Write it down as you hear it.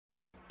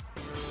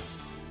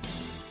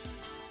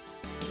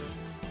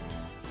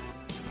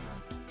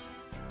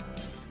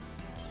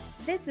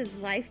This is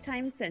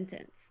Lifetime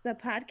Sentence, the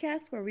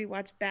podcast where we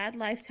watch bad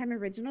Lifetime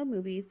original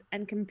movies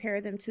and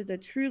compare them to the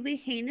truly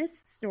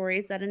heinous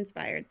stories that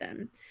inspired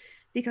them.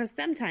 Because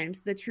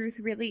sometimes the truth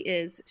really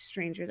is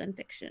stranger than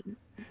fiction.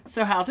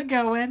 So how's it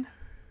going?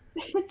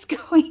 It's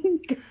going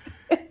good.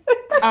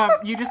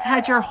 You just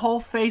had your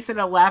whole face in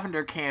a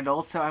lavender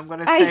candle, so I'm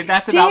going to say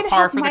that's about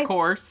par for the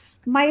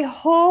course. My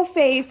whole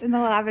face in the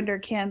lavender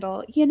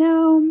candle. You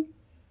know,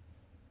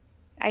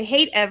 I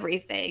hate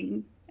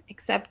everything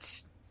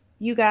except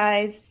you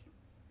guys,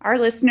 our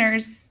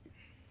listeners,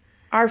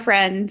 our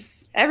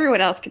friends. Everyone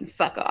else can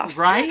fuck off.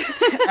 Right?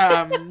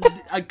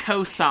 A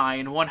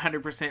cosign,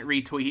 100%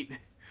 retweet.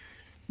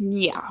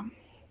 Yeah.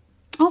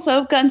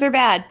 Also, guns are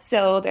bad,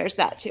 so there's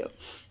that too.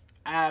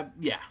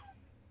 Yeah.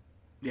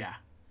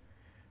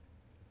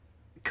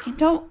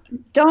 Don't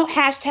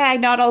hashtag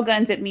not all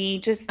guns at me.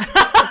 Just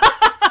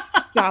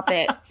stop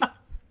it.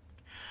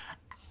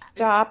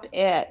 Stop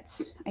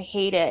it. I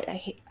hate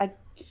it.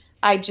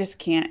 I just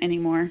can't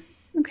anymore.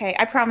 Okay,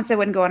 I promised I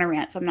wouldn't go on a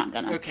rant, so I'm not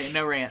gonna. Okay,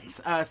 no rants.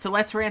 So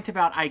let's rant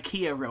about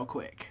IKEA real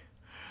quick.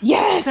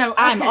 Yes! So,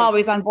 okay. I'm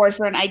always on board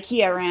for an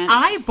IKEA rant.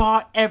 I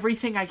bought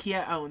everything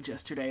IKEA owns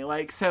yesterday.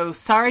 So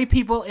sorry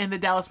people in the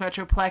Dallas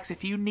Metroplex,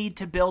 if you need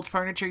to build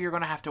furniture, you're going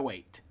to have to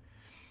wait.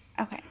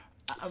 Okay.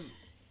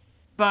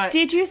 But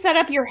did you set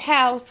up your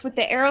house with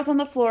the arrows on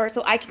the floor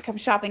so I can come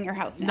shopping your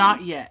house now?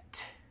 Not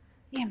yet.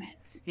 Damn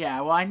it.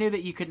 Yeah, well, I knew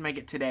that you couldn't make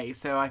it today,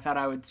 so I thought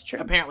I would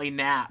apparently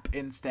nap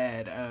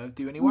instead of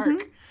do any work.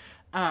 Mm-hmm.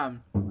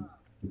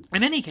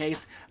 In any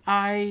case,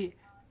 I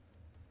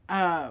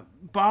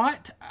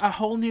bought a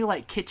whole new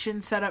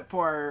kitchen setup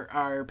for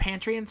our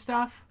pantry and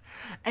stuff.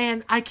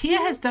 And IKEA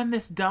has done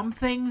this dumb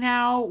thing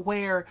now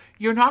where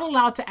you're not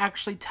allowed to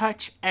actually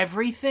touch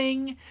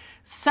everything.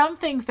 Some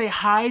things they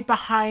hide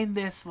behind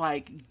this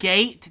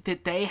gate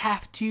that they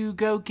have to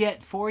go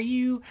get for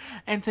you.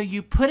 And so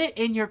you put it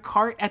in your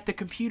cart at the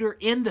computer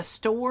in the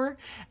store,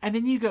 and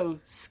then you go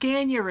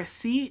scan your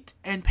receipt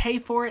and pay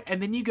for it,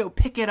 and then you go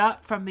pick it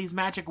up from these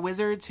magic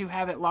wizards who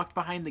have it locked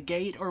behind the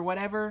gate or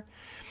whatever.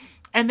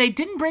 And they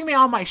didn't bring me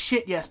all my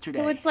shit yesterday.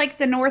 So it's like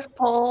the North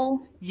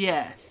Pole?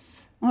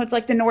 Yes. Oh, it's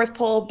like the North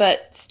Pole,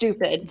 but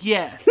stupid.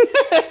 Yes.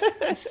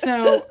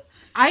 So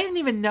I didn't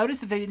even notice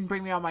that they didn't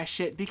bring me all my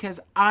shit because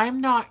I'm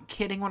not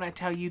kidding when I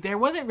tell you there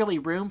wasn't really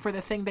room for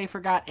the thing they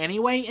forgot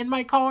anyway in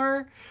my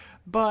car.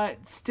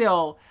 But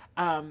still,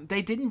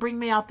 they didn't bring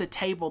me out the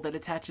table that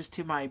attaches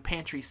to my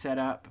pantry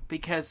setup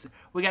because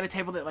we got a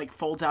table that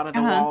folds out of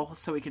the wall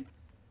so we could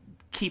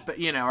keep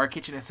it, our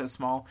kitchen is so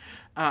small.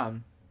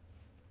 And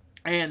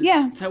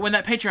so when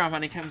that Patreon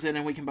money comes in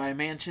and we can buy a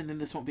mansion, then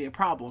this won't be a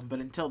problem. But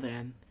until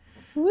then,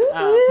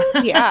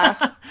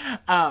 yeah.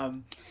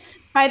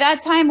 By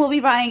that time, we'll be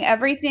buying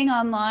everything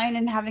online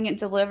and having it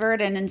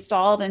delivered and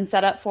installed and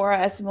set up for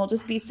us. And we'll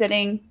just be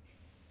sitting,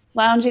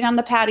 lounging on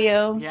the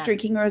patio,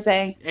 drinking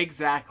rosé.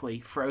 Exactly.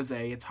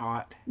 Frosé. It's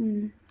hot.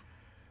 Mm.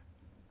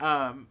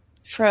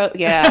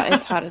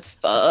 It's hot as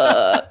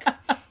fuck.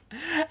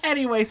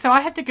 Anyway, so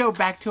I have to go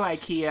back to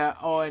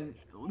IKEA on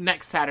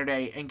next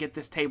Saturday and get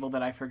this table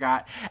that I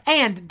forgot.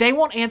 And they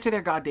won't answer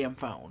their goddamn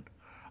phone.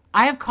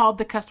 I have called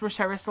the customer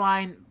service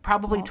line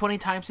probably 20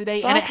 times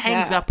today, and it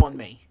hangs up on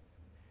me.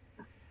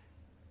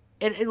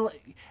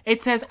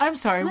 It says, I'm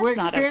sorry, we're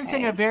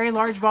experiencing a very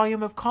large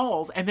volume of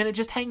calls, and then it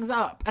just hangs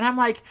up. And I'm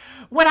like,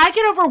 when I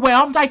get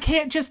overwhelmed, I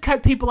can't just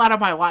cut people out of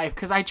my life,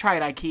 because I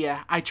tried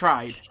IKEA. I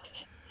tried.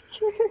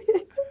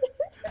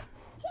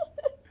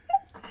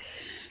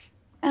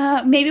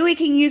 Maybe we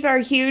can use our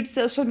huge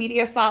social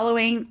media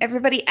following,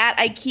 everybody at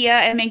IKEA,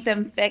 and make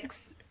them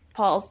fix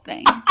Paul's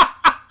thing.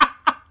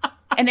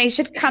 And they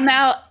should come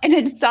out and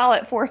install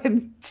it for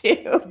him,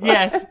 too.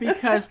 Yes,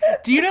 because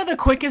do you know the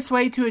quickest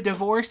way to a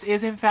divorce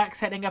is, in fact,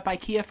 setting up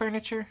IKEA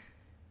furniture?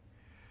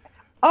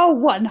 Oh,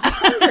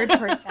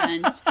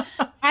 100%.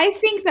 I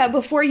think that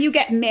before you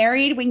get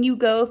married, when you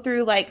go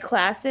through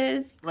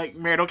classes,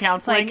 marital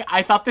counseling,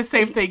 I thought the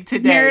same thing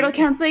today. Marital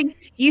counseling,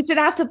 you should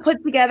have to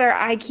put together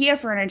IKEA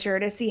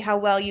furniture to see how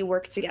well you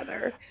work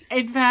together.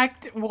 In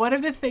fact, one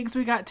of the things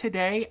we got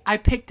today, I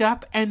picked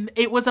up and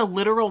it was a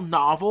literal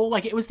novel.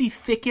 It was the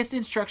thickest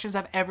instructions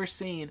I've ever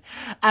seen.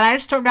 And I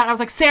just turned around and I was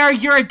like, Sarah,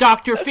 you're a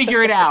doctor,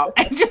 figure it out.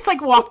 And just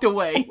walked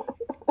away.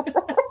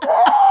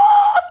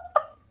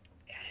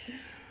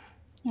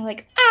 You're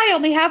like, I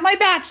only have my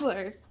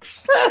bachelor's.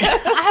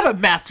 I have a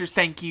master's,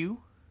 thank you.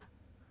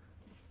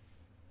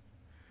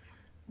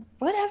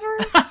 Whatever.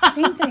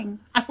 Same thing.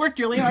 I worked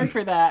really hard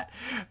for that.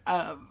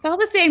 It's all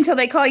the same till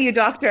they call you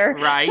doctor.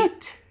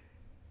 Right?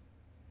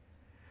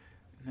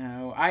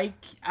 No, I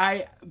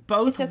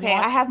both. It's okay.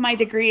 I have my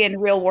degree in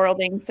real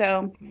worlding,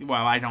 so.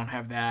 Well, I don't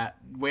have that.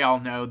 We all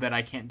know that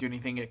I can't do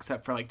anything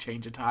except for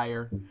change a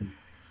tire.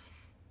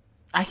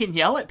 I can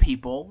yell at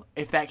people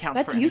if that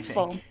counts for anything. That's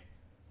useful.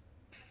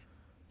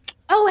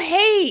 Oh,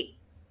 hey!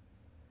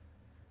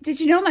 Did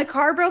you know my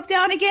car broke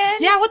down again?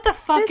 Yeah, what the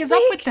fuck is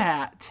up with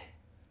that?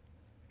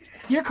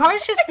 Your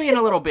car's just being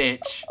a little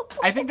bitch.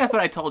 I think that's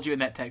what I told you in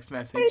that text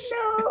message. I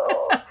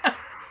know.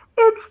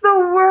 It's the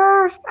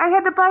worst. I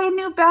had to buy a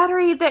new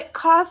battery that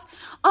cost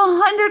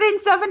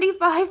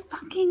 $175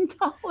 fucking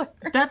dollars.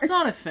 That's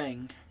not a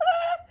thing.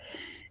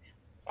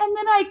 And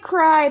then I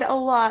cried a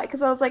lot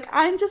because I was like,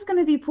 I'm just going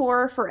to be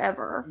poor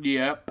forever.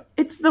 Yep.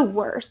 It's the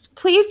worst.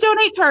 Please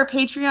donate to our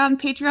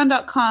Patreon,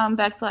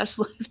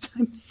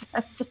 patreon.com/lifetime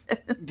sentence.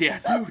 Yeah,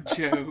 no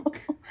joke.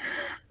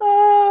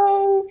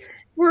 Oh,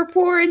 we're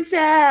poor and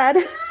sad.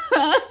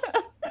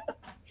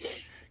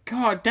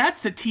 God,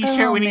 that's the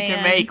t-shirt we need to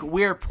man. make.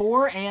 We're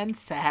poor and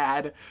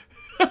sad.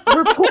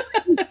 We're poor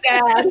and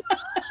sad.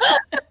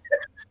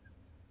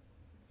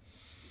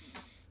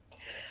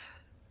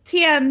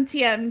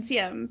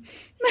 TM.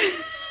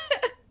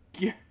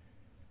 Yeah.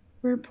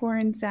 We're poor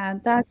and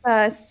sad. That's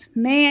us.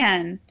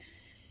 Man.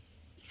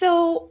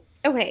 So,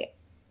 okay.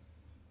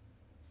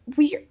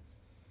 We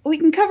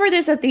can cover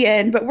this at the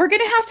end, but we're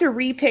going to have to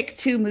repick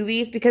 2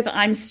 movies because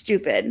I'm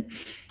stupid.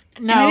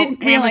 No, and I didn't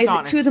realize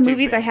Amazon that 2 of the is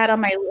movies stupid. I had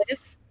on my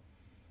list.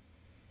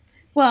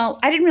 Well,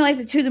 I didn't realize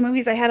that 2 of the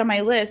movies I had on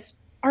my list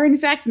are in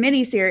fact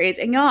miniseries.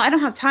 And y'all, I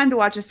don't have time to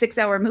watch a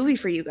 6-hour movie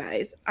for you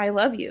guys. I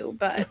love you,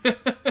 but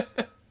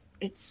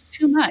it's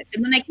too much.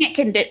 And then I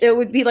can't it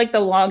would be like the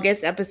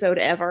longest episode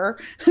ever.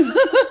 Just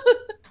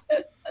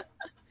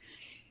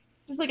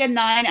like a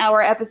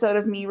 9-hour episode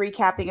of me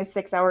recapping a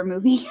 6-hour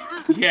movie.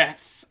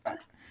 Yes.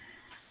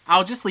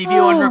 I'll just leave you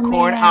on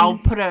record. Man. I'll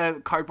put a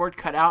cardboard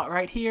cutout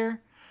right here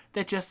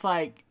that just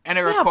like, and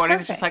a recording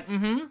that's just like,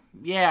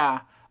 yeah,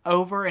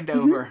 over and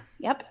over.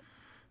 Yep.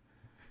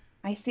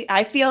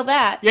 I feel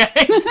that. Yeah,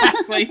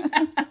 exactly.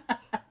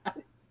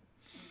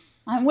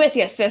 I'm with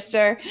you,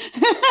 sister.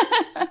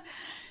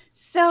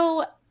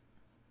 So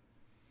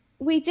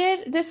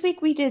this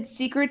week we did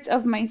Secrets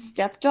of My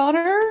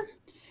Stepdaughter.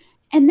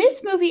 And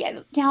this movie,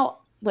 now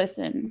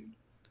listen,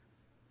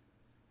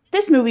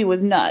 this movie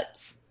was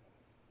nuts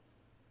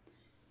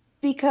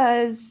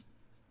because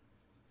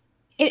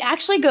it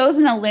actually goes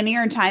in a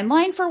linear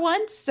timeline for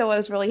once. So I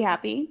was really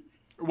happy.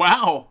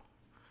 Wow.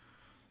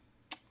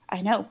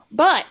 I know,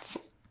 but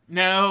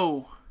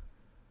No.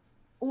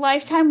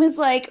 Lifetime was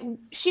like,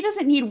 she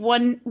doesn't need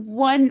one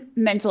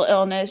mental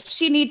illness.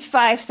 She needs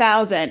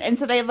 5,000. And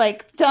so they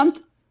like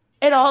dumped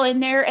it all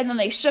in there and then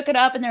they shook it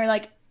up and they're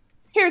like,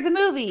 here's a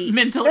movie.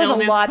 Mental There's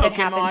illness a lot that Pokemon,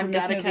 happens in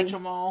this gotta movie. catch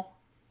them all.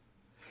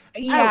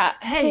 Yeah. Oh,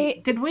 hey,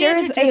 did we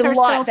there's introduce a lot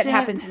ourselves that yet?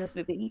 happens in this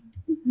movie.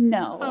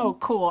 No. Oh,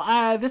 cool.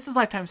 This is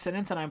Lifetime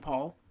Sentence, and I'm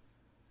Paul.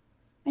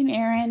 I'm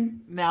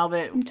Erin. Now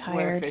that I'm we're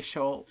tired.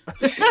 official.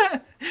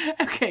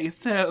 Okay,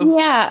 so.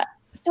 Yeah.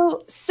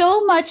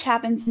 So much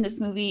happens in this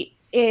movie.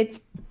 It's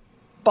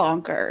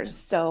bonkers.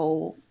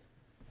 So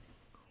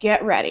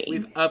get ready.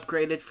 We've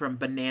upgraded from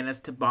bananas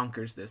to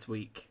bonkers this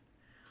week.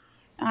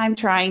 I'm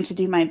trying to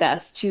do my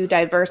best to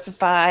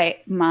diversify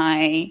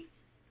my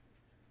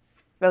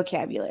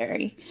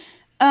vocabulary.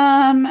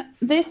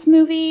 This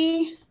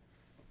movie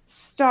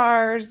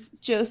stars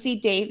Josie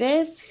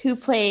Davis, who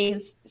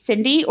plays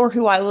Cindy, or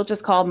who I will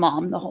just call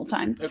Mom the whole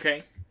time.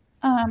 Okay.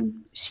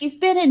 She's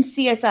been in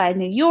CSI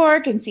New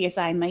York and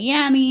CSI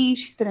Miami.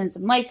 She's been in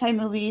some Lifetime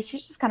movies.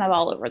 She's just kind of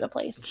all over the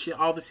place.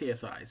 All the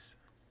CSIs.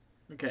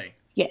 Okay.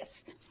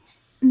 Yes.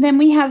 And then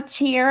we have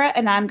Tiara,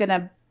 and I'm going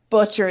to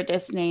butcher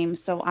this name,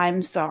 so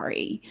I'm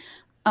sorry.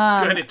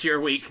 Good, it's your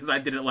week, because I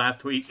did it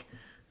last week.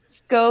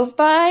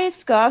 Scovbye,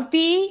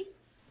 Skovbye.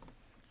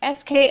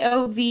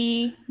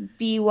 Scobie.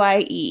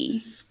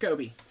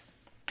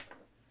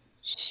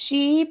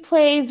 She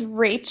plays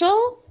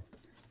Rachel,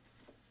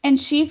 and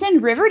she's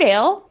in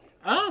Riverdale.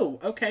 Oh,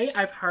 okay.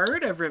 I've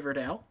heard of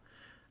Riverdale.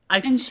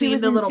 I've And she seen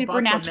was the in little box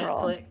on Supernatural.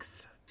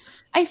 Netflix.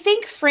 I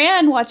think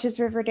Fran watches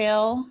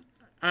Riverdale,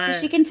 so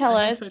she can tell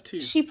I think us. so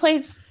too.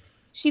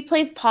 She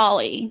plays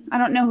Polly. I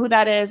don't know who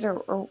that is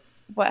or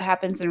what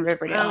happens in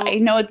Riverdale. Oh. I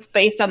know it's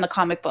based on the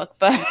comic book,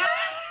 but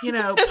You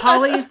know,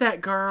 Polly's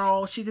that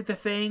girl. She did the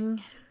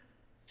thing.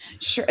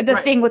 sure, the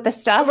Right. thing with the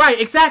stuff. Right,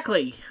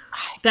 exactly.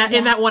 That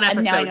in that one Now I know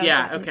episode.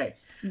 Yeah, exactly. okay.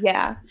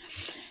 Yeah.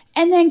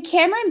 And then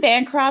Cameron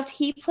Bancroft,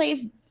 he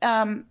plays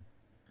Dad.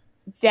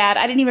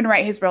 I didn't even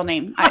write his real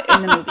name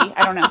in the movie.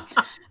 I don't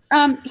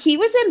know. He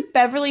was in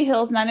Beverly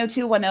Hills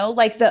 90210,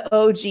 like the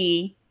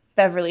OG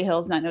Beverly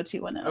Hills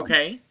 90210.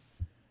 Okay.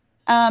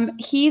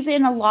 He's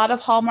in a lot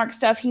of Hallmark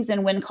stuff. He's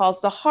in When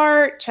Calls the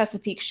Heart,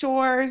 Chesapeake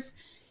Shores.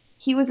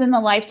 He was in the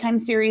Lifetime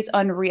series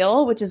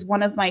Unreal, which is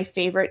one of my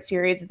favorite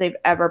series that they've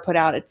ever put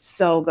out. It's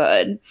so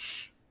good.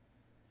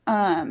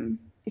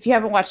 If you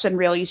haven't watched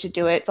Unreal, you should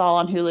do it. It's all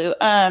on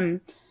Hulu.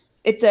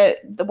 It's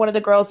one of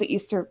the girls that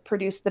used to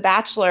produce The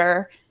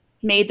Bachelor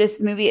made this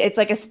movie. It's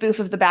like a spoof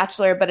of The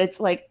Bachelor, but it's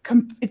like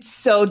it's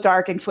so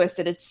dark and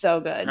twisted. It's so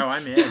good. Oh,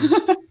 I'm in.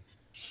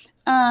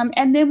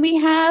 And then we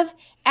have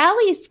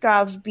Allie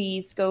Scovby.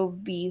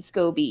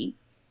 Scooby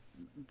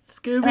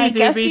I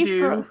guess Dooby these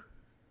Doo.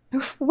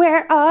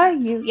 Where are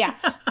you? Yeah.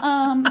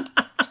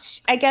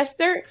 I guess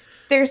they're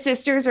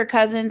sisters or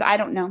cousins. I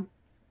don't know.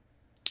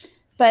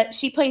 But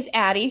she plays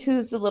Addie,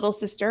 who's the little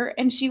sister,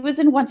 and she was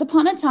in Once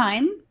Upon a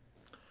Time.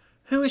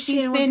 Who is she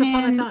She's in Once been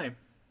Upon a in- Time?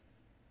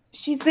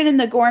 She's been in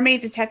the Gourmet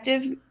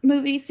Detective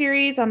movie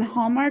series on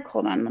Hallmark.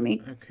 Hold on, let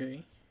me.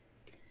 Okay.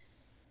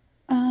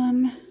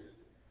 Um,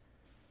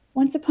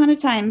 Once Upon a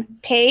Time,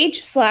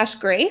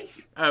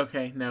 Paige/Grace.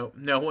 Okay, no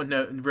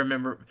one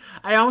remember.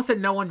 I almost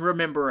said no one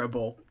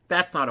rememberable.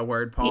 That's not a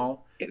word,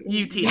 Paul.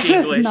 You teach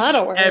English Not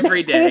a word.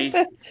 every day.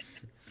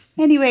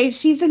 Anyway,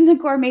 she's in the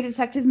Gourmet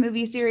Detective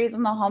movie series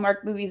on the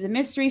Hallmark Movies and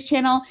Mysteries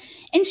channel.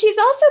 And she's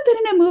also been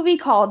in a movie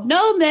called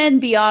No Men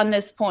Beyond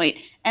This Point.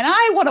 And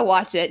I want to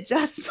watch it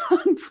just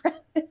on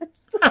premise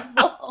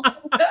alone.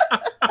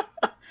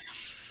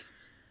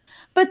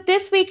 But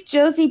this week,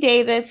 Josie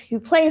Davis, who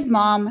plays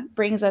Mom,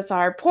 brings us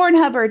our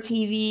Pornhub or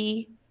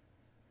TV.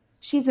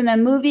 She's in a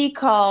movie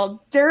called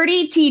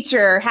Dirty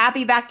Teacher.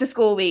 Happy back to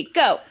school week.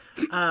 Go.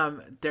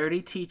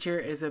 Dirty Teacher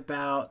is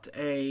about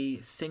a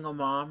single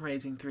mom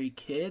raising 3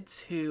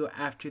 kids who,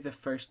 after the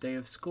first day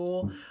of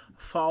school,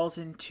 falls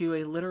into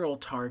a literal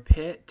tar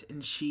pit,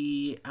 and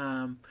she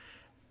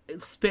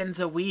spends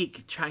a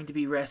week trying to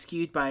be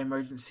rescued by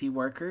emergency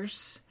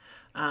workers.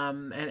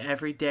 And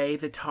every day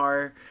the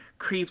tar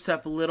creeps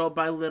up little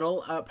by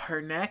little up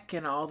her neck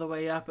and all the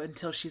way up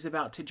until she's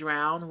about to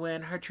drown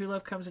when her true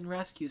love comes and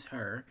rescues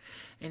her.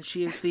 And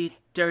she is the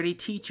dirty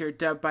teacher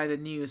dubbed by the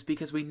news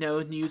because we know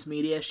news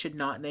media should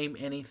not name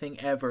anything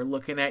ever.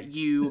 Looking at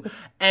you,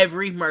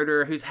 every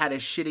murderer who's had a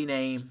shitty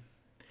name.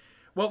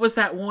 What was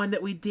that one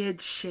that we did?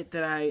 Shit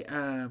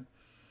that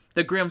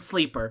the Grim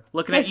Sleeper.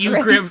 Looking at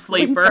you, Grim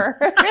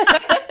Sleeper.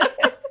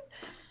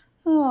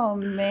 Oh,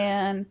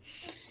 man.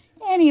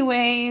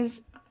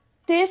 Anyways,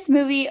 this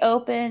movie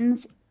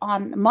opens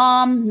on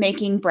Mom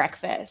making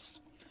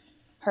breakfast.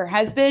 Her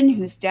husband,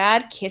 whose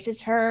dad,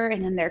 kisses her,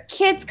 and then their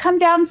kids come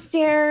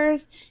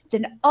downstairs. It's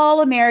an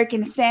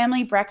all-American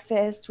family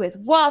breakfast with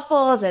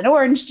waffles and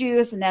orange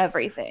juice and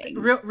everything.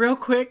 Real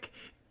quick,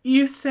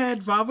 you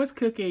said Mom was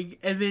cooking,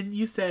 and then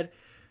you said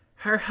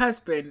her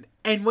husband,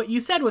 and what you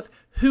said was,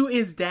 who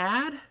is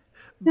dad?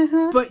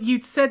 But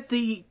you said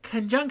the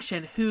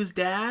conjunction, who's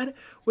dad,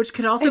 which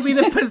could also be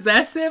the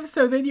possessive.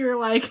 So then you're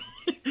like,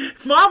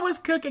 Mom was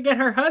cooking and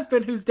her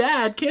husband, whose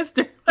dad, kissed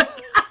her.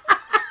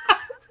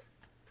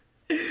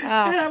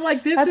 And I'm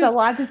like, that's a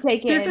lot to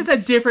take in. This is a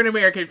different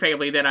American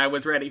family than I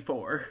was ready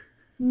for.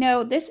 No,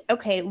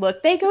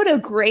 look, they go to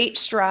great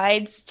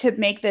strides to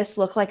make this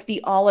look like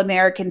the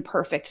all-American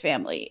perfect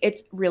family.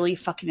 It's really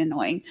fucking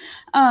annoying.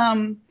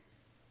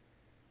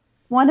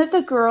 One of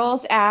the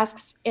girls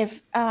asks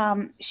if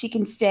she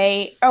can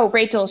stay. Oh,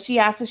 Rachel, she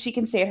asks if she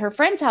can stay at her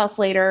friend's house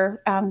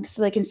later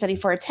so they can study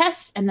for a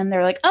test. And then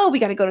they're like, oh, we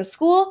got to go to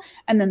school.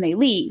 And then they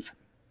leave.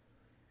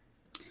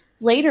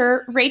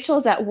 Later,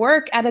 Rachel's at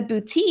work at a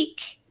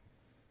boutique.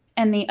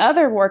 And the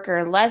other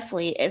worker,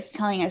 Leslie, is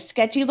telling a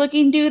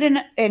sketchy-looking dude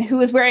and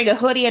who is wearing a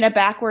hoodie and a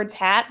backwards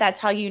hat.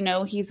 That's how you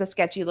know he's a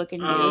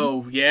sketchy-looking dude.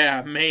 Oh,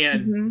 yeah, man.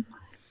 Mm-hmm.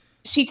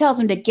 She tells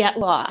him to get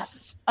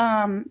lost.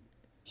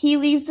 He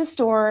leaves the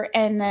store,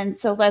 and then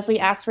so Leslie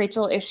asks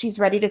Rachel if she's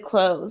ready to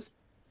close.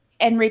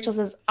 And Rachel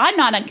says, I'm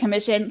not on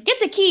commission.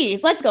 Get the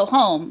keys. Let's go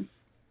home.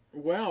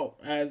 Well,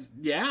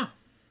 yeah.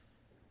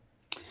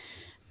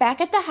 Back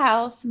at the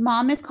house,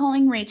 Mom is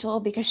calling Rachel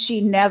because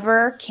she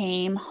never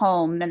came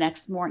home the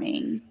next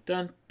morning.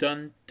 Dun,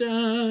 dun,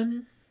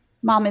 dun.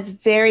 Mom is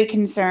very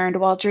concerned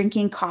while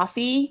drinking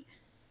coffee.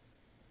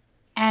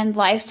 And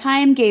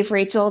Lifetime gave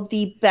Rachel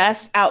the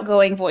best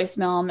outgoing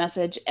voicemail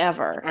message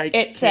ever.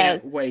 It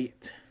can't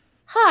wait.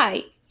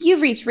 Hi,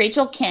 you've reached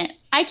Rachel Kent.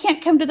 I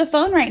can't come to the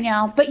phone right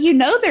now, but you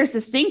know there's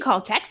this thing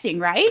called texting,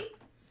 right?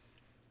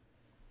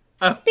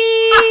 Oh.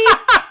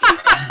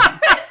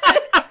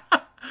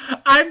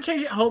 I'm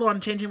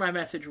changing my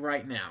message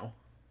right now.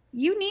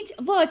 You need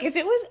to look, if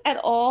it was at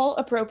all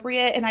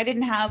appropriate and I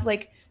didn't have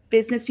like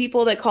business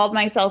people that called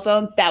my cell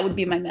phone, that would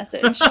be my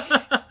message.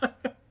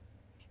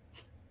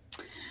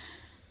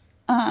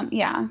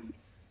 Yeah.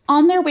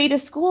 On their way to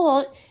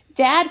school,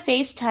 Dad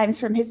FaceTimes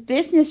from his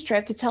business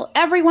trip to tell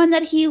everyone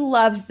that he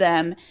loves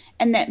them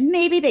and that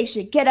maybe they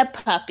should get a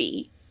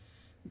puppy.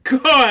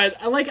 God,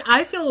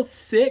 I feel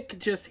sick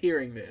just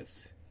hearing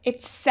this.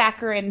 It's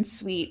saccharine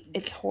sweet.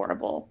 It's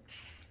horrible.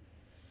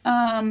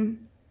 And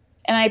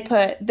I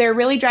put, they're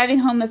really driving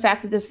home the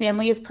fact that this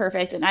family is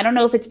perfect. And I don't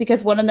know if it's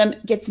because one of them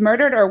gets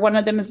murdered or one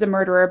of them is the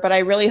murderer, but I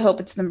really hope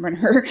it's the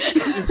murderer.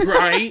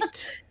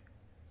 Right.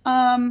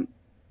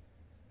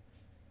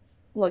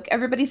 Look,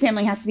 everybody's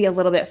family has to be a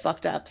little bit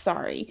fucked up.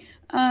 Sorry.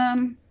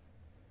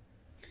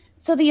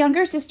 So the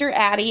younger sister,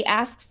 Addie,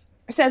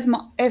 says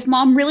if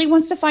Mom really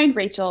wants to find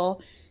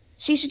Rachel,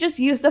 she should just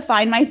use the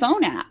Find My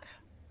Phone app,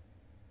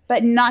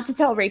 but not to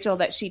tell Rachel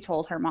that she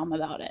told her mom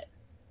about it.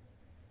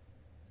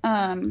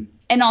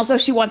 And also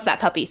she wants that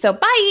puppy. So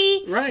bye.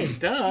 Right.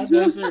 Duh.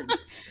 Those are...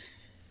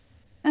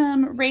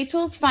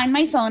 Rachel's Find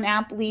My Phone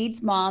app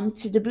leads Mom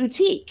to the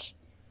boutique.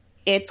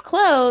 It's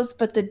closed,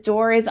 but the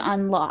door is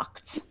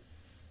unlocked.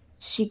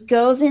 She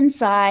goes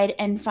inside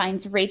and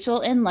finds Rachel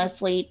and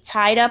Leslie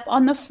tied up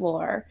on the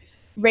floor.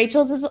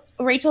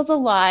 Rachel's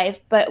alive,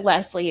 but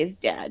Leslie is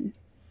dead.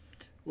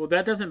 Well,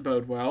 that doesn't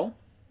bode well.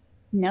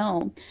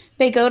 No.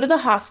 They go to the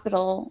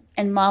hospital,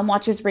 and Mom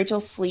watches Rachel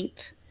sleep.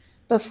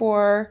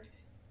 before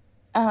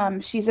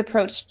she's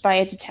approached by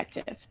a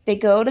detective. They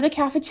go to the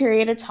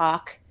cafeteria to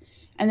talk,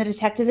 and the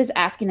detective is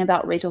asking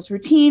about Rachel's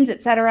routines,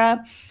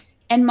 etc.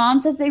 And Mom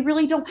says they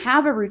really don't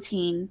have a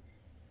routine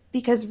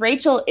because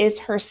Rachel is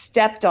her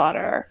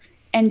stepdaughter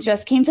and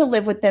just came to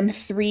live with them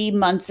 3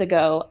 months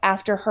ago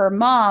after her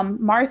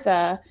mom,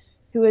 Martha,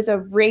 who is a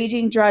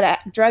raging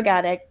drug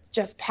addict,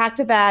 just packed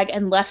a bag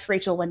and left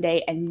Rachel one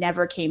day and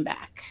never came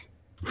back.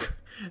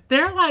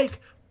 They're like,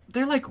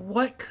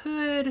 what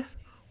could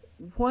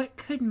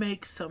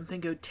make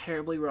something go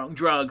terribly wrong?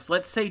 Drugs.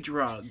 Let's say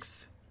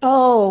drugs.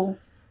 Oh,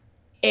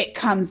 it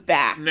comes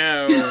back.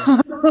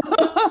 No.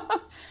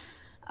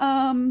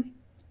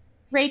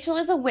 Rachel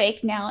is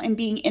awake now and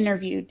being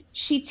interviewed.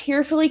 She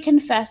tearfully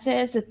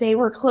confesses that they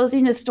were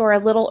closing the store a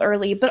little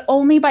early, but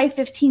only by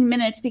 15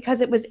 minutes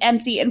because it was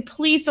empty. And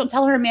please don't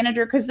tell her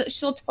manager because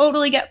she'll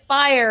totally get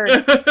fired.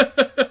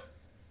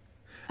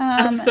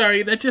 I'm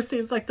sorry. That just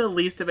seems like the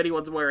least of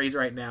anyone's worries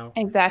right now.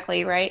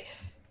 Exactly, right?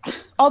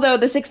 Although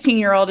the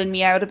 16-year-old in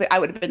me, I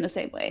would have been the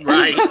same way.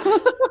 Right.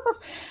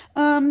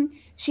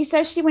 She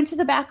says she went to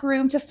the back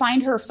room to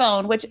find her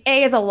phone, which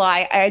A is a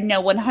lie. I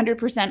know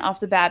 100% off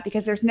the bat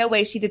because there's no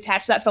way she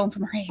detached that phone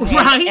from her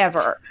hand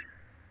ever.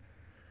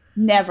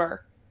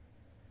 Never.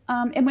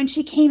 And when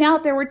she came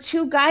out, there were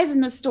 2 guys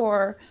in the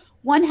store.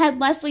 One had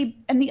Leslie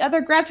and the other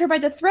grabbed her by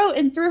the throat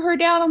and threw her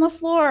down on the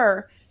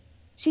floor.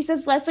 She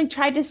says Leslie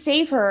tried to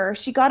save her.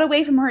 She got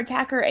away from her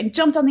attacker and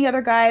jumped on the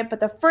other guy, but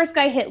the first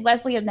guy hit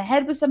Leslie in the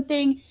head with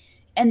something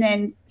and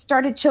then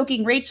started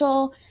choking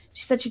Rachel.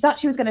 She said she thought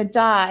she was going to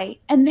die.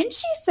 And then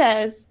she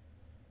says,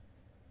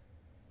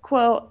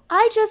 quote,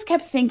 "I just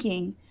kept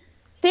thinking,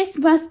 this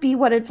must be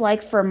what it's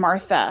like for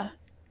Martha."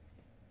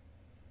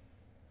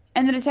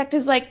 And the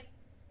detective's like,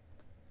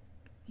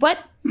 "What?"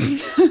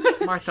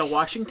 Martha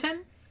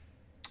Washington?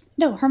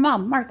 No, her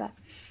mom, Martha.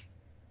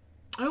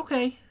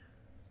 Okay.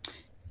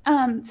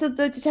 So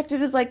the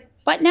detective is like,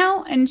 "What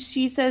now?" And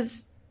she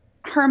says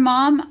her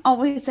mom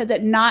always said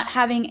that not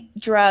having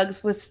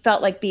drugs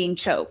felt like being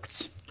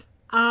choked.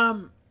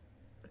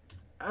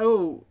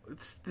 Oh,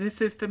 this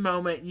is the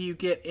moment you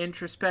get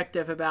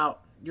introspective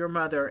about your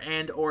mother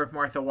and or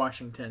Martha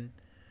Washington.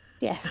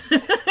 Yes.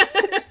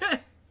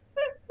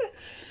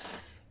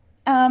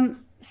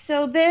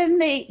 So then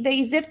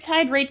they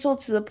zip-tied Rachel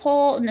to the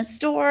pole in the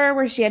store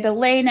where she had to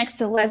lay next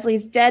to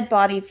Leslie's dead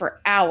body for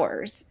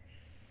hours.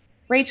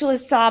 Rachel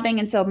is sobbing,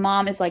 and so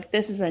Mom is like,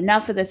 "This is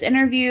enough of this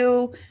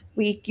interview.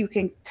 You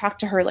can talk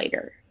to her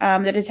later."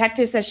 The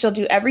detective says she'll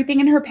do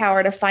everything in her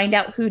power to find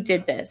out who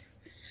did this.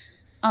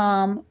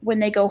 When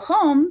they go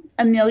home,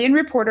 a million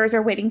reporters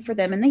are waiting for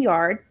them in the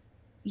yard,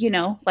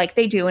 like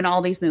they do in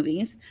all these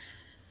movies.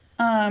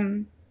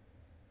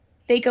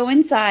 They go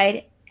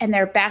inside, and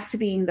they're back to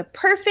being the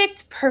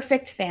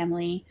perfect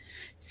family.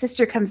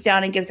 Sister comes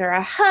down and gives her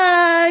a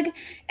hug.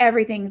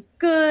 Everything's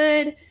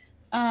good.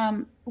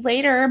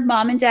 Later,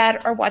 Mom and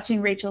Dad are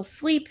watching Rachel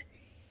sleep,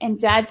 and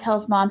Dad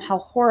tells Mom how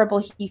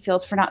horrible he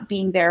feels for not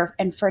being there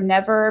and for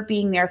never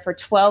being there for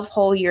 12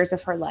 whole years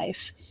of her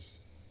life.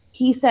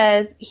 He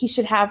says he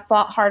should have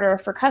fought harder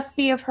for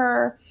custody of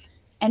her,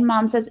 and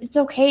Mom says it's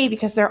okay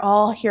because they're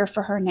all here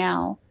for her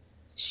now.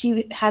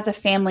 She has a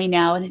family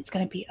now, and it's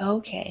going to be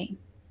okay.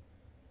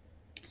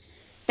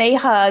 They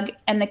hug,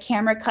 and the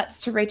camera cuts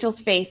to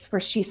Rachel's face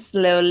where she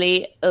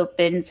slowly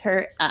opens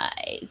her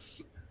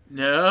eyes.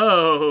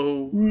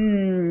 No.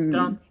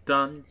 Dun,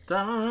 dun,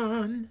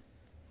 dun.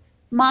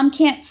 Mom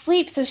can't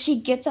sleep, so she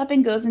gets up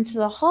and goes into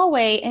the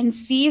hallway and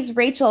sees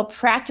Rachel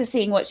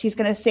practicing what she's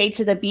going to say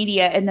to the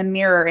media in the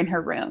mirror in her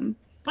room.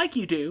 Like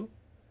you do.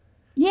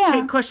 Yeah.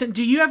 Okay, question.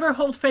 Do you ever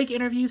hold fake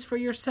interviews for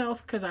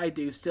yourself? Because I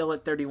do, still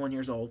at 31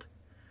 years old.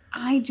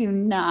 I do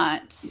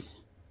not.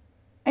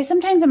 I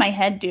sometimes in my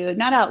head do,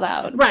 not out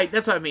loud. Right,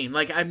 that's what I mean.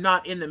 Like, I'm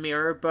not in the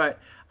mirror, but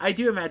I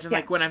do imagine,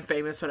 like, when I'm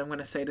famous, what I'm going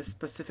to say to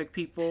specific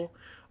people.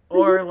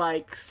 Or,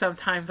 like,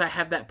 sometimes I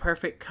have that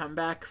perfect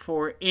comeback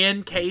for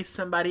in case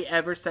somebody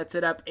ever sets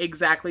it up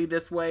exactly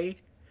this way.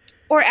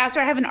 Or after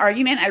I have an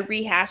argument, I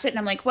rehash it, and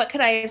I'm like, what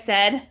could I have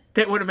said?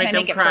 That would have made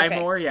them cry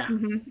more, yeah.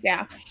 Mm-hmm.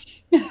 Yeah.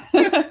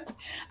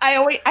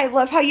 I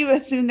love how you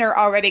assume they're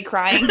already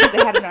crying because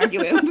they had an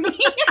argument with me.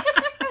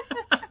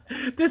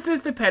 This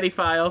is the Petty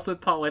Files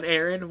with Paul and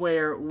Aaron,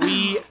 where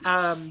we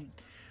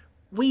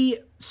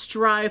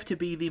strive to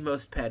be the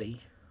most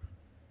petty.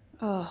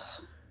 Oh,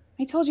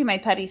 I told you my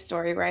petty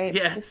story, right?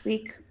 Yes. This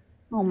week.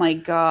 Oh my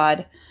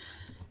God.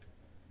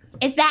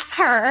 Is that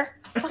her?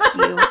 Fuck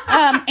you.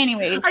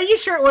 Anyways. Are you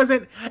sure it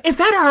wasn't? Is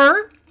that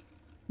her?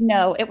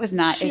 No, it was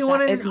not. She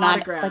wanted an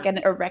autograph. Like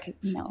a record.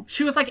 No.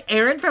 She was like,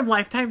 Aaron from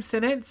Lifetime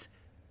Sentence?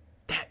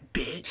 That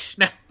bitch.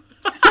 No.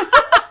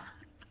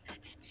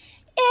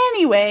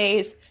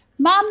 Anyways,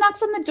 Mom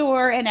knocks on the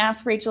door and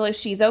asks Rachel if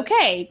she's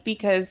okay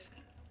because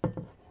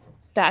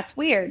that's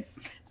weird.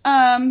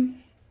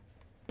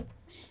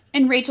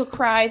 And Rachel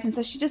cries and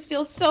says she just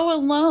feels so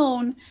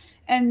alone.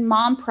 And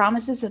Mom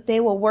promises that they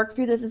will work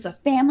through this as a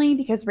family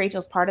because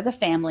Rachel's part of the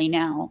family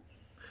now.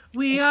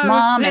 We are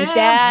Mom and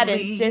Dad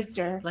and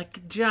sister. Like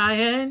a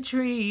giant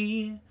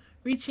tree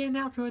Reaching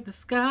out toward the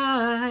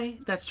sky.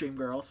 That's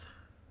Dreamgirls.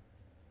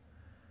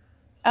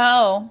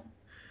 Oh.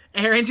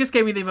 Aaron just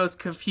gave me the most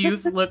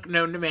confused look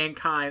known to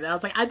mankind. And I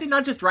was like, I did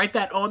not just write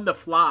that on the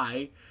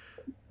fly.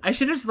 I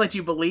should have just let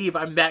you believe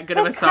I'm that good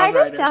of a songwriter. It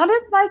kind of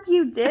sounded like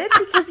you did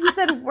because you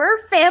said,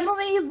 we're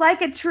family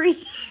like a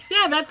tree.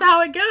 Yeah, that's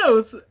how it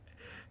goes.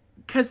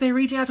 Because they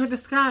reach out toward the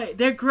sky.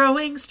 They're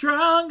growing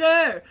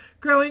stronger,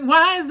 growing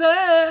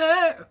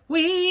wiser.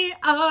 We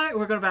are.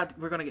 We're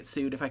gonna get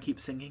sued if I keep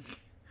singing.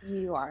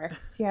 You are.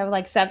 So you have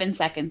like 7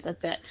 seconds.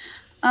 That's it.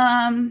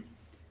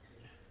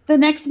 The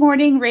next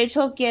morning,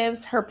 Rachel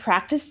gives her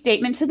practice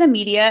statement to the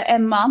media,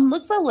 and Mom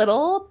looks a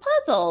little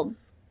puzzled.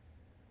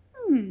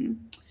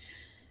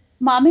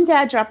 Mom and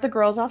Dad drop the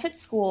girls off at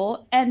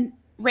school, and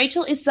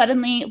Rachel is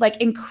suddenly like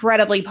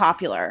incredibly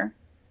popular.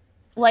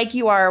 Like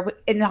you are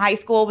in high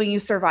school when you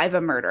survive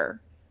a murder.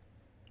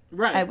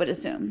 Right. I would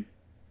assume.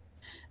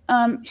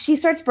 She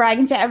starts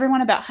bragging to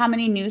everyone about how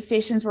many news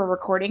stations were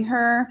recording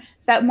her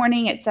that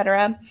morning,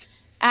 etc.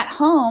 At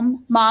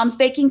home, Mom's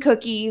baking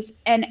cookies,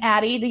 and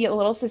Addie, the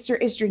little sister,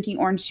 is drinking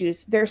orange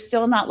juice. They're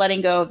still not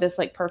letting go of this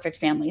like perfect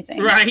family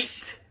thing.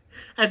 Right.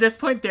 At this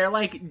point, they're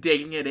like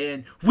digging it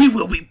in. We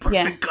will be perfect,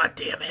 yeah. God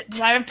damn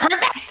it. I'm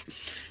perfect.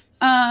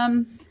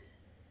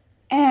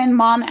 And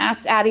Mom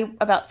asks Addie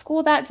about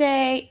school that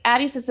day.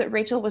 Addie says that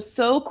Rachel was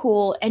so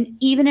cool and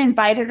even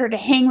invited her to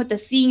hang with the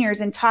seniors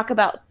and talk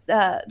about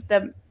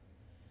the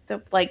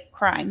like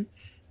crime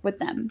with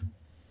them.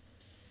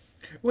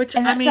 Which,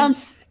 and that I mean,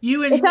 sounds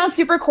it sounds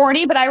super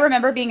corny, but I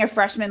remember being a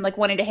freshman, like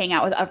wanting to hang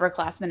out with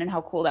upperclassmen and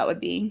how cool that would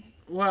be.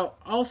 Well,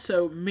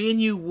 also, me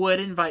and you would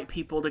invite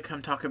people to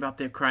come talk about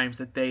their crimes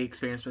that they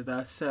experienced with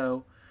us,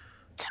 so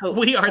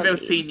we are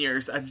those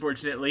seniors,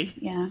 unfortunately.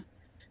 Yeah.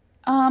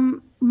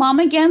 Mom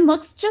again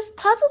looks just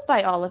puzzled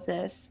by all of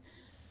this.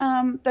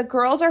 The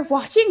girls are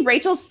watching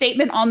Rachel's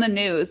statement on the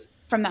news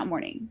from that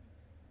morning.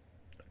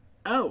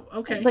 Oh,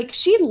 okay. Like,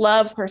 she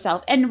loves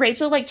herself. And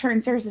Rachel, like,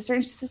 turns to her sister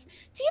and she says,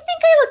 do you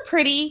think I look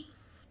pretty?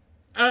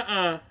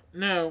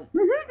 No.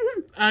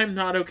 I'm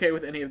not okay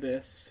with any of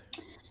this.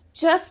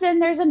 Just then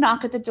there's a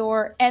knock at the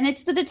door, and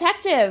it's the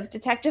detective,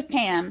 Detective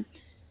Pam.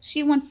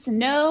 She wants to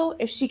know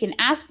if she can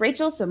ask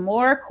Rachel some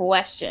more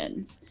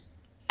questions.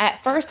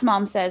 At first,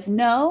 Mom says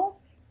no,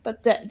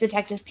 but the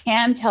Detective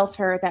Pam tells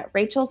her that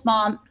Leslie's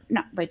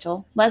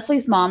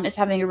mom is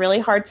having a really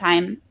hard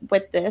time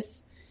with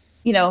this.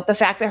 You know, the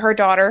fact that her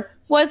daughter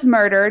was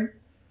murdered.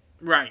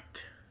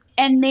 Right.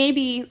 And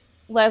maybe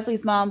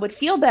Leslie's mom would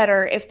feel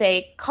better if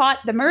they caught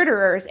the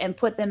murderers and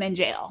put them in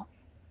jail.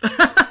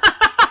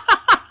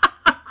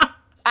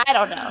 I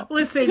don't know.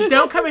 Listen,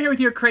 don't come in here with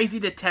your crazy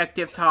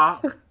detective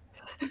talk.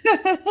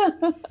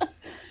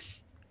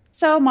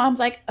 So Mom's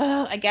like,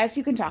 oh, I guess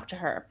you can talk to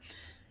her.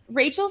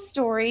 Rachel's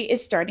story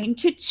is starting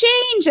to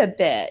change a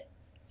bit.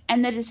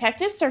 And the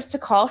detective starts to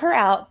call her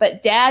out,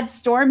 but Dad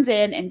storms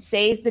in and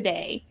saves the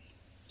day.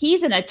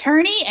 He's an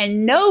attorney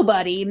and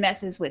nobody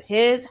messes with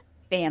his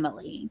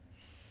family.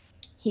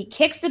 He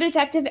kicks the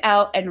detective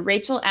out, and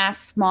Rachel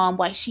asks Mom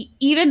why she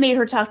even made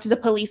her talk to the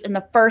police in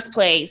the first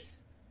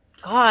place.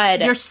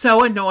 God. You're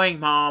so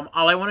annoying, Mom.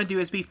 All I want to do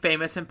is be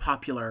famous and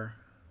popular.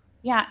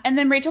 Yeah, and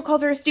then Rachel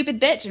calls her a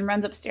stupid bitch and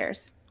runs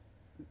upstairs.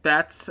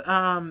 That's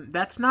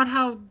not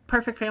how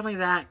perfect families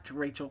act,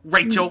 Rachel.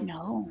 Rachel!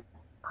 No.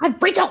 God,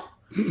 Rachel!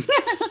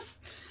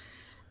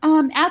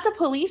 At the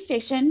police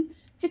station,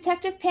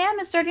 Detective Pam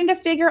is starting to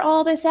figure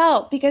all this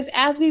out because,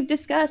 as we've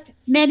discussed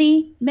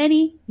many,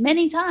 many,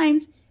 many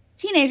times,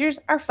 teenagers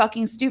are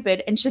fucking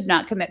stupid and should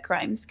not commit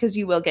crimes because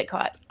you will get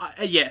caught.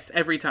 Yes,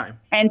 every time.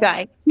 And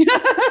die.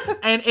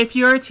 And if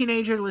you're a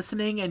teenager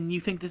listening and you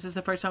think this is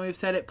the first time we've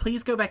said it,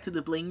 please go back to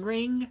the bling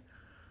ring.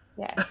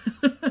 Yes.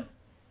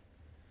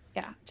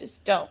 Yeah,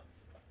 just don't.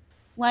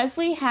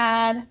 Leslie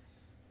had...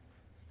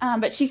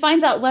 but she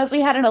finds out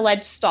Leslie had an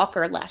alleged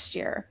stalker last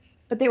year.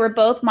 But they were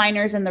both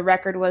minors and the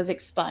record was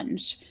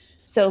expunged.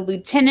 So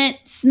Lieutenant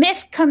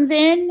Smith comes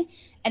in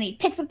and he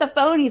picks up the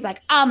phone. He's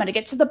like, I'm going to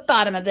get to the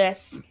bottom of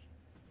this.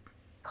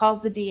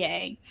 Calls the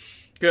DA.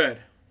 Good.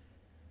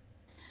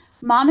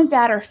 Mom and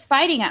Dad are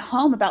fighting at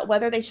home about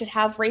whether they should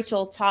have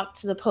Rachel talk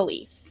to the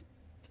police.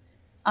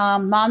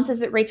 Mom says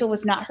that Rachel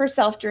was not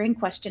herself during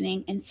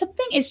questioning and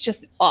something is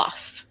just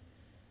off.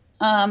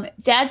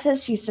 Dad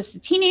says she's just a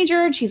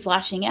teenager and she's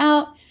lashing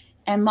out.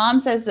 And Mom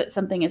says that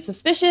something is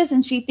suspicious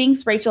and she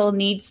thinks Rachel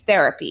needs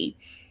therapy,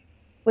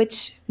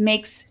 which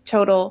makes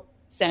total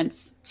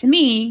sense to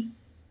me,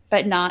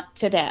 but not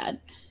to Dad.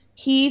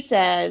 He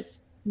says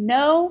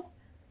no.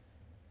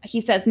 He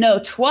says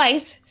no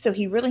twice, so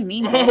he really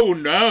means it. Oh,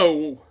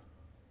 no.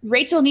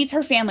 Rachel needs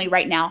her family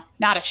right now,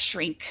 not a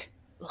shrink.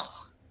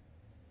 Ugh.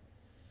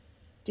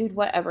 Dude,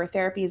 whatever.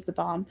 Therapy is the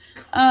bomb.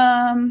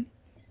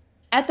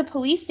 At the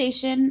police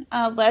station,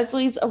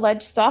 Leslie's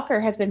alleged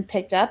stalker has been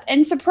picked up.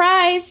 And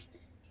surprise,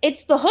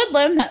 it's the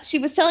hoodlum that she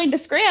was telling to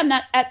Scram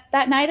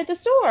that night at the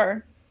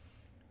store.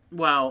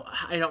 Well,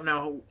 I don't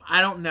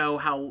know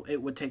how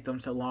it would take them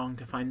so long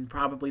to find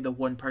probably the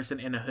one person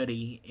in a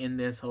hoodie in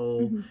this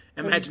whole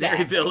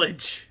imaginary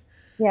village.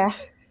 Yeah.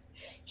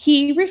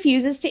 He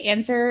refuses to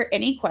answer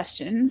any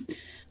questions.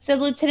 So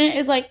the lieutenant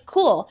is like,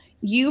 cool,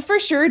 you for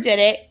sure did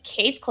it.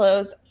 Case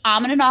closed.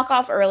 I'm going to knock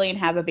off early and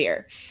have a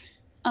beer.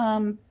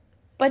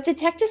 But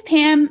Detective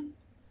Pam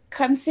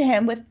comes to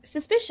him with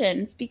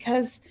suspicions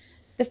because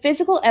the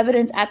physical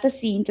evidence at the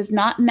scene does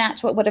not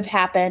match what would have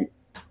happened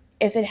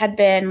if it had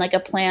been like a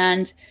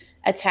planned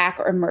attack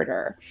or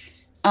murder.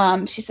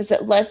 She says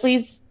that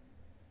Leslie's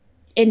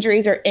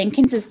injuries are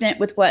inconsistent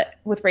with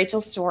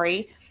Rachel's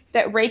story,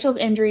 that Rachel's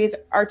injuries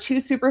are too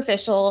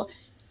superficial,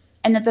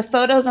 and that the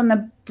photos on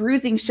the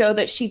bruising show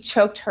that she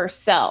choked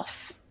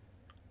herself.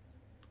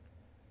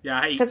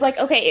 Yeah, because like,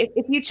 okay,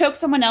 if you choke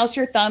someone else,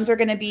 your thumbs are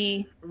going to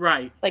be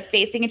right, like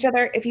facing each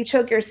other. If you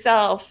choke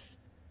yourself,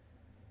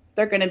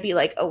 they're going to be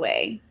like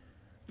away.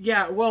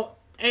 Yeah, well,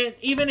 and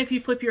even if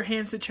you flip your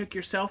hands to choke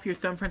yourself, your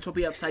thumbprints will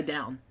be upside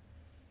down.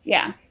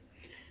 Yeah,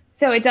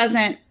 so it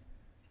doesn't.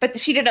 But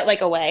she did it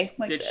like away.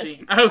 Like did this.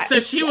 She? Oh,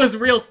 so she was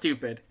real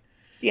stupid.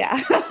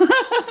 Yeah.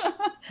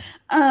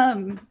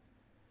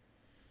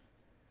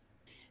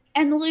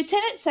 And the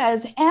lieutenant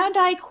says, and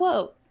I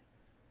quote,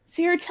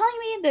 "So you're telling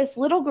me this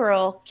little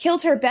girl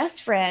killed her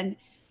best friend,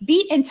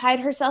 beat and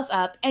tied herself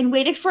up, and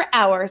waited for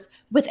hours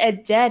with a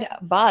dead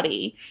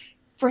body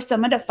for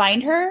someone to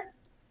find her?"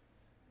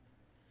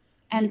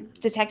 And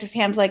Detective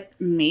Pam's like,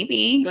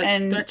 maybe.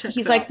 And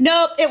he's like,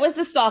 nope, it was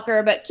the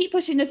stalker, but keep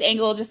pushing this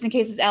angle just in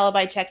case his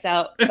alibi checks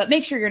out. But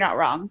make sure you're not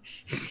wrong.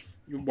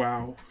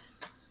 Wow.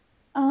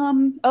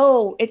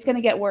 Oh, it's going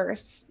to get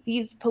worse.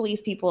 These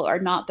police people are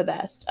not the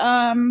best.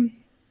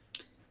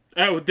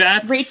 Oh,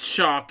 that's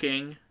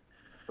shocking.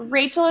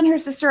 Rachel and her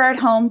sister are at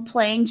home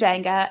playing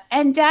Jenga,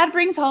 and Dad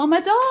brings home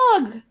a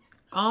dog.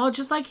 Oh,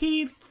 just like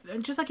he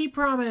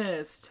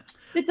promised.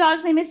 The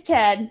dog's name is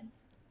Ted,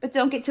 but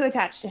don't get too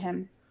attached to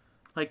him.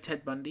 Like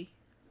Ted Bundy?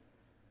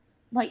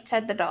 Like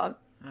Ted the dog.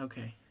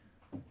 Okay.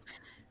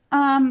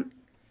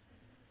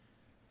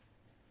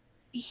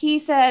 He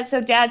says,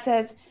 so Dad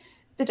says,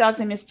 the dog's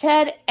name is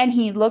Ted, and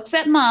he looks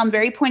at Mom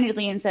very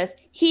pointedly and says,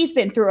 he's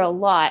been through a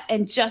lot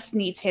and just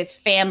needs his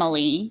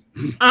family.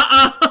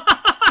 God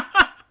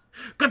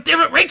damn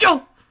it,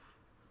 Rachel!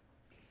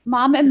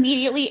 Mom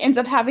immediately ends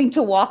up having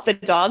to walk the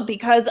dog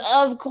because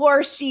of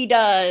course she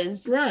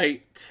does.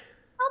 Right.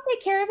 I'll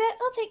take care of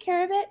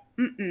it.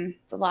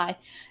 It's a lie.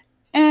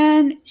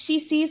 And she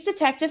sees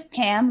Detective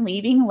Pam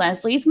leaving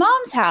Leslie's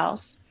mom's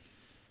house.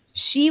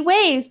 She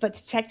waves, but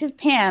Detective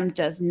Pam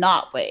does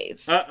not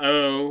wave.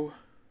 Uh-oh.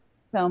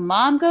 So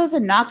Mom goes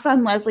and knocks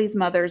on Leslie's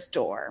mother's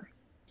door.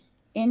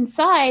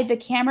 Inside, the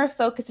camera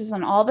focuses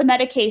on all the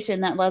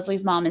medication that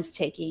Leslie's mom is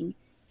taking.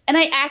 And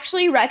I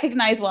actually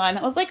recognize one.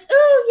 I was like,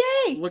 ooh,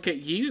 yay! Look at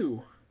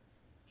you.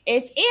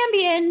 It's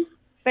Ambien,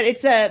 but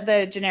it's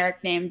the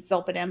generic name,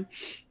 Zolpidem.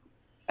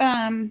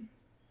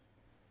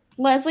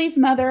 Leslie's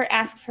mother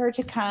asks her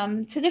to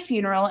come to the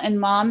funeral, and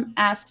Mom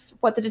asks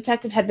what the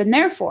detective had been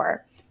there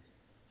for.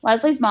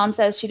 Leslie's mom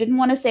says she didn't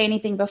want to say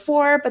anything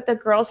before, but the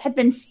girls had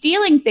been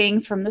stealing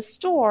things from the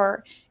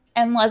store,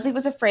 and Leslie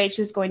was afraid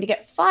she was going to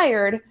get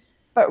fired,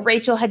 but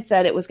Rachel had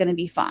said it was going to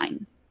be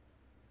fine.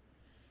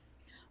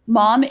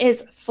 Mom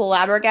is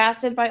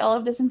flabbergasted by all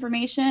of this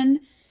information,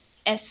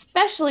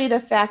 especially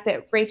the fact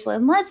that Rachel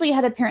and Leslie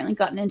had apparently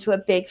gotten into a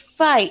big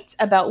fight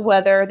about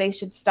whether they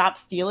should stop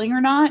stealing or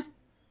not.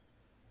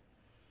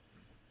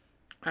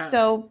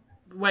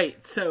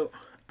 Wait, so,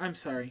 I'm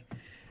sorry.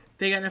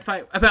 They got in a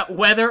fight about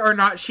whether or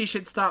not she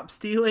should stop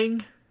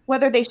stealing?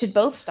 Whether they should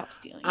both stop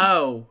stealing.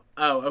 Oh,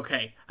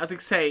 okay. I was going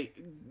to say,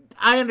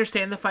 I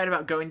understand the fight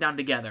about going down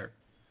together.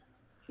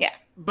 Yeah.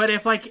 But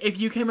if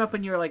you came up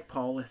and you were like,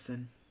 Paul,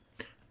 listen,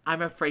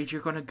 I'm afraid you're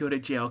going to go to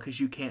jail because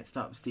you can't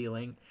stop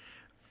stealing.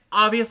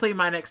 Obviously,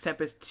 my next step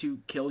is to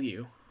kill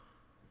you.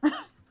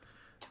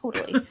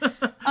 Totally.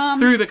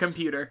 Through the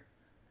computer.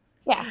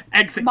 Yeah.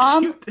 Execute.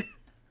 Mom,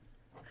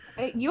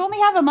 you only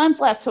have a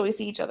month left till we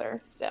see each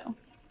other, so.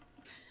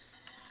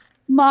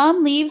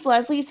 Mom leaves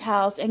Leslie's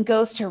house and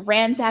goes to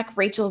ransack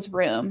Rachel's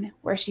room,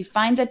 where she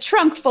finds a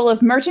trunk full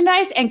of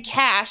merchandise and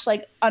cash,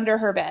 under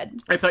her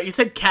bed. I thought you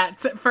said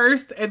cats at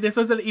first, and this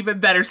was an even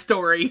better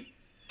story.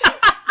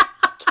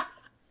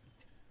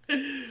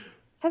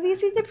 Have you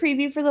seen the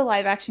preview for the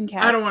live-action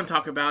cat? I don't want to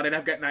talk about it.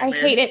 I've got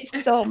nightmares. I hate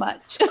it so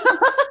much.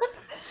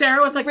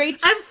 Sarah was like,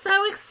 I'm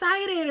so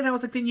excited. And I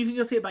was like, then you can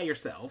go see it by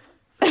yourself.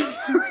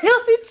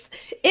 Really?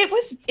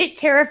 It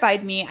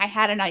terrified me. I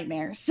had a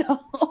nightmare.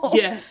 So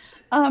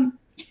yes.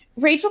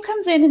 Rachel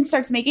comes in and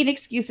starts making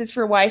excuses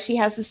for why she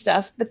has the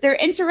stuff, but they're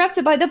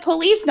interrupted by the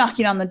police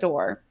knocking on the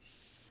door.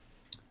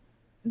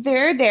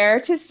 They're there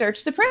to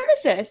search the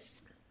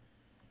premises.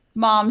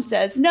 Mom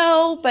says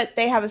no, but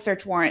they have a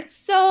search warrant.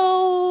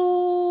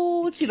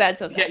 So too bad,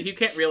 so sad. Yeah, you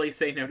can't really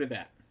say no to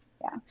that.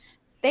 Yeah.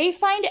 They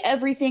find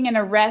everything and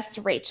arrest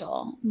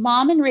Rachel.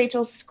 Mom and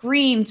Rachel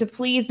scream to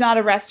please not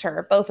arrest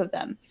her, both of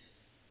them,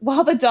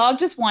 while the dog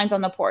just whines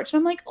on the porch. And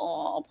I'm like,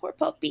 oh, poor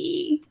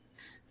puppy.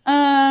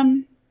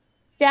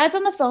 Dad's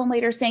on the phone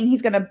later saying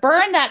he's going to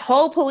burn that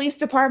whole police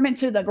department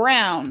to the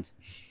ground.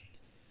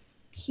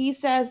 He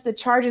says the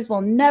charges will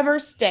never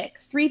stick.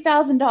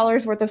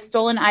 $3,000 worth of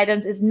stolen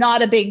items is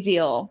not a big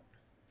deal.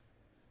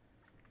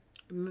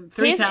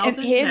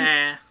 3,000?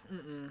 Nah.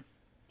 Mm-mm.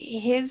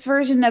 His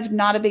version of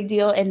not a big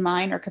deal and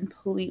mine are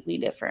completely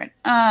different.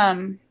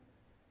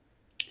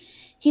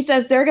 He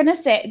says they're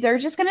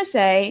just gonna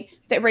say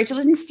that Rachel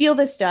didn't steal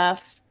this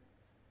stuff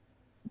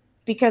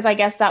because I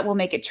guess that will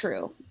make it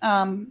true.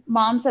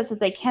 Mom says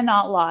that they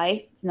cannot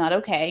lie. It's not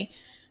okay.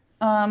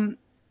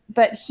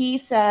 But he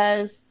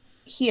says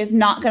he is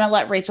not going to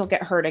let Rachel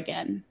get hurt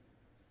again.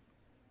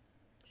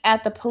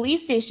 At the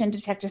police station,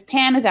 Detective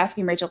Pam is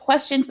asking Rachel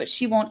questions, but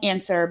she won't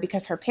answer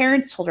because her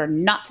parents told her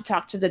not to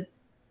talk to the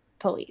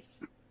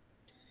police.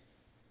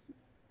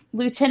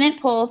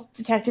 Lieutenant pulls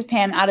Detective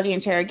Pam out of the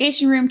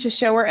interrogation room to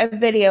show her a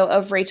video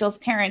of Rachel's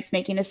parents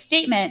making a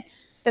statement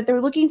that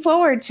they're looking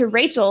forward to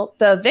Rachel,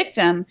 the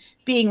victim,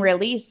 being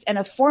released and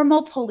a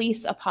formal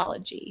police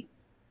apology.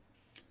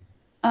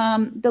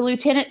 The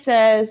lieutenant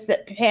says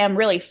that Pam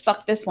really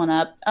fucked this one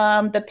up.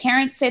 The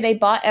parents say they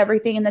bought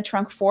everything in the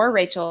trunk for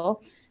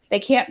Rachel. They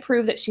can't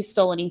prove that she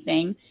stole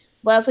anything.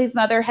 Leslie's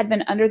mother had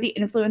been under the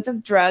influence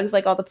of drugs,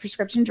 like all the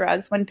prescription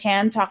drugs, when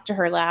Pam talked to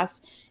her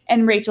last.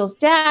 And Rachel's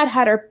dad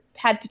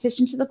had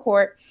petitioned to the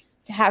court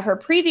to have her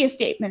previous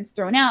statements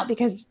thrown out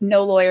because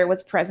no lawyer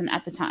was present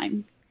at the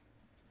time.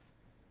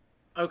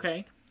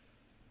 Okay.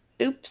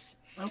 Oops.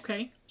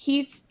 Okay.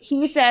 He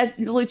says,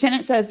 the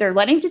lieutenant says they're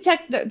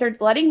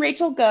letting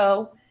Rachel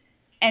go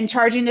and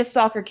charging the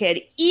stalker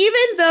kid,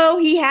 even though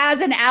he has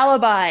an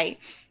alibi.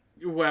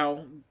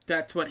 Well,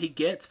 that's what he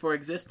gets for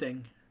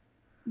existing.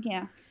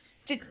 Yeah.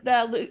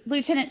 The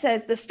lieutenant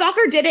says the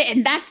stalker did it,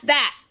 and that's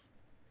that.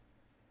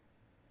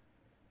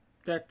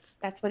 That's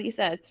what he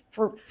says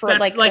for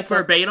that's like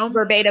verbatim.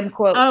 Verbatim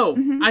quote. Oh,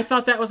 mm-hmm. I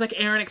thought that was like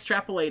Aaron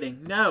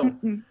extrapolating. No.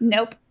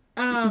 Nope.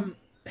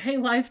 Hey,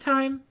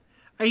 Lifetime.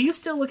 Are you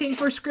still looking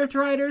for script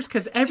writers?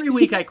 Because every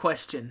week I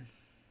question.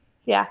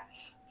 Yeah.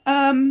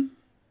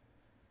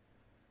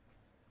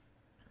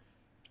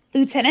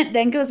 Lieutenant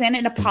then goes in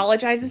and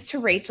apologizes to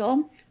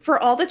Rachel for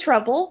all the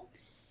trouble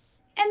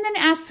and then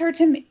asks her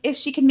if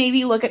she can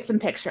maybe look at some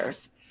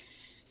pictures.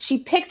 She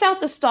picks out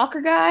the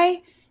stalker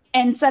guy,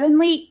 and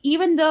suddenly,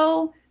 even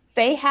though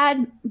they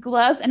had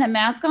gloves and a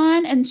mask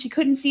on and she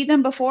couldn't see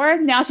them before,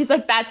 now she's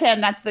like, that's him.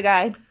 That's the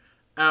guy.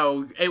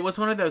 Oh, it was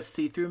one of those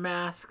see-through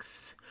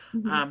masks.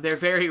 Mm-hmm. They're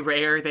very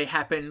rare. They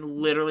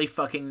happen literally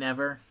fucking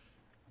never.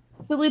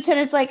 The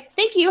lieutenant's like,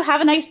 thank you,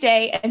 have a nice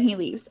day, and he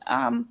leaves.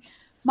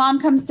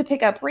 Mom comes to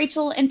pick up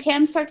Rachel, and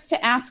Pam starts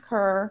to ask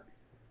her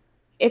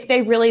if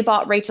they really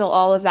bought Rachel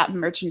all of that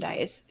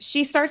merchandise.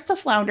 She starts to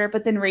flounder,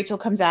 but then Rachel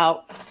comes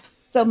out.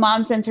 So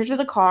Mom sends her to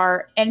the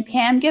car, and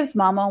Pam gives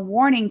Mom a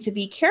warning to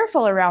be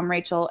careful around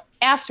Rachel.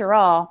 After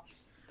all,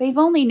 they've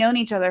only known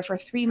each other for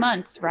 3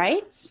 months,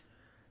 right?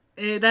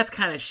 That's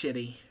kind of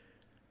shitty.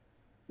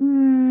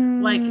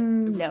 No,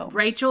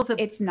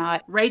 it's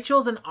not.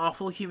 Rachel's an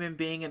awful human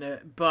being,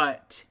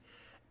 but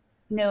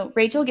no,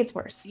 Rachel gets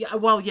worse. Yeah,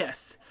 well,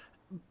 yes,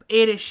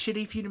 it is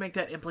shitty for you to make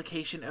that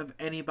implication of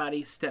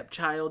anybody's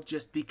stepchild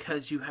just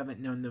because you haven't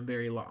known them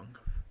very long.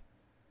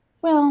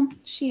 Well,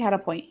 she had a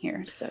point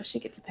here, so she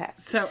gets a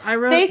pass. So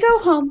they go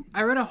home.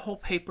 I wrote a whole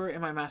paper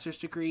in my master's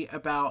degree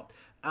about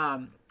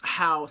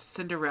how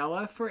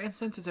Cinderella, for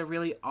instance, is a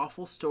really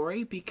awful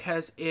story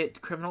because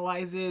it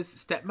criminalizes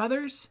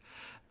stepmothers.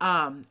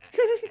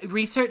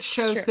 Research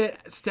shows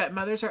that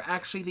stepmothers are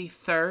actually the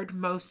third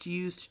most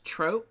used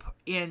trope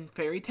in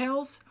fairy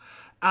tales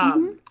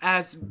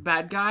as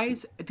bad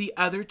guys. The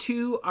other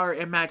two are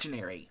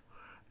imaginary.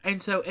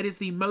 And so it is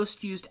the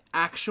most used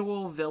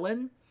actual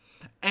villain,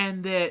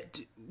 and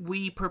that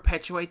we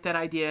perpetuate that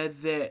idea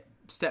that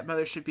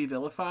stepmothers should be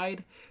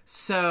vilified.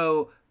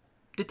 So,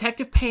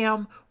 Detective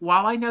Pam,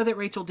 while I know that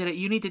Rachel did it,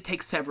 you need to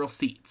take several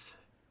seats.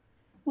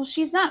 Well,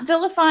 she's not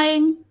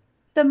vilifying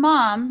the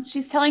mom.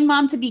 She's telling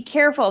Mom to be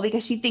careful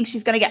because she thinks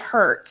she's going to get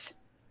hurt.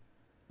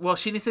 Well,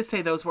 she needs to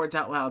say those words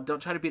out loud.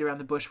 Don't try to beat around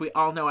the bush. We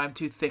all know I'm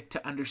too thick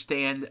to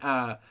understand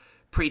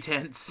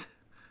pretense.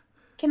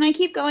 Can I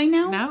keep going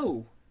now?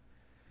 No.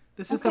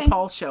 This is the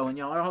Paul show, and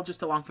y'all are all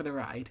just along for the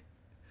ride.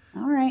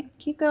 All right,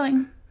 keep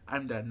going.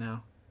 I'm done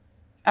now.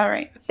 All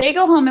right. They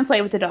go home and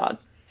play with the dog.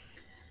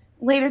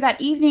 Later that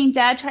evening,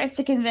 Dad tries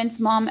to convince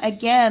Mom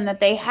again that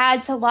they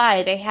had to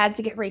lie. They had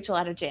to get Rachel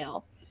out of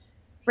jail.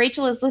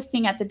 Rachel is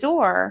listening at the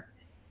door,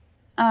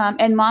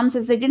 and Mom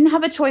says they didn't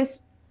have a choice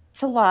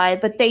to lie,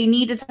 but they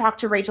need to talk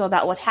to Rachel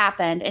about what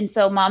happened, and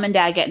so Mom and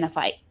Dad get in a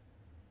fight.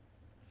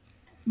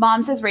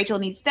 Mom says Rachel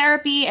needs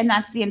therapy, and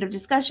that's the end of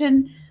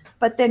discussion.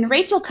 But then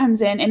Rachel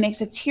comes in and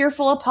makes a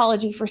tearful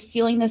apology for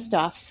stealing the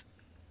stuff.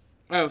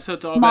 Oh, so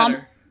it's all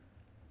better.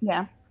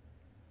 Yeah.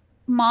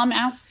 Mom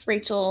asks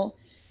Rachel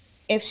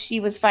if she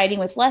was fighting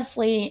with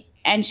Leslie,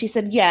 and she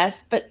said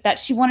yes, but that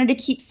she wanted to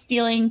keep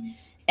stealing,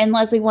 and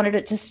Leslie wanted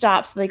it to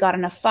stop, so they got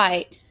in a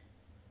fight.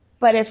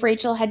 But if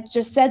Rachel had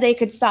just said they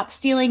could stop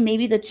stealing,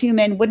 maybe the two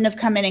men wouldn't have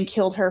come in and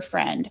killed her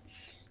friend.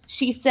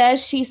 She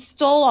says she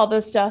stole all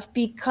this stuff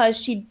because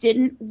she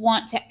didn't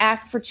want to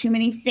ask for too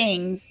many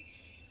things.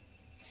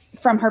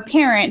 from her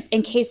parents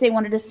in case they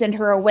wanted to send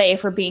her away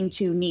for being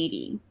too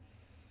needy.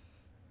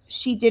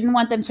 She didn't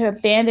want them to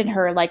abandon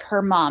her like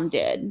her mom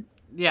did.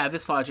 Yeah,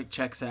 this logic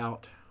checks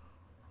out.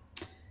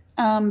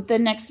 The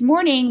next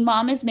morning,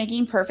 Mom is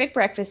making perfect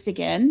breakfast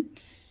again.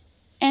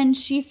 And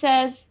she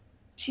tells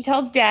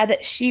Dad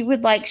that she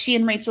would like she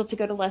and Rachel to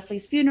go to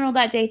Leslie's funeral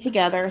that day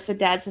together. So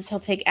Dad says he'll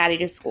take Addie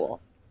to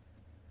school.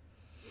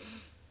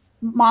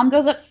 Mom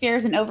goes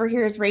upstairs and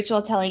overhears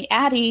Rachel telling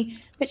Addie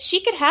that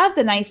she could have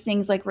the nice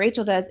things like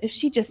Rachel does if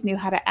she just knew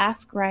how to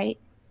ask right.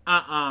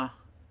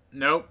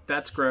 Nope,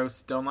 that's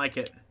gross. Don't like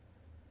it.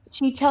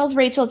 She tells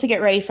Rachel to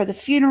get ready for the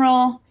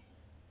funeral.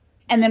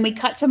 And then we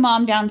cut to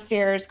Mom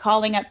downstairs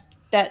calling up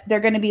that they're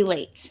going to be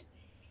late.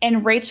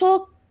 And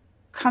Rachel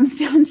comes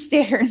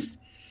downstairs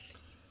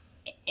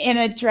in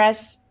a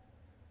dress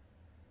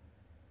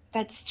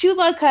that's too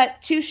low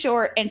cut, too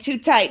short, and too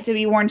tight to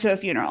be worn to a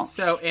funeral.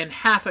 So in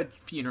half a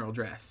funeral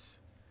dress.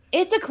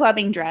 It's a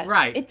clubbing dress.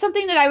 Right. It's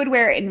something that I would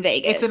wear in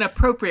Vegas. It's an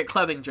appropriate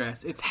clubbing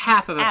dress. It's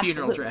half of a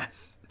funeral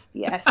dress.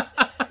 Yes.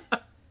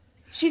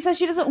 She says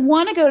she doesn't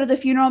want to go to the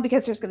funeral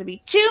because there's going to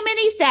be too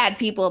many sad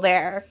people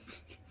there.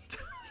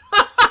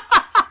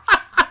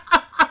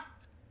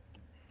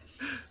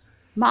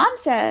 Mom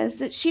says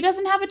that she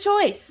doesn't have a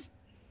choice.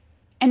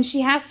 And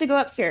she has to go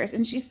upstairs.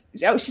 And she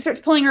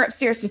starts pulling her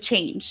upstairs to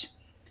change.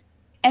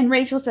 And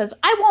Rachel says,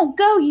 "I won't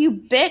go, you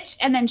bitch."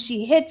 And then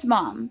she hits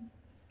Mom.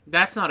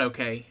 That's not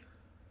okay.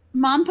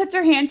 Mom puts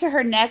her hand to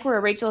her neck where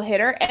Rachel hit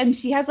her. And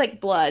she has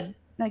like blood.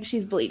 Like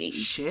she's bleeding.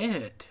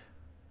 Shit.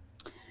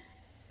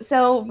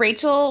 So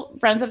Rachel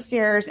runs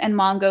upstairs and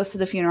Mom goes to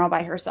the funeral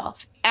by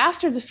herself.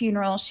 After the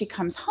funeral, she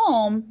comes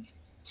home.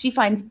 She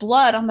finds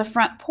blood on the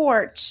front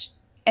porch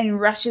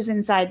and rushes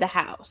inside the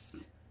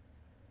house.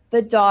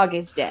 The dog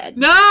is dead.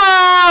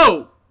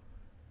 No!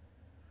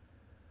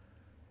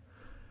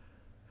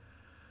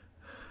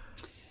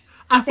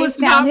 I was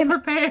not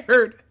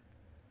prepared.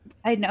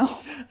 I know.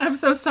 I'm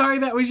so sorry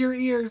that was your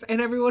ears and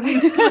everyone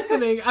who's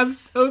listening. I'm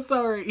so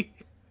sorry.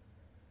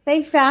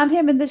 They found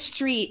him in the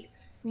street.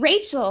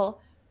 Rachel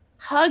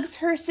hugs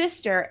her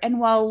sister and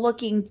while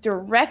looking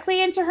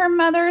directly into her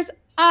mother's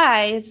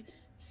eyes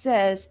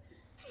says,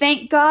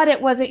 "Thank God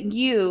it wasn't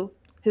you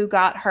who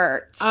got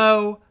hurt."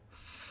 Oh,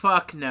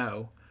 fuck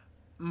no.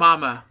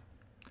 Mama,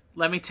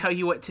 let me tell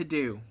you what to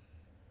do.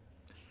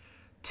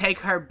 Take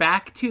her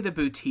back to the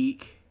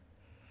boutique,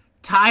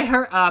 tie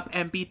her up,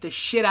 and beat the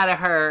shit out of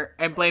her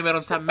and blame it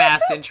on some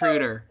masked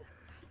intruder.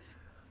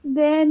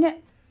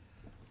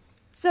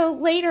 So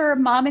later,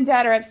 Mom and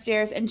Dad are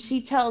upstairs, and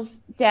she tells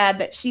Dad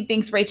that she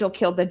thinks Rachel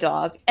killed the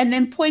dog, and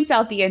then points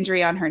out the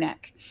injury on her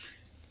neck.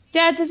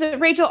 Dad says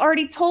that Rachel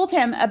already told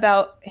him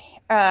about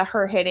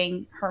her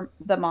hitting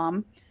the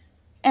mom,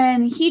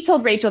 and he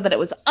told Rachel that it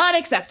was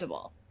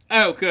unacceptable.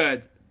 Oh,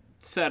 good.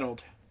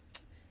 Settled.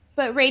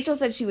 But Rachel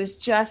said she was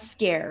just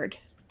scared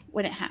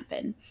when it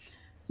happened.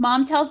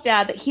 Mom tells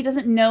Dad that he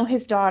doesn't know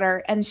his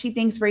daughter, and she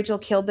thinks Rachel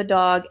killed the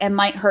dog and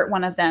might hurt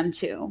one of them,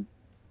 too.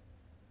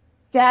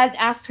 Dad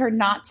asks her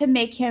not to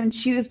make him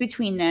choose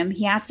between them.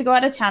 He has to go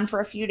out of town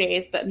for a few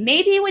days, but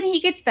maybe when he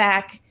gets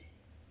back,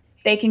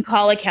 they can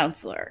call a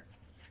counselor.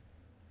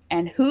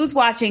 And who's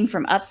watching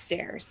from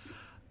upstairs?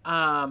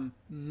 Not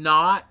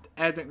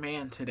Ed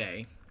McMahon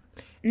today.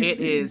 Mm-hmm. It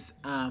is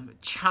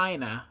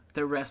Chyna,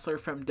 the wrestler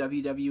from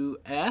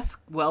WWF,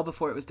 well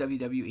before it was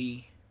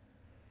WWE.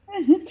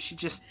 She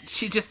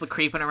just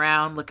creeping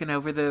around, looking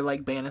over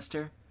the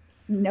banister.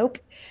 Nope.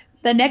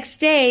 The next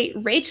day,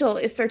 Rachel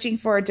is searching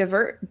for a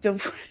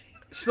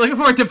She's looking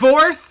for a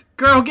divorce?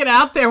 Girl, get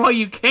out there while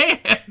you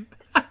can.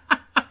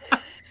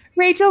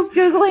 Rachel's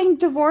Googling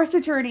divorce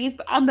attorneys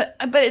but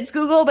it's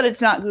Google, but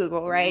it's not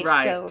Google, right?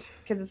 Right. So,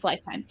 because it's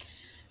Lifetime.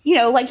 You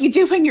know, like you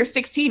do when you're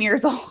 16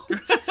 years old.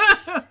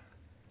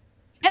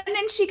 And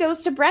then she goes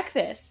to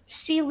breakfast.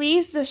 She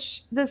leaves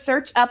the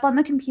search up on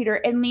the computer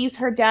and leaves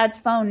her dad's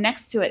phone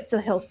next to it so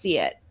he'll see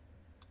it.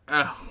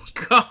 Oh,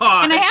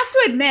 God. And I have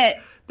to admit,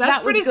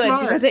 that was good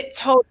smart. because it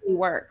totally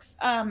works.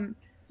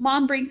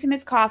 Mom brings him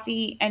his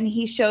coffee and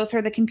he shows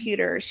her the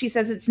computer. She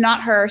says it's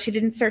not her. She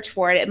didn't search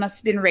for it. It must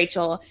have been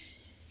Rachel.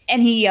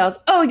 And he yells,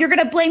 "Oh, you're going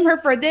to blame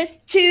her for this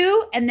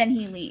too?" And then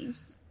he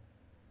leaves.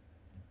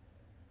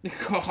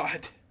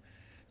 God.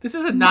 This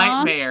is a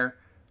nightmare.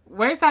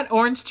 Where's that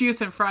orange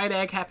juice and fried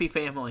egg happy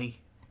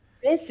family?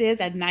 This is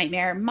a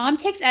nightmare. Mom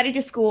takes Addie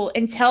to school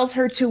and tells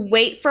her to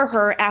wait for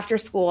her after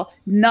school,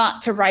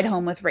 not to ride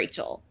home with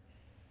Rachel.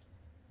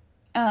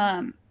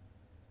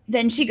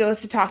 Then she goes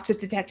to talk to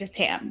Detective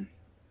Pam.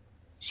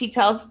 She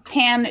tells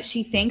Pam that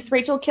she thinks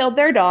Rachel killed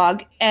their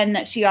dog and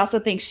that she also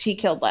thinks she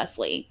killed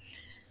Leslie.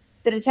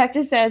 The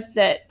detective says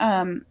that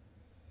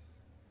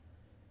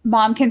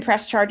Mom can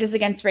press charges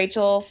against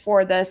Rachel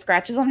for the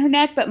scratches on her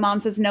neck, but Mom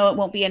says no, it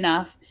won't be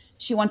enough.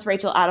 She wants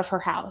Rachel out of her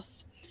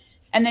house.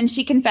 And then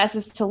she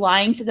confesses to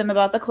lying to them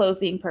about the clothes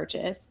being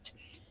purchased.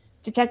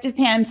 Detective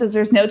Pam says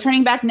there's no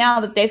turning back now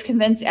that they've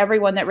convinced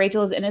everyone that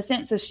Rachel is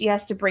innocent, so she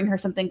has to bring her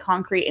something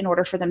concrete in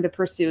order for them to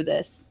pursue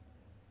this.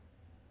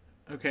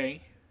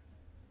 Okay.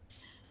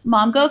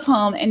 Mom goes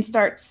home and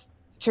starts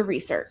to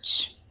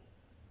research.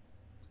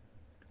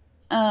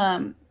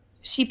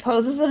 She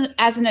poses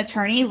as an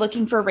attorney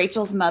looking for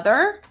Rachel's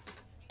mother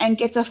and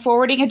gets a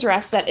forwarding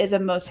address that is a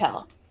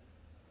motel.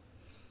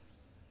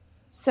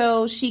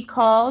 So she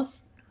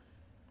calls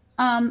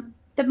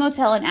the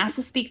motel and asks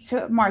to speak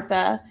to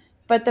Martha,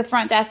 but the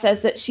front desk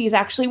says that she's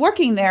actually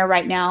working there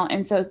right now,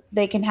 and so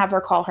they can have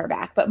her call her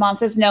back. But Mom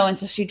says no, and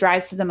so she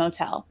drives to the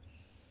motel.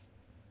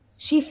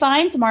 She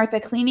finds Martha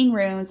cleaning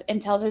rooms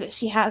and tells her that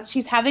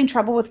she's having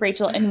trouble with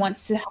Rachel and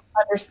wants to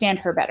understand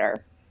her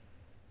better.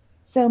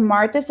 So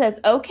Martha says,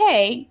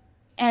 okay,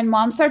 and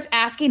Mom starts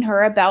asking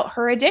her about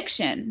her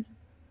addiction.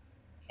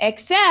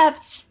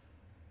 Except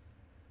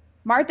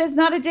Martha's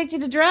not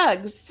addicted to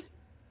drugs.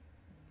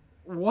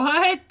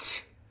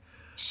 What?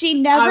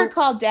 She never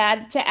called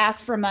Dad to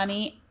ask for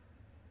money.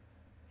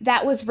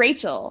 That was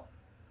Rachel.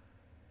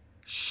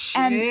 Shit.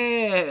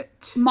 And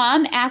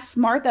Mom asks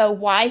Martha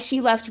why she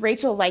left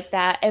Rachel like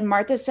that, and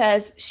Martha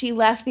says she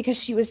left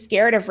because she was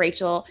scared of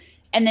Rachel.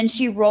 And then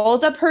she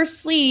rolls up her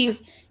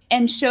sleeves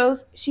and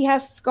shows she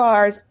has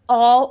scars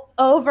all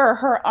over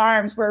her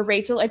arms where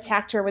Rachel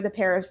attacked her with a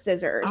pair of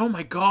scissors. Oh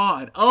my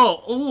God.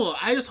 Oh,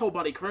 I just whole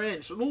body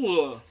cringed.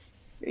 Ugh.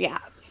 Yeah.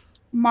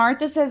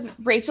 Martha says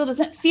Rachel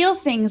doesn't feel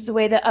things the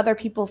way that other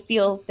people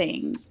feel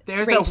things.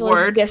 There's Rachel a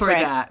word for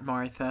that,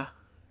 Martha.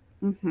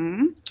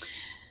 Mm-hmm.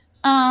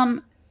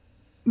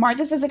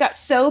 Martha says it got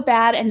so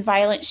bad and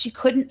violent she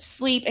couldn't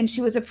sleep and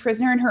she was a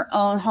prisoner in her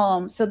own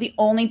home. So the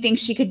only thing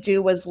she could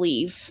do was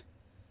leave.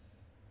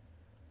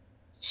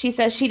 She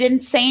says she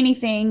didn't say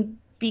anything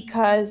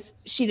because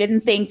she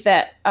didn't think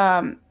that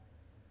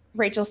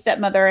Rachel's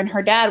stepmother and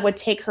her dad would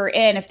take her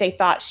in if they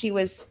thought she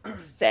was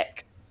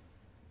sick.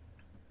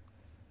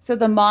 So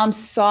the mom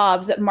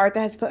sobs that Martha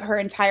has put her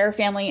entire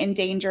family in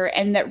danger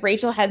and that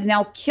Rachel has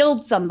now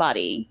killed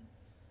somebody.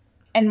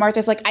 And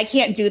Martha's like, I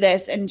can't do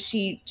this. And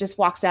she just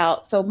walks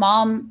out. So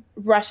Mom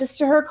rushes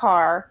to her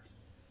car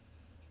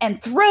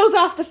and throws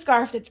off the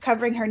scarf that's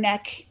covering her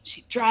neck.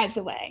 She drives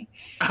away.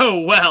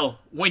 Oh, well,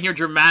 when you're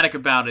dramatic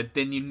about it,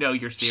 then you know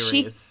you're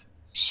serious.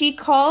 She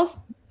calls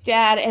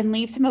Dad and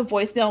leaves him a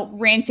voicemail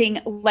ranting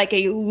like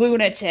a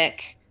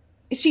lunatic.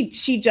 She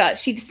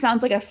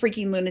sounds like a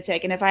freaking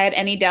lunatic. And if I had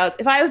any doubts,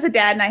 if I was a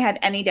dad and I had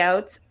any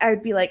doubts, I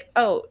would be like,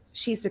 oh,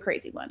 she's the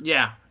crazy one.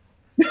 Yeah.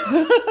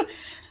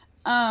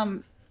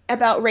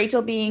 About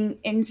Rachel being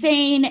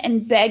insane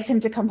and begs him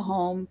to come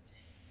home.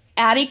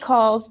 Addie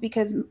calls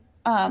because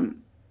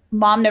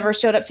Mom never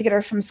showed up to get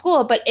her from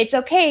school, but it's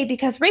okay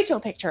because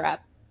Rachel picked her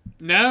up.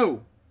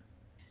 No.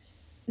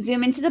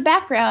 Zoom into the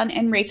background,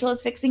 and Rachel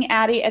is fixing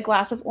Addie a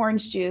glass of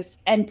orange juice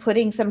and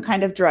putting some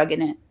kind of drug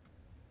in it.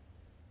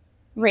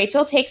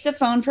 Rachel takes the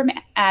phone from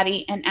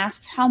Addie and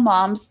asks how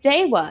Mom's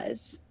day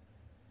was.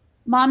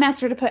 Mom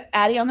asks her to put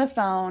Addie on the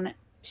phone.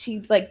 She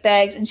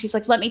begs, and she's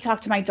like, let me talk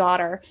to my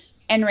daughter.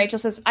 And Rachel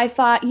says, I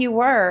thought you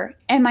were.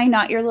 Am I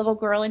not your little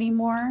girl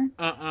anymore?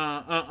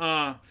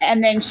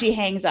 And then she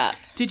hangs up.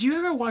 Did you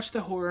ever watch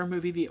the horror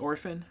movie The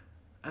Orphan?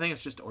 I think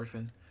it's just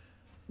Orphan.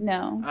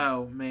 No.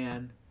 Oh,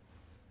 man.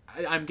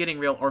 I'm getting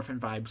real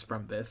Orphan vibes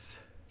from this.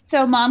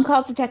 So Mom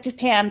calls Detective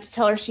Pam to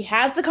tell her she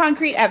has the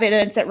concrete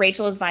evidence that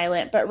Rachel is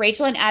violent, but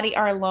Rachel and Addie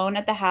are alone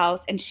at the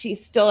house, and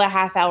she's still a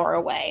half hour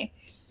away.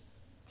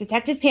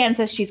 Detective Pam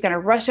says she's going to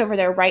rush over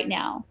there right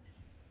now.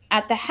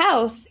 At the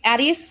house,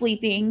 Addie is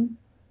sleeping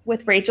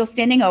with Rachel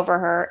standing over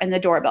her, and the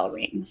doorbell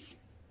rings.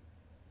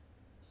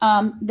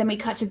 Then we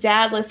cut to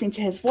Dad listening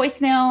to his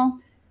voicemail,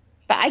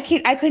 but I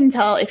couldn't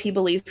tell if he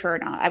believed her or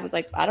not. I was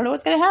like, I don't know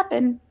what's going to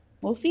happen.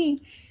 We'll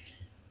see.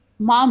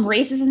 Mom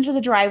races into the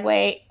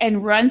driveway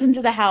and runs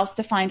into the house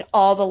to find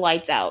all the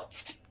lights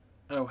out.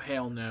 Oh,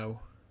 hell no.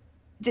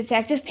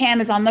 Detective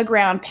Pam is on the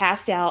ground,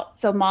 passed out,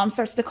 so Mom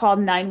starts to call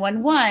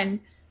 911,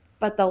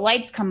 but the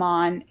lights come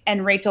on,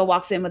 and Rachel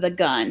walks in with a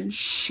gun.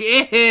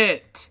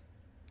 Shit!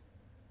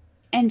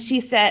 And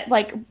she said,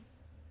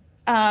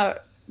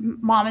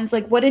 Mom is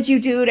like, what did you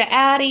do to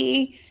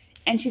Addie?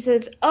 And she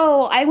says,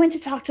 oh, I went to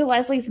talk to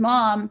Leslie's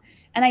mom,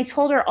 and I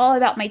told her all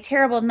about my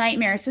terrible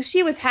nightmare, so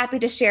she was happy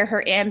to share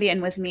her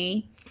Ambien with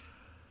me.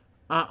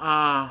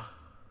 So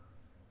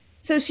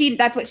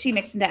that's what she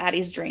mixed into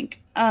Addie's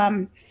drink.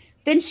 Then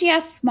she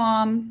asks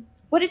Mom,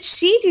 what did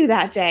she do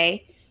that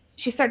day?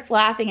 She starts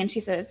laughing, and she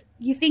says,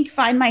 you think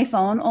Find My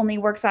Phone only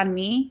works on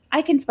me?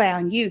 I can spy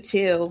on you,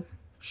 too.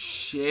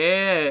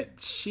 Shit.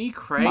 She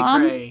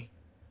cray-cray.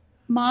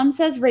 Mom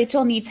says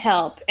Rachel needs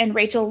help, and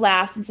Rachel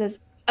laughs and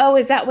says, oh,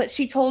 is that what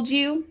she told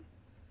you?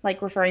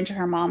 Like referring to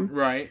her mom.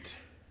 Right.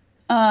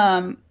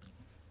 And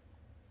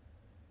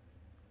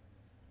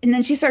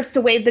then she starts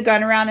to wave the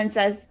gun around and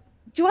says,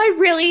 do I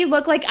really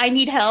look like I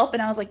need help?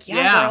 And I was like,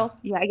 yeah. Girl.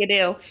 Yeah, you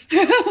do.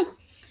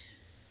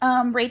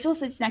 Rachel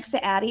sits next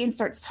to Addie and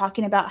starts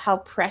talking about how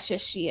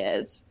precious she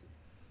is.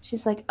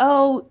 She's like,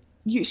 oh,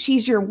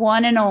 she's your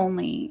one and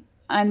only.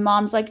 And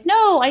Mom's like,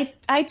 no,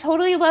 I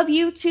totally love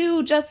you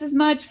too, just as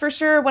much, for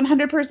sure,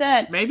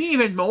 100%. Maybe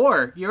even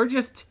more. You're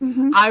just,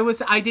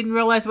 I didn't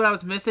realize what I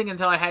was missing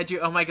until I had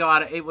you. Oh my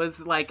God, it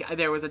was like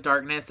there was a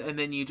darkness and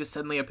then you just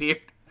suddenly appeared.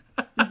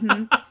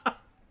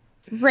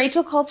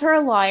 Rachel calls her a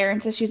liar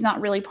and says she's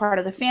not really part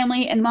of the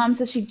family. And Mom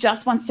says she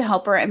just wants to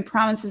help her and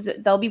promises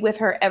that they'll be with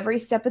her every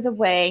step of the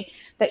way,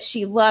 that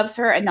she loves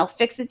her and they'll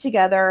fix it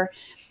together.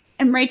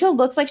 And Rachel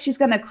looks like she's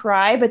going to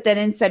cry, but then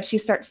instead she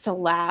starts to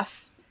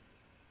laugh.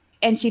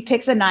 And she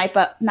picks a knife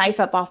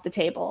up off the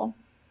table.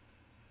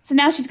 So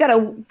now she's got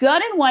a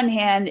gun in one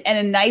hand and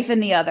a knife in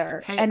the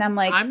other. Hey, and I'm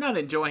like, I'm not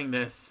enjoying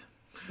this.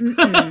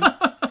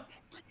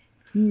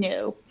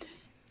 No.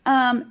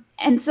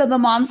 And so the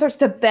mom starts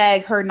to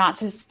beg her not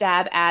to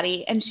stab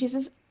Addie. And she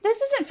says,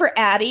 this isn't for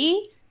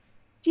Addie.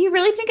 Do you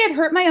really think I'd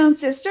hurt my own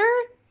sister?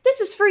 This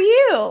is for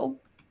you.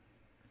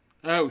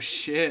 Oh,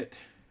 shit.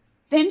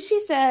 Then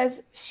she says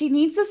she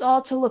needs this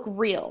all to look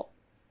real.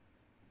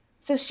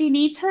 So she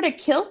needs her to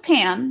kill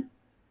Pam.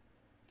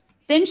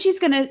 Then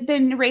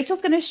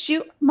Rachel's gonna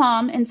shoot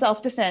Mom in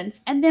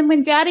self-defense. And then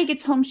when Daddy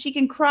gets home, she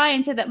can cry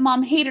and say that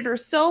Mom hated her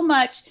so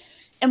much.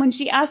 And when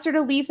she asked her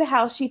to leave the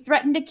house, she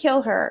threatened to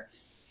kill her.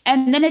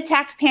 And then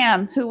attacked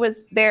Pam, who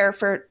was there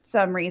for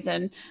some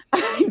reason.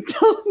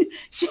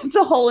 She has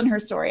a hole in her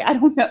story. I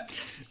don't know.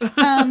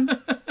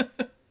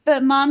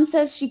 But Mom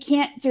says she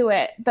can't do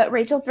it. But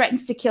Rachel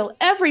threatens to kill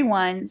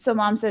everyone. So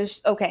Mom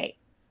says, okay.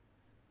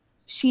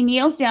 She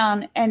kneels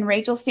down and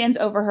Rachel stands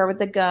over her with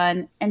the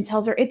gun and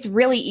tells her it's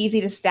really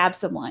easy to stab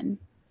someone.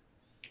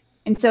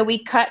 And so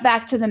we cut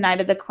back to the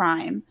night of the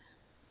crime.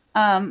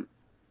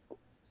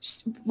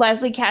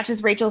 Leslie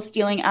catches Rachel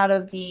stealing out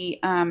of the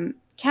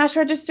cash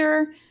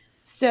register.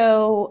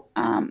 So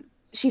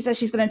she says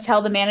she's going to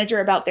tell the manager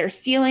about their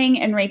stealing.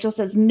 And Rachel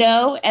says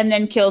no and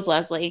then kills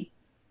Leslie.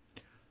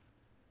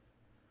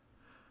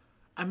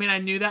 I mean, I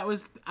knew that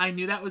was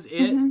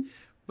it,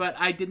 but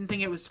I didn't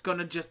think it was going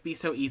to just be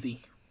so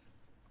easy.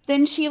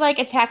 Then she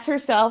attacks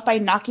herself by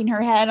knocking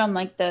her head on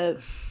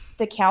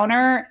the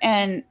counter,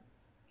 and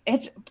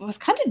it was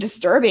kind of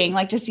disturbing,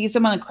 to see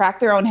someone crack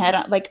their own head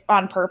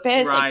on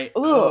purpose. Right.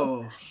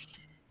 Ooh.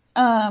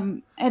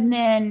 And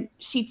then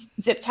she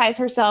zip ties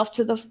herself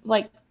to the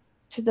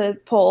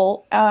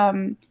pole.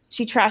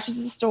 She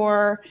trashes the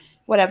store,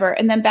 whatever.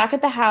 And then back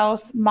at the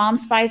house, Mom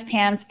spies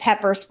Pam's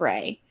pepper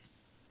spray.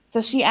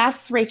 So she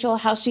asks Rachel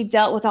how she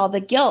dealt with all the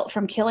guilt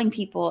from killing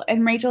people.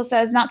 And Rachel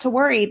says not to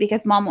worry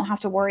because Mom won't have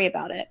to worry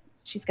about it.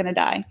 She's going to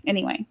die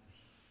anyway.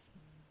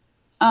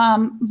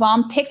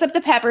 Mom picks up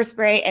the pepper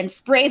spray and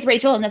sprays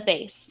Rachel in the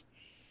face.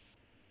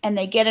 And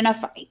they get in a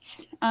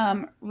fight.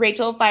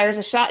 Rachel fires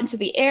a shot into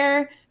the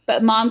air,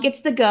 but Mom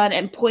gets the gun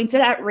and points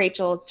it at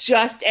Rachel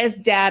just as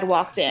Dad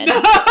walks in.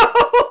 No!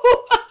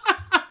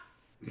 I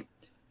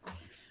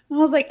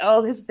was like,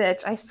 oh, this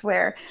bitch, I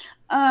swear.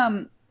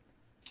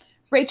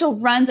 Rachel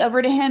runs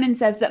over to him and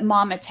says that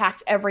Mom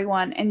attacked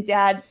everyone, and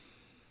Dad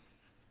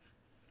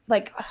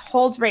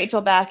holds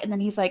Rachel back, and then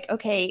he's like,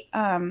 okay,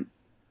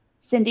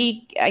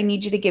 Cindy, I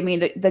need you to give me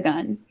the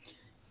gun.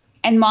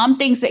 And Mom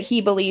thinks that he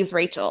believes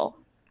Rachel.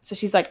 So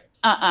she's like,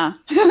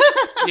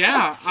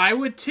 Yeah, I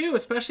would too,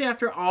 especially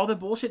after all the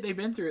bullshit they've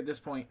been through at this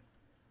point.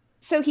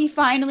 So he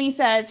finally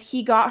says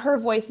he got her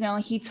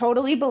voicemail. He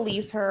totally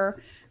believes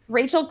her.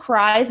 Rachel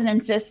cries and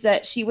insists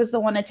that she was the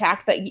one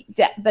attacked, but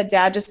the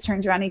dad just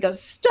turns around and he goes,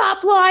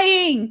 stop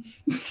lying.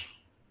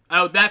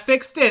 Oh, that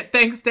fixed it.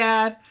 Thanks,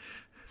 Dad.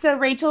 So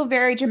Rachel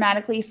very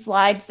dramatically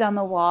slides down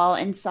the wall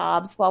and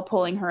sobs while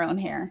pulling her own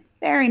hair.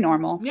 Very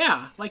normal.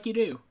 Yeah, like you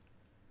do.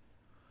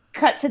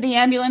 Cut to the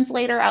ambulance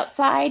later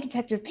outside.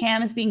 Detective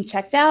Pam is being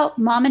checked out.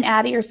 Mom and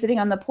Addie are sitting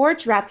on the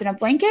porch wrapped in a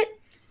blanket.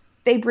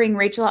 They bring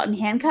Rachel out in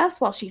handcuffs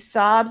while she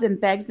sobs and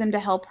begs them to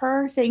help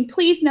her, saying,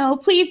 please no,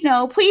 please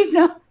no, please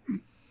no.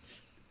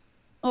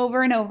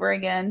 Over and over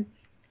again.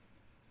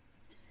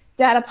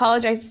 Dad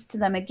apologizes to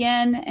them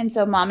again, and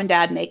so Mom and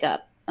Dad make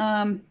up.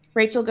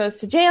 Rachel goes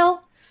to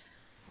jail.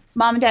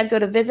 Mom and Dad go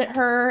to visit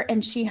her,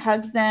 and she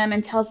hugs them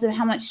and tells them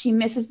how much she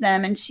misses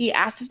them, and she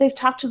asks if they've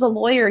talked to the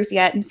lawyers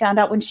yet and found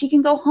out when she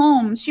can go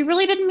home. She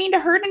really didn't mean to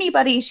hurt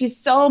anybody. She's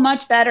so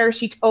much better.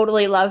 She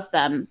totally loves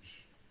them.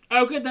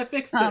 Oh, good. That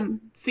fixed it.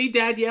 See,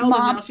 Dad yelled,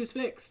 and now she's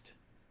fixed.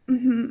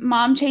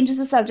 Mom changes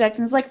the subject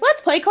and is like,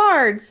 let's play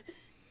cards.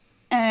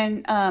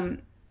 And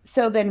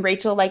so then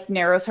Rachel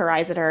narrows her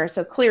eyes at her.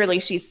 So clearly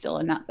she's still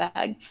a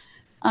nutbag.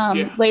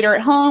 Later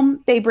at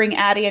home, they bring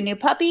Addie a new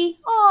puppy.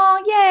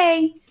 Aw,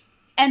 yay.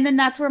 And then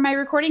that's where my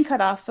recording cut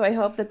off. So I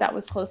hope that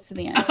was close to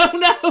the end.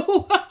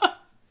 Oh, no.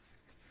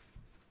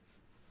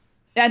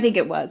 I think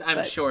it was.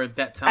 I'm sure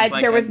that sounds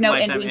like there was no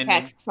ending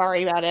text.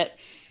 Sorry about it.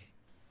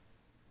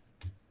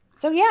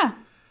 So yeah,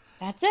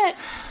 that's it.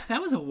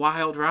 That was a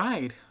wild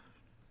ride.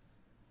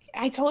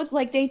 I told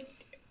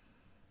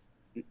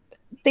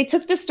they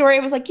took the story. I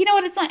was like, you know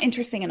what? It's not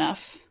interesting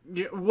enough.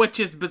 Which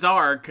is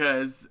bizarre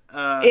because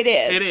it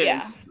is. It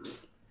is.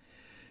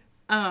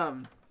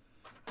 Yeah.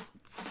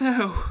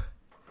 So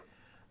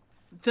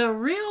the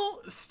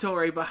real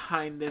story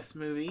behind this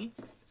movie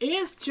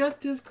is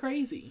just as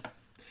crazy.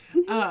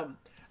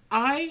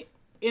 I,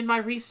 in my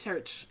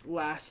research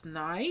last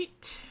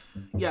night,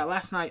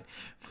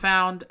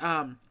 found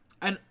an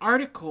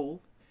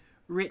article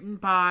written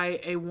by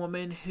a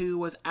woman who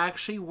was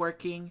actually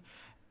working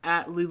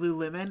at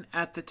Lululemon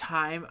at the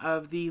time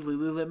of the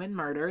Lululemon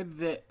murder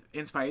that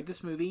inspired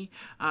this movie.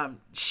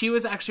 She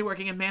was actually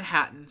working in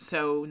Manhattan,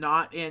 so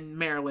not in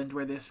Maryland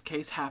where this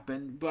case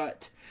happened,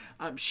 but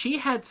she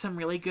had some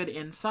really good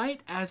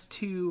insight as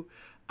to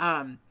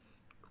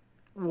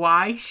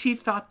why she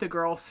thought the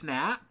girl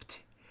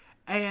snapped.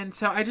 And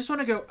so I just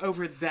want to go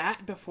over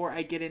that before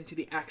I get into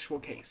the actual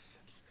case.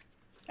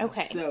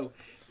 Okay. So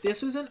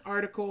this was an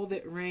article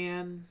that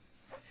ran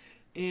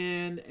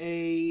in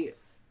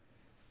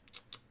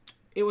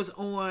it was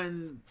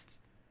on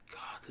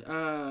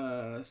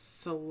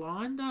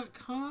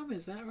salon.com,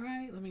 is that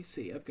right? Let me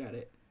see, I've got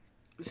it.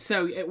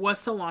 So it was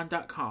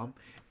salon.com.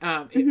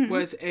 It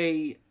was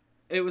a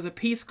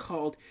piece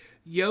called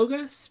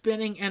Yoga,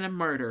 Spinning, and a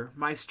Murder,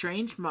 My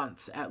Strange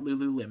Months at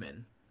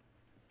Lululemon.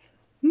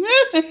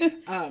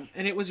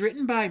 And it was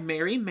written by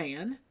Mary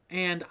Mann,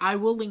 and I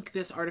will link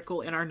this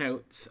article in our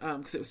notes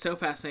because it was so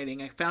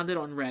fascinating. I found it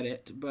on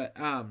Reddit, but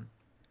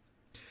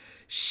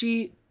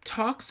she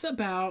talks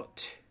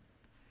about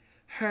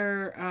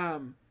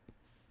her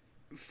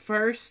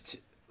first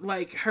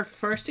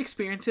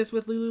experiences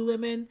with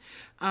Lululemon.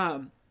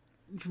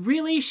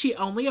 Really, she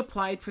only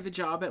applied for the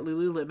job at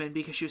Lululemon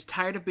because she was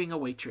tired of being a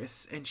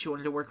waitress and she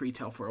wanted to work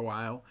retail for a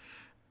while.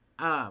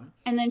 And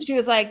then she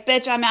was like,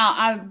 bitch, I'm out.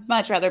 I'd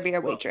much rather be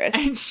a waitress.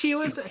 And she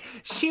was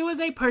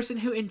a person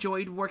who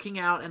enjoyed working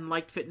out and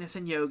liked fitness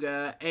and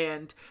yoga.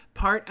 And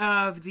part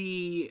of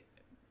the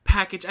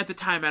package at the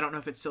time, I don't know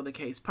if it's still the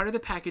case, part of the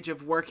package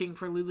of working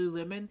for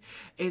Lululemon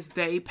is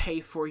they pay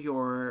for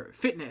your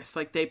fitness.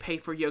 Like they pay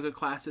for yoga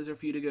classes or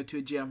for you to go to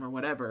a gym or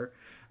whatever.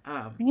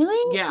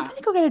 Really? Yeah. I'm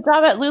gonna go get a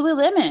job at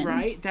Lululemon.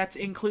 Right? That's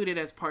included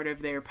as part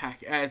of their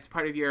as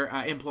part of your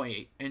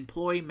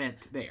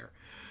employment there.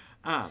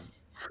 How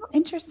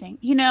interesting.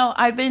 You know,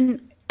 I've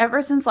been,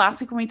 ever since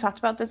last week when we talked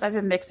about this, I've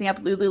been mixing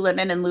up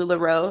Lululemon and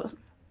LuLaRoe.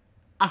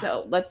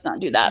 So let's not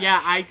do that. Yeah,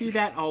 I do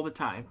that all the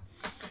time.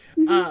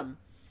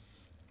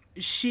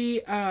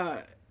 She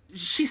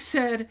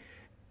said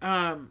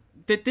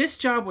that this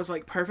job was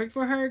like perfect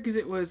for her because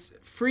it was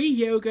free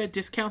yoga,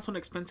 discounts on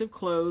expensive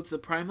clothes, a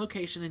prime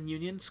location in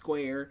Union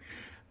Square.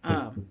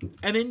 And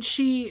then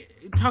she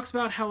talks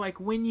about how,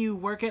 like, when you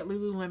work at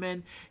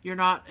Lululemon, you're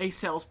not a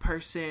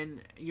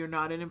salesperson, you're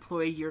not an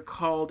employee, you're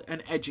called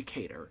an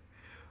educator,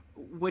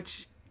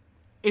 which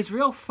is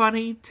real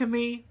funny to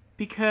me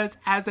because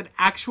as an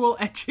actual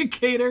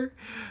educator,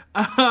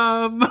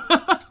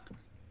 yeah.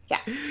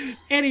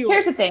 Anyway.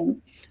 Here's the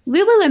thing.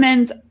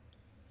 Lululemons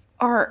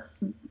are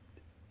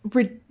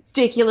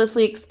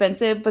ridiculously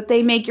expensive, but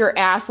they make your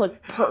ass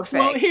look perfect.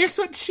 Well, here's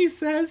what she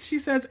says. She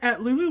says, at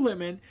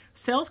Lululemon,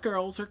 sales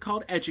girls are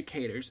called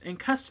educators and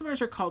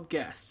customers are called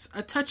guests.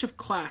 A touch of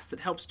class that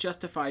helps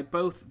justify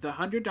both the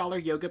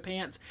 $100 yoga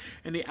pants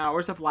and the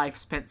hours of life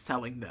spent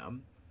selling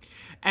them.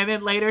 And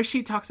then later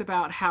she talks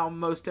about how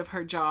most of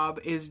her job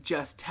is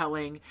just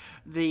telling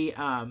the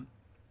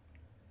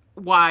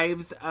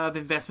wives of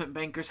investment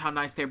bankers how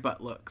nice their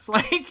butt looks.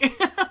 Like,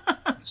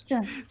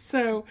 sure.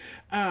 So,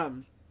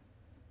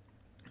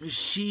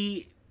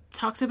 she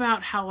talks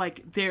about how,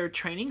 like, their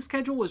training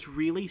schedule was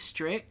really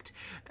strict.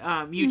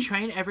 You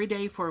train every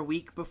day for a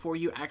week before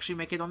you actually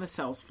make it on the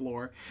sales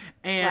floor.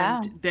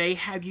 And they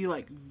have you,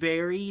 like,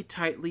 very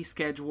tightly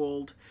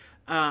scheduled.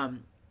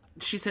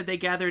 She said they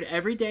gathered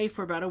every day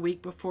for about a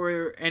week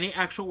before any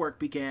actual work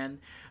began.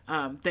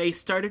 They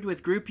started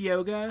with group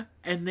yoga,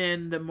 and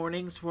then the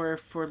mornings were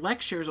for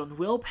lectures on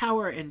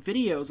willpower and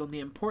videos on the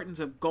importance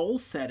of goal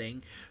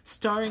setting,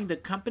 starring the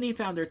company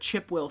founder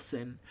Chip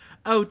Wilson.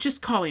 Oh,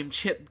 just call him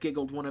Chip,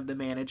 giggled one of the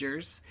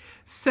managers.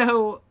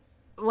 So,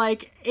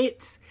 like,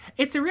 it's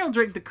a real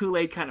drink the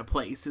Kool-Aid kind of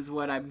place is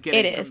what I'm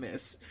getting from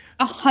this.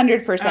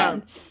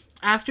 100%.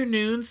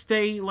 Afternoons,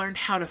 they learned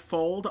how to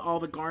fold all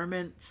the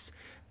garments.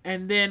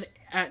 And then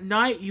at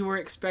night, you were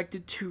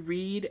expected to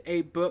read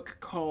a book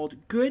called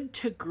Good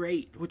to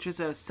Great, which is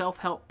a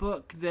self-help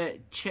book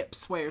that Chip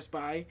swears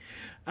by.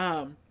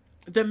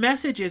 The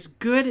message is,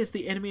 good is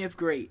the enemy of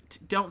great.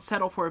 Don't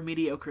settle for a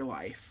mediocre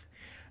life.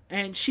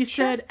 And she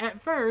said at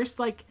first,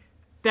 like,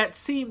 that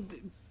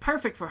seemed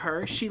perfect for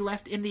her. She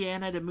left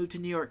Indiana to move to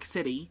New York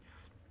City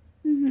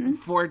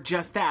for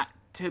just that,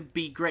 to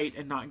be great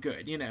and not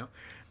good, you know.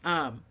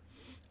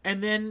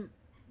 And then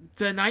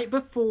the night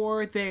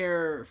before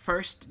their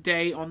first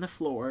day on the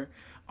floor,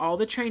 all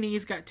the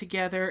trainees got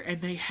together and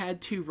they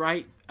had to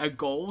write a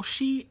goal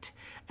sheet,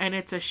 and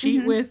it's a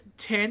sheet with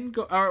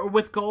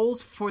with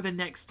goals for the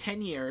next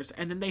 10 years,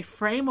 and then they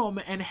frame them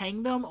and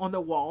hang them on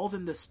the walls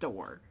in the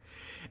store.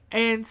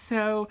 And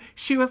so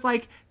she was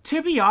like,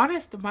 to be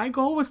honest, my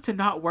goal was to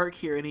not work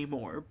here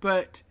anymore,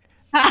 but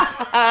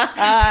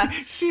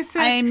she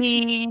said,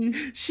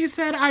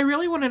 I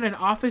really wanted an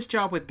office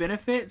job with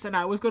benefits, and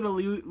I was going to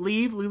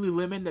leave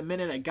Lululemon the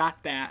minute I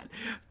got that.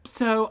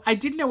 So I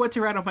didn't know what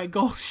to write on my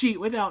goal sheet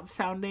without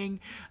sounding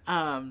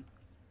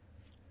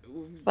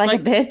Like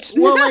a bitch.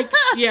 Well, like,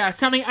 yeah,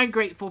 something I'm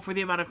grateful for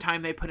the amount of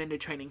time they put into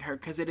training her,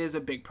 because it is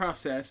a big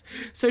process.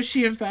 So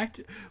she, in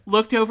fact,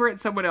 looked over at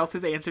someone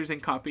else's answers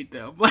and copied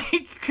them.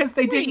 Like, because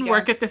they didn't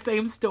work at the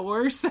same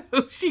store, so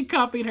she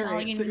copied her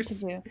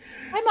answers. You need to do.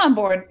 I'm on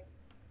board.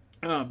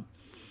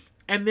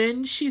 And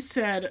then she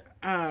said,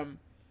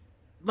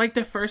 like,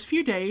 the first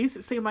few days,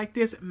 it seemed like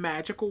this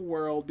magical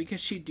world, because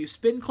she'd do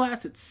spin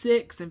class at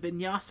 6 and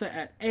vinyasa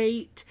at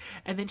 8,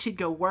 and then she'd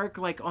go work,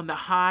 like, on the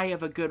high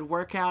of a good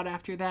workout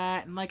after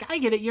that. And, like, I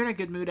get it, you're in a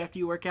good mood after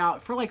you work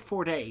out for, like,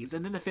 4 days.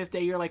 And then the 5th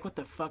day, you're like, what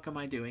the fuck am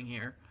I doing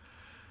here?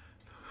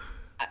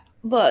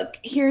 Look,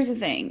 here's the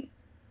thing.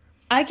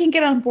 I can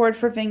get on board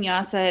for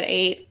vinyasa at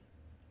 8.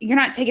 You're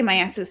not taking my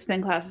ass to a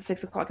spin class at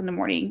 6 o'clock in the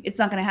morning. It's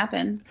not going to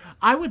happen.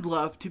 I would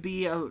love to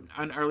be an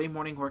early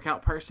morning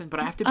workout person,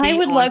 but I have to be I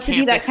would on love to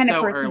be that kind so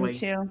of person early.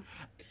 too.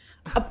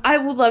 I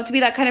would love to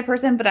be that kind of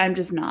person, but I'm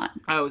just not.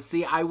 Oh,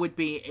 see, I would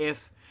be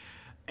if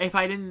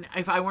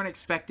I weren't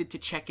expected to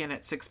check in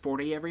at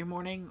 6:40 every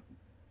morning,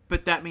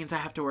 but that means I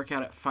have to work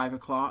out at 5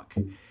 o'clock,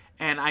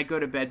 and I go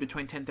to bed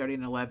between 10:30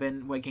 and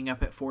 11. Waking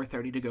up at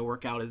 4:30 to go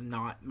work out is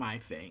not my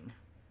thing.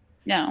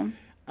 No.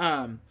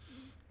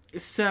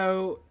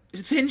 So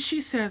then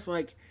she says,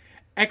 like,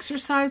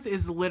 exercise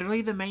is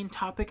literally the main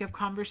topic of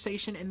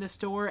conversation in the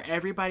store.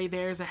 Everybody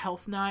there is a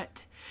health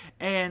nut.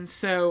 And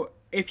so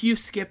if you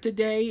skipped a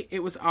day,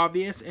 it was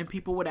obvious, and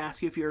people would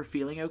ask you if you were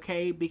feeling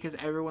okay, because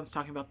everyone's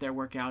talking about their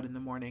workout in the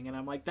morning. And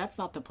I'm like, that's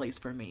not the place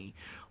for me.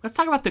 Let's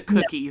talk about the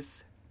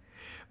cookies. No.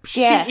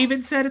 Yes. She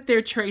even said at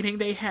their training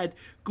they had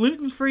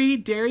gluten-free,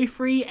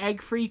 dairy-free,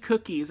 egg-free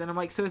cookies. And I'm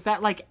like, so is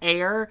that like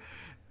air?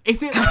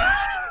 Is it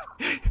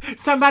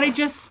somebody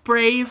just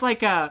sprays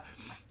like a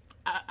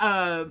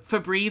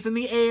Febreze in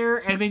the air,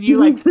 and then you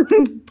like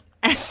and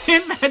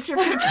then that's your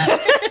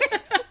cookie?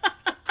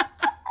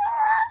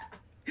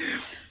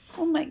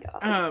 Oh my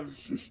god.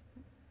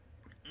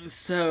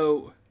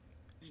 So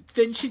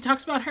then she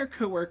talks about her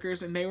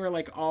coworkers, and they were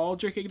like all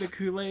drinking the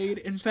Kool-Aid.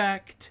 In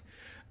fact,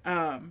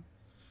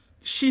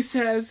 she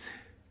says,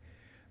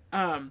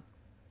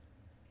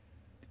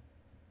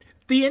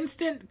 the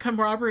instant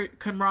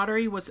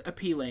camaraderie was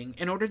appealing.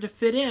 In order to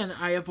fit in,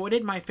 I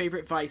avoided my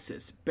favorite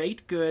vices: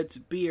 baked goods,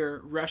 beer,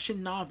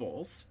 Russian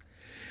novels.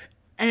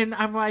 And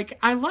I'm like,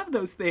 I love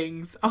those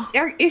things. Oh.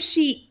 Is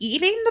she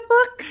eating the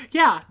book?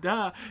 Yeah,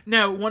 duh.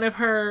 No, one of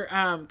her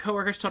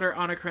coworkers told her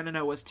Anna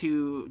Karenina was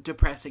too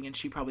depressing and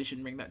she probably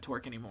shouldn't bring that to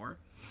work anymore.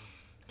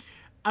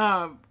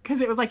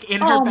 Because it was like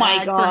in her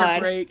bag for her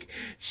break.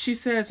 She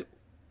says,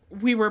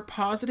 we were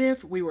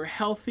positive, we were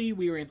healthy,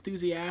 we were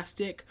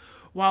enthusiastic.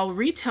 While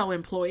retail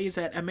employees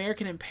at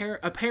American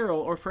Apparel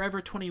or Forever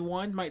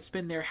 21 might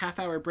spend their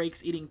half-hour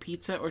breaks eating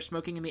pizza or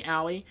smoking in the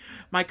alley,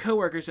 my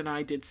coworkers and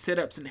I did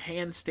sit-ups and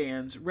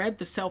handstands, read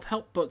the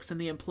self-help books in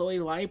the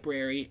employee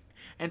library,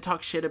 and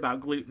talked shit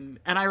about gluten.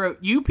 And I wrote,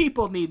 you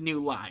people need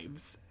new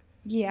lives.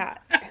 Yeah.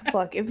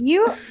 Look, if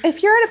you're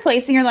at a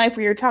place in your life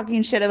where you're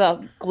talking shit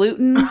about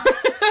gluten,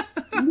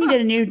 you need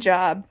a new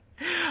job.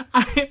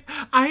 I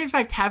in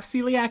fact have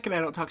celiac, and I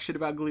don't talk shit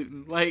about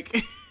gluten.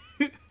 Like...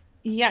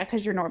 Yeah,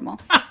 because you're normal.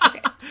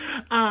 Okay.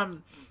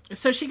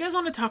 So she goes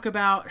on to talk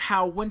about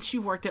how once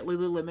you've worked at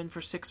Lululemon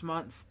for 6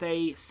 months,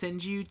 they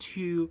send you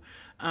to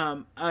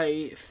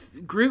a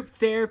group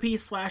therapy /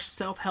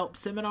 self-help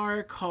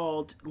seminar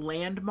called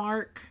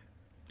Landmark.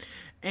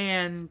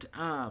 And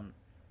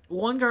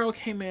one girl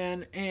came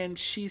in and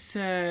she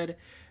said,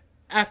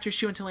 after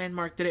she went to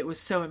Landmark, that it was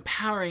so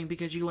empowering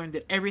because you learned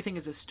that everything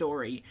is a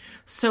story.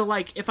 So,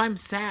 like, if I'm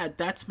sad,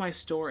 that's my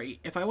story.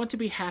 If I want to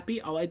be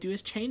happy, all I do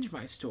is change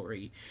my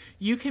story.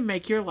 You can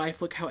make your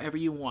life look however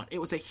you want. It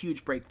was a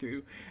huge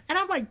breakthrough. And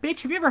I'm like,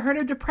 bitch, have you ever heard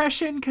of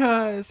depression?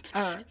 Because...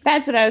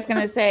 that's what I was going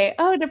to say.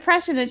 Oh,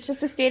 depression, it's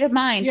just a state of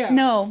mind. Yeah.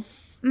 No.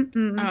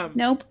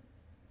 Nope.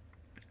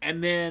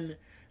 And then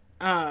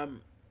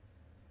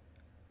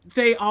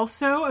they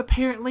also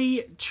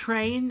apparently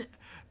train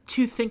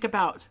to think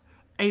about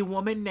a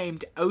woman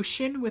named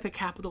Ocean with a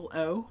capital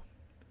O.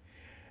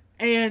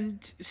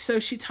 And so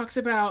she talks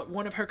about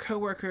one of her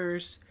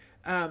coworkers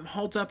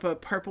holds up some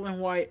purple and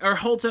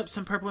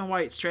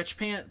white stretch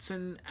pants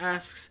and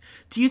asks,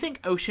 do you think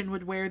Ocean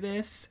would wear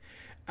this?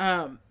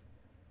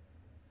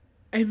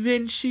 And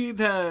then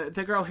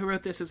the girl who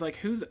wrote this is like,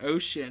 who's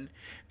Ocean?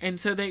 And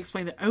so they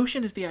explain that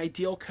Ocean is the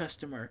ideal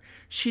customer.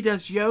 She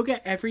does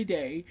yoga every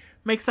day,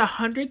 makes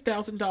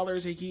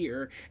 $100,000 a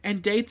year,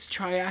 and dates a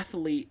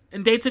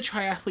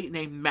triathlete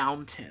named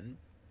Mountain.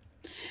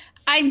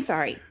 I'm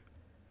sorry.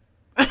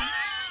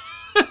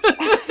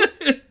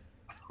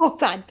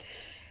 Hold on.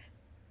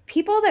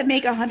 People that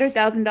make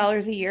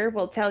 $100,000 a year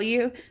will tell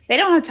you they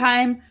don't have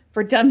time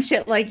for dumb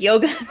shit like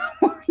yoga in the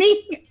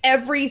morning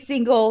every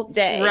single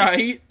day.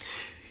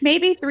 Right.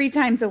 Maybe 3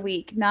 times a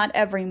week, not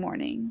every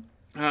morning.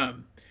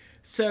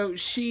 So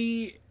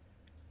she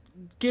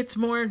gets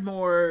more and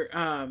more,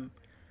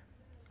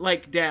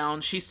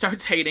 down. She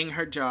starts hating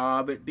her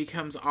job. It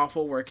becomes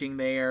awful working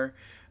there.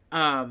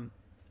 And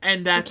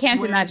that's... I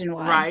can't imagine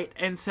why. Right.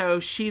 And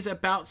so she's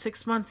about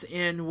 6 months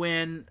in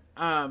when,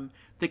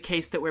 the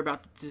case that we're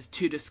about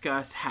to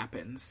discuss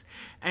happens.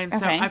 And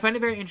so Okay. I find it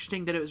very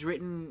interesting that it was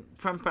written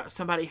from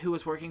somebody who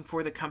was working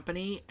for the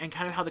company and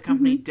kind of how the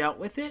company dealt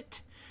with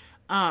it.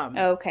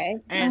 Okay.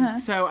 And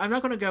so I'm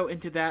not going to go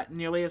into that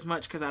nearly as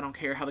much because I don't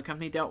care how the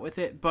company dealt with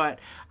it. But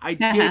I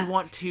Uh-huh. did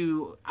want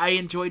to. I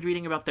enjoyed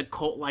reading about the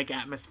cult-like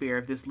atmosphere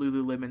of this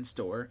Lululemon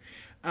store.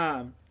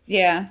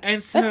 Yeah.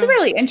 And so That's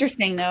really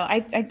interesting, though.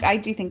 I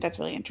do think that's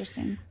really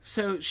interesting.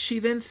 So she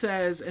then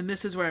says, and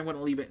this is where I'm going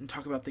to leave it and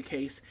talk about the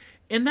case.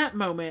 In that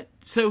moment,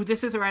 so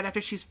this is right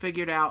after she's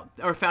figured out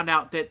or found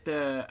out that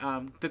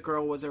the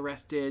girl was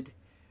arrested,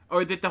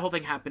 or that the whole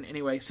thing happened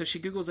anyway. So she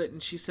Googles it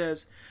and she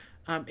says,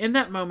 in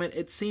that moment,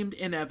 it seemed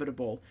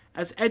inevitable.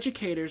 As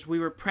educators, we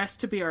were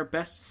pressed to be our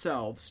best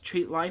selves,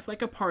 treat life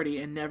like a party,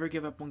 and never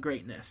give up on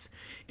greatness.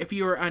 If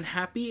you were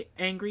unhappy,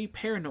 angry,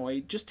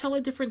 paranoid, just tell a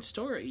different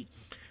story.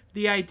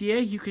 The idea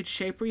you could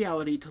shape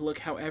reality to look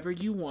however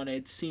you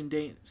wanted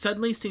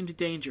suddenly seemed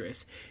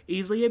dangerous,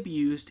 easily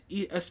abused,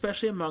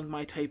 especially among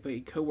my type A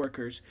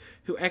coworkers,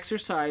 who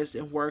exercised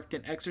and worked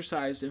and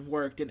exercised and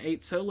worked and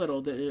ate so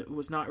little that it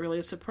was not really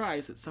a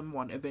surprise that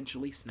someone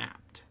eventually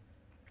snapped.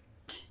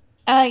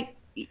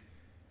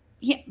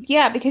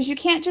 Yeah, because you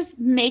can't just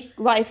make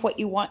life what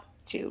you want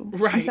to.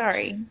 Right. I'm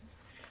sorry.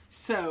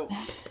 So,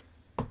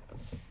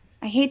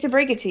 I hate to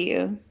break it to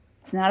you.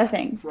 It's not a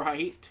thing.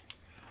 right.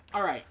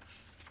 All right.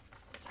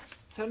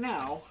 So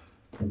now,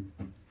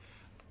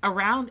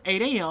 around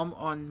 8 a.m.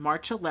 on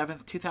March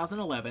 11th,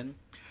 2011,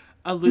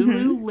 a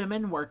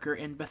Lululemon worker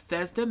in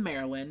Bethesda,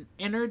 Maryland,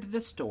 entered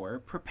the store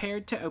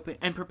prepared to open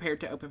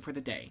for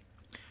the day.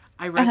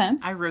 I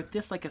wrote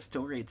this like a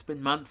story. It's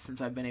been months since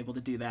I've been able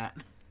to do that.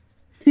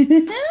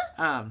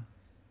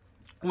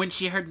 When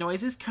she heard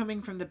noises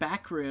coming from the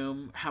back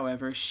room,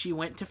 however, she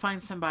went to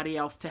find somebody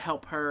else to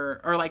help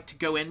her, or like to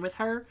go in with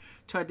her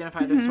to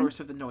identify the source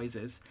of the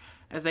noises.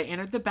 As they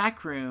entered the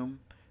back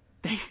room,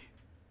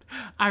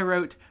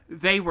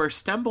 they were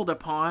stumbled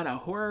upon a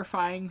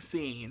horrifying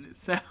scene.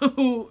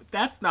 So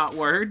that's not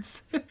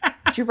words.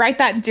 Did you write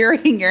that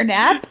during your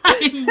nap?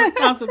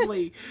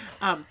 Possibly.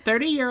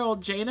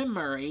 30-year-old Jana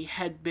Murray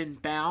had been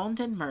bound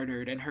and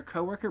murdered, and her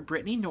coworker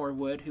Brittany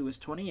Norwood, who was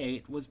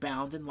 28, was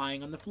bound and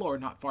lying on the floor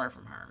not far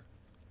from her.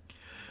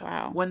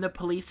 Wow. When the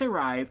police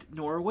arrived,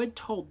 Norwood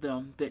told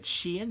them that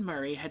she and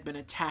Murray had been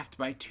attacked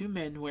by two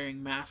men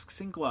wearing masks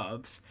and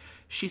gloves.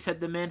 She said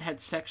the men had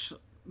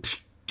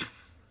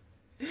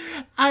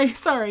I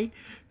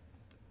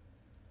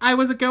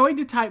was going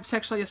to type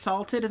sexually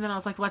assaulted, and then I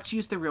was like, let's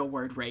use the real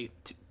word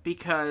raped.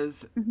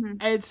 Because,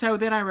 and so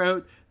then I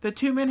wrote, the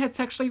two men had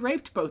sexually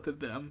raped both of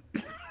them.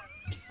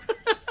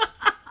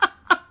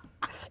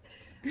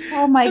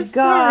 Oh my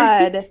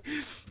God.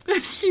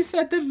 She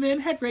said the men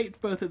had raped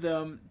both of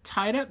them,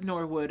 tied up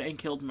Norwood, and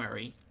killed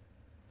Murray.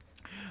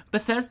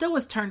 Bethesda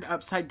was turned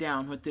upside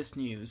down with this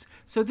news.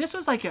 So this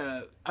was like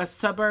a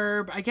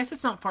suburb. I guess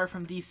it's not far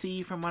from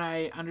D.C. from what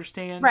I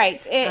understand.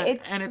 Right.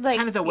 And it's like,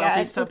 kind of the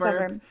wealthy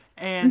suburb.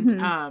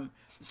 And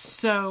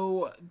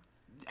so...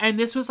 And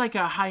this was like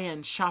a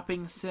high-end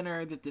shopping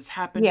center that this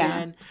happened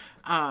in.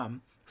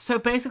 So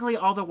basically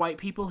all the white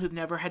people who've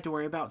never had to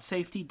worry about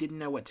safety didn't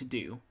know what to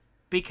do.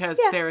 Because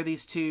there are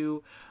these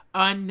two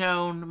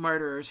unknown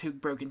murderers who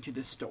broke into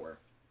this store.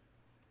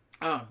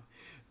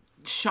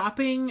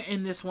 Shopping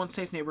in this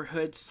once-safe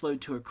neighborhood slowed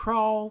to a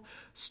crawl.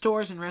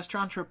 Stores and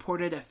restaurants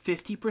reported a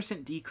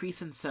 50%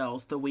 decrease in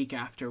sales the week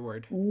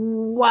afterward.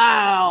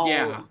 Wow.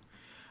 Yeah.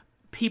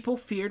 People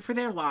feared for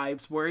their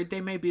lives, worried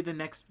they may be the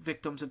next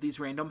victims of these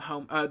random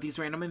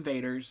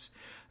invaders.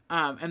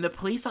 And the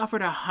police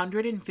offered a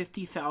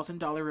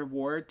 $150,000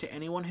 reward to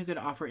anyone who could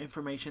offer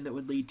information that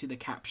would lead to the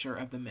capture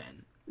of the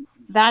men.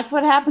 That's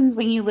what happens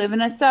when you live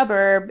in a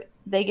suburb.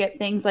 They get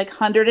things like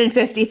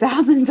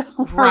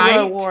 $150,000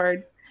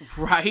 reward.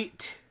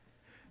 Right.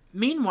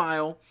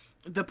 Meanwhile,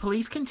 the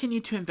police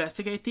continued to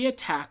investigate the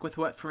attack with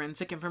what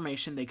forensic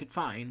information they could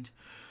find.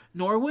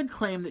 Norwood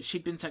claimed that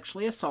she'd been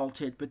sexually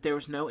assaulted, but there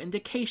was no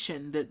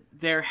indication that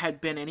there had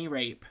been any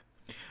rape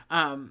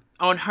on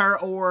her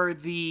or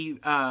the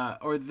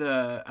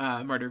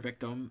murder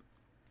victim.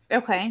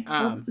 Okay,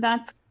 well,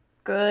 that's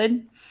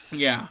good.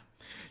 Yeah.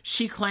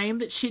 She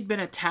claimed that she'd been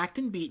attacked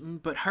and beaten,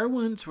 but her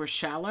wounds were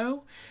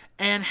shallow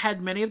and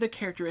had many of the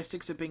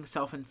characteristics of being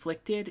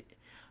self-inflicted,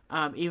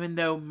 even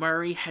though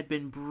Murray had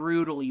been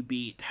brutally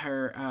beat.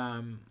 Her,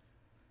 oh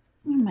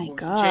my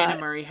God.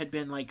 Jana Murray had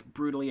been, like,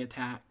 brutally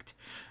attacked.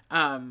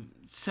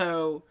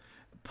 So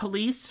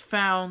police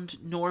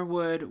found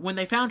Norwood, when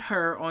they found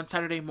her on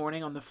Saturday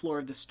morning on the floor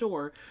of the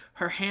store,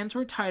 her hands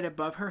were tied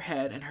above her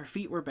head and her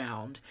feet were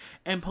bound.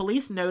 And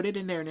police noted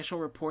in their initial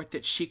report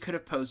that she could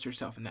have posed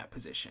herself in that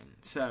position.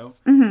 So,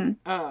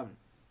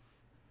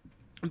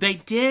 they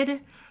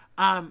did,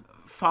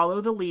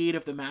 follow the lead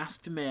of the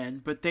masked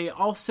men, but they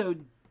also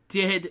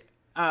did,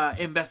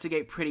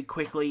 investigate pretty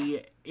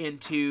quickly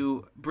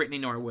into Brittany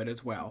Norwood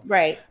as well.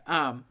 Right.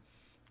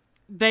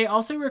 They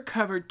also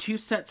recovered 2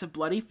 sets of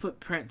bloody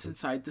footprints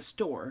inside the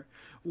store.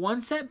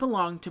 One set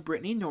belonged to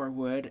Brittany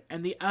Norwood,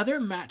 and the other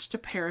matched a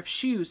pair of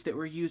shoes that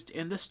were used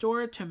in the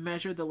store to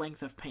measure the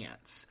length of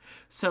pants.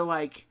 So,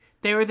 like,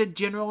 they were the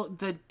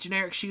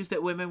generic shoes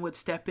that women would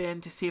step in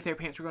to see if their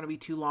pants were going to be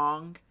too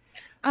long.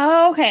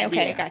 Oh, okay,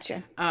 Yeah.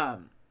 gotcha.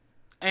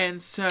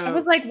 And so I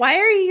was like, why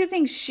are you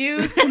using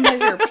shoes to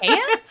measure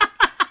pants?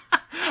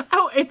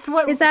 Oh, it's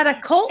what is that a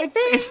cult thing?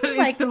 It's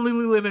like the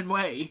Lululemon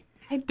way.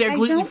 They're I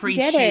gluten-free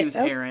don't get shoes,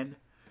 it. Aaron.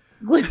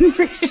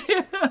 Gluten-free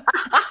shoes.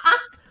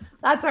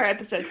 That's our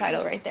episode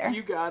title right there.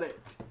 You got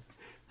it.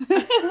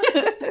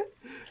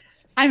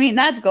 I mean,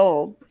 that's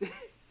gold.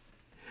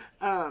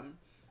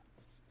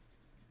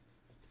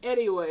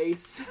 Anyway,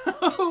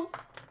 so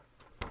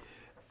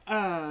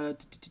la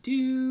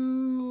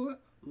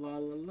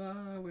la la,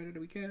 where did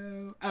we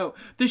go? Oh,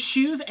 the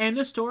shoes and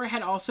the store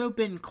had also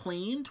been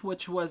cleaned,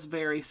 which was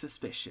very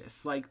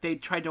suspicious. Like, they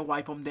tried to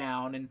wipe them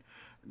down and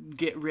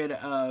get rid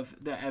of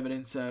the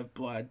evidence of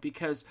blood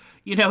because,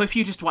 you know, if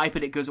you just wipe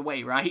it, it goes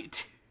away,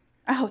 right?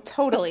 Oh,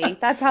 totally.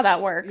 That's how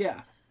that works.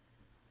 Yeah.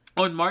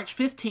 On March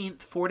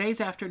 15th, 4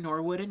 days after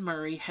Norwood and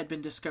Murray had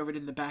been discovered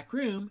in the back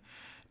room,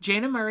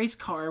 Jana Murray's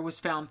car was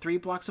found 3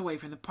 blocks away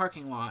from the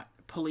parking lot.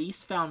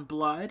 Police found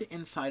blood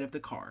inside of the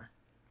car.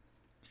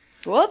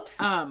 Whoops.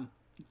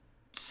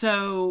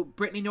 So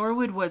Brittany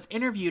Norwood was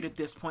interviewed at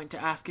this point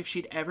to ask if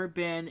she'd ever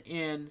been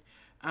in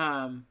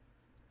Jana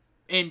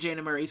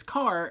Murray's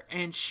car,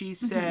 and she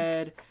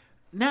said,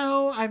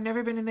 no, I've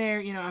never been in there.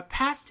 You know, I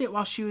passed it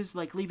while she was,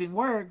 like, leaving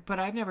work, but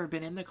I've never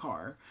been in the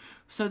car.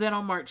 So then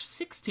on March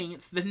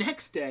 16th, the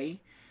next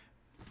day,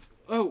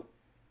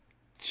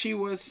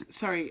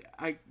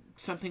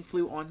 something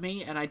flew on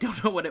me, and I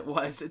don't know what it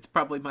was. It's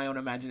probably my own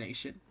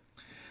imagination.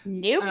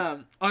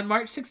 Nope. On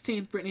March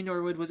 16th, Brittany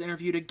Norwood was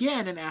interviewed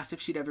again and asked if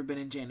she'd ever been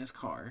in Jana's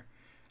car.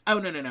 Oh,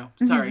 no.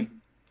 Sorry.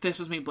 This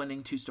was me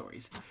blending 2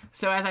 stories.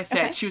 So as I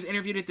said, She was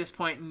interviewed at this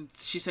point, and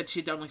she said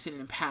she'd only seen it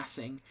in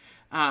passing.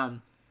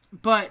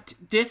 But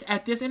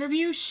at this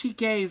interview, she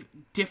gave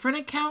different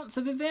accounts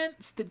of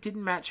events that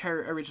didn't match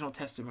her original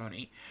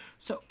testimony.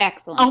 So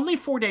excellent. Only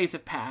 4 days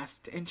have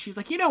passed, and she's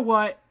like, you know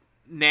what?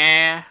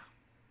 Nah.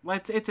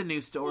 It's a new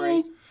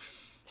story.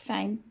 It's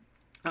fine.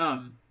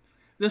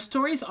 The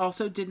stories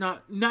also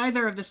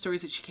neither of the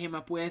stories that she came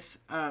up with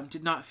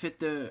did not fit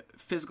the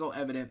physical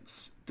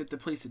evidence that the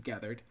police had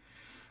gathered.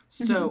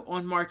 So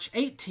on March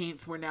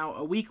 18th, we're now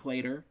a week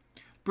later,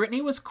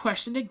 Brittany was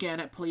questioned again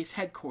at police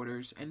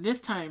headquarters, and this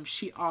time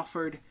she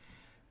offered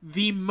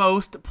the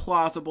most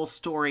plausible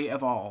story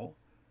of all.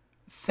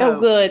 So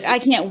good. I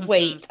can't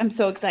wait. I'm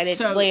so excited.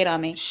 Lay it on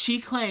me. She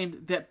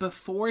claimed that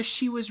before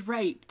she was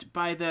raped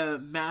by the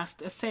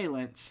masked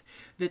assailants,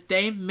 that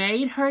they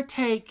made her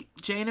take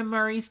Jana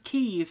Murray's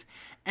keys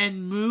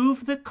and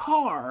move the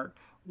car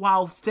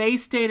while they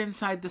stayed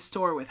inside the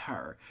store with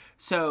her.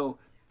 So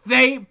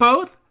they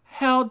both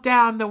held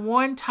down the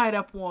one tied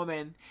up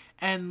woman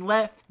and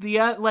let the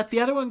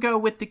other one go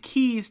with the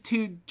keys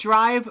to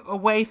drive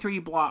away 3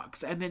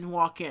 blocks and then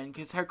walk in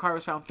because her car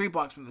was found 3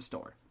 blocks from the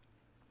store.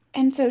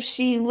 And so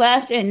she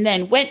left and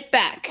then went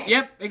back.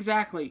 Yep,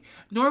 exactly.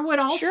 Norwood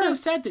also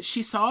said that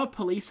she saw a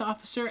police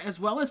officer as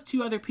well as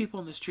 2 other people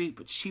in the street,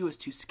 but she was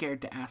too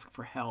scared to ask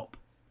for help.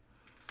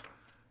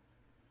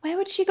 Why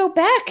would she go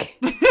back?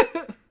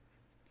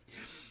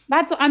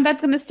 That's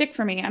going to stick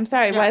for me. I'm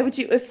sorry. Yeah. Why would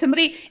you?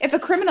 If a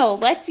criminal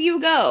lets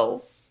you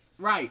go,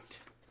 right?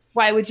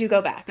 Why would you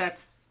go back?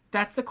 That's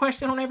the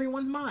question on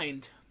everyone's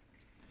mind.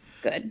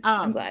 Good.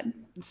 I'm glad.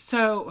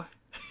 So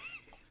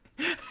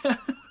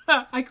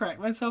I cracked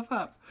myself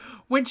up.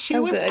 When she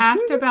was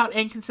asked about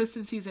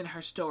inconsistencies in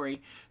her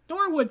story,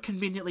 Norwood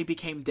conveniently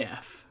became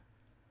deaf.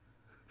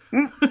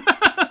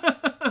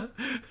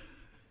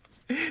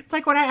 It's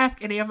like when I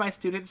ask any of my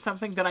students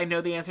something that I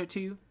know the answer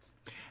to.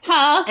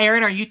 Huh?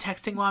 Aaron, are you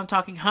texting while I'm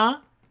talking?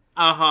 Huh?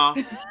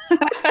 Uh-huh.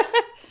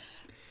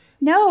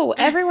 No,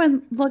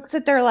 everyone looks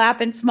at their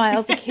lap and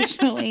smiles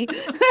occasionally.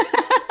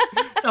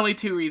 It's only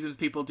 2 reasons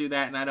people do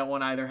that, and I don't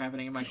want either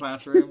happening in my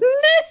classroom.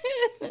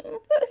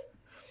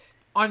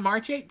 On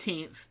March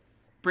 18th,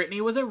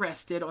 Brittany was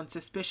arrested on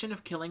suspicion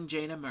of killing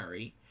Jana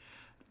Murray.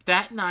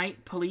 That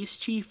night, Police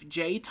Chief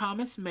J.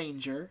 Thomas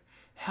Manger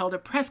held a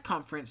press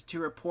conference to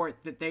report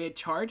that they had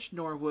charged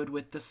Norwood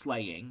with the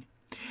slaying.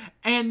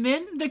 And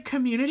then the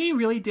community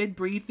really did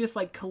breathe this,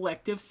 like,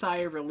 collective sigh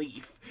of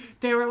relief.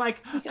 They were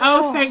like,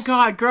 oh thank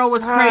God, girl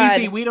was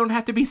crazy. We don't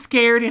have to be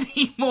scared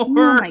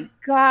anymore. Oh, my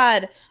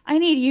God. I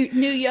need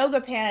new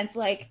yoga pants,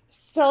 like,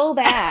 so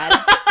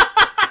bad.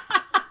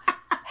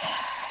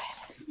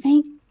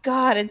 Thank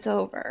God it's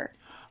over.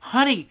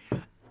 Honey,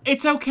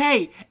 it's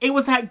okay. It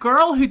was that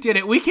girl who did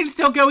it. We can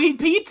still go eat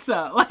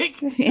pizza. Like,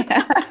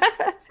 yeah.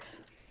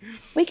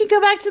 We could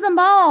go back to the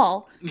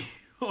mall.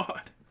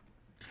 God.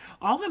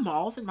 All the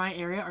malls in my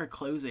area are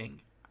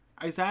closing.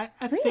 Is that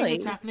a thing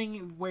that's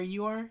happening where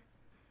you are?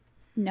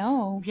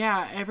 No.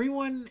 Yeah,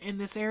 everyone in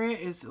this area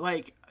is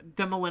like,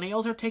 the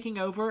millennials are taking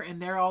over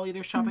and they're all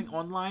either shopping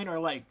online or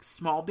like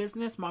small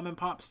business, mom and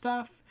pop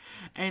stuff.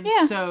 And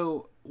Yeah.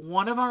 so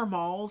one of our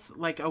malls,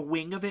 like a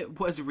wing of it,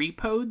 was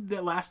repoed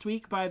the last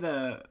week by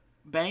the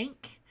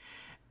bank.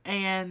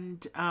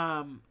 And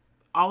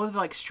all of the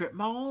like strip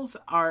malls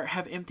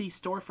have empty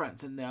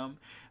storefronts in them.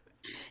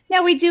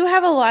 Now we do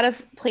have a lot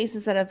of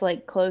places that have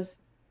like closed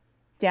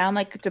down,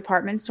 like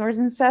department stores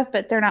and stuff,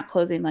 but they're not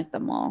closing like the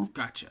mall.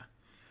 Gotcha.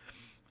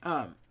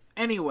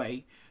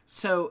 Anyway,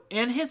 so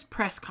in his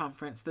press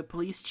conference, the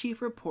police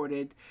chief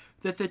reported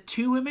that the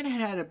two women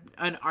had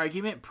an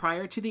argument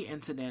prior to the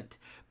incident,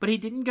 but he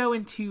didn't go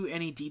into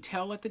any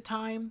detail at the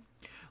time.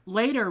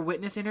 Later,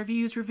 witness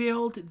interviews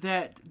revealed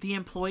that the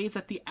employees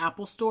at the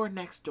Apple store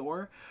next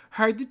door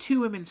heard the two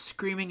women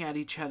screaming at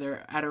each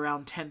other at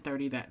around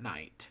 10:30 that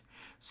night.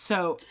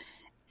 So,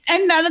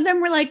 And none of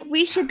them were like,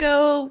 we should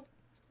go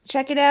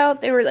check it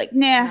out. They were like,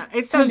 nah.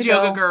 it's time those to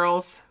yoga go.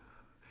 girls.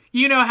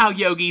 You know how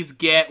yogis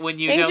get when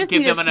you They don't just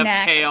give need a them enough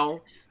snack.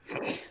 kale.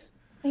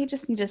 They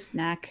just need a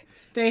snack.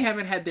 They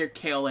haven't had their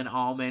kale and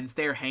almonds.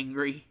 They're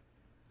hangry.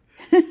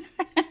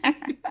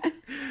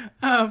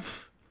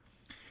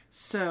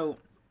 So,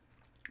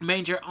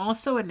 Manger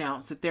also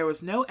announced that there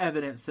was no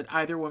evidence that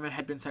either woman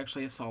had been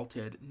sexually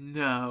assaulted.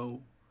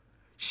 No.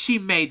 She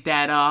made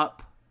that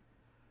up.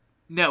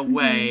 No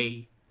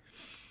way.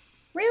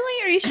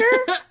 Really? Are you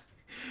sure?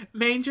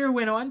 Manger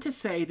went on to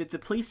say that the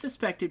police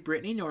suspected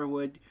Brittany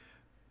Norwood,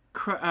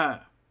 Paul,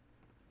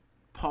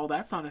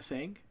 that's not a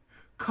thing,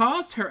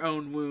 caused her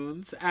own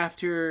wounds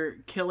after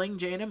killing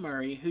Jana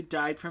Murray, who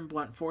died from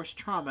blunt force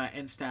trauma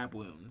and stab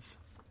wounds.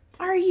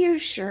 Are you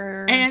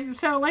sure? And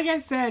so, like I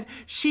said,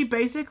 she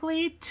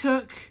basically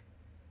took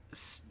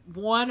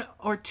one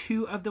or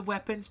two of the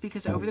weapons,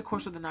 because over the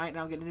course of the night, and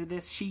I'll get into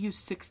this, she used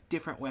 6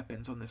 different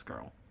weapons on this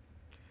girl.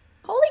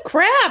 Holy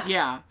crap!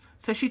 Yeah.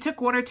 So she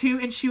took one or two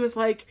and she was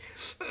like,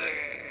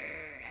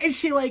 and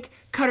she like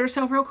cut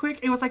herself real quick.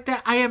 It was like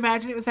that. I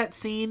imagine it was that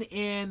scene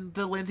in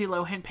the Lindsay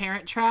Lohan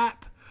Parent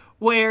Trap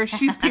where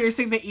she's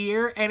piercing the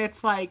ear and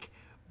it's like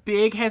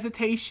big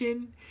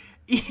hesitation.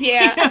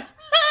 Yeah.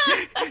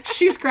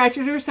 She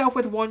scratches herself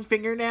with one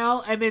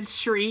fingernail and then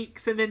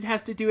shrieks and then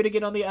has to do it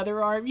again on the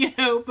other arm, you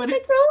know, but I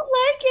it's don't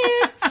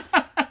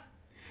like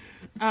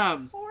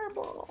it.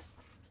 Horrible.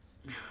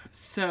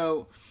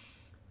 So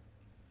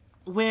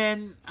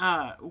when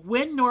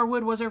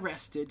Norwood was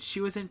arrested, she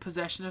was in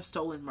possession of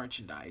stolen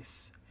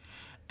merchandise.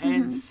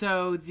 And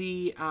so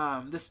the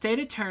state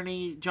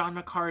attorney, John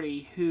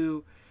McCarty,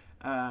 who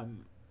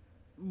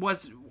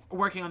was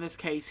working on this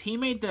case, he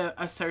made the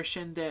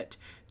assertion that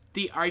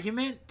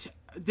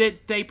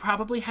that they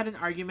probably had an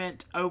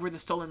argument over the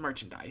stolen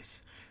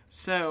merchandise.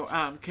 So,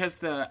 because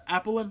the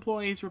Apple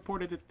employees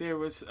reported that there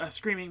was a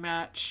screaming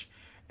match,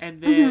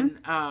 and then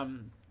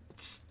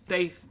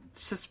they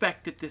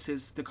suspect that this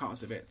is the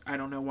cause of it. I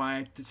don't know why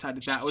I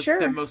decided that was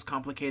the most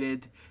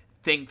complicated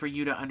thing for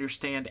you to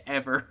understand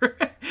ever.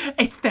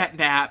 It's that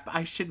nap.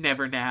 I should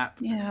never nap.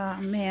 Yeah,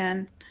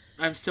 man.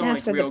 I'm still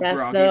Naps like are the real best,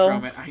 groggy though.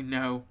 from it. I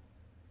know.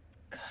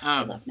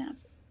 I love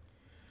naps.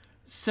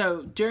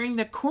 So, during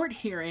the court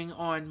hearing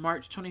on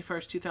March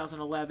 21st,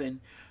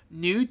 2011,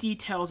 new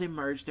details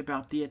emerged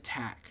about the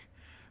attack.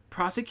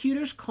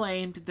 Prosecutors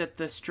claimed that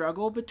the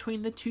struggle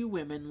between the two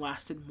women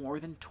lasted more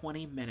than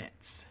 20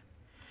 minutes.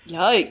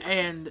 Yikes.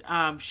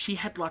 And she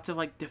had lots of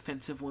like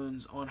defensive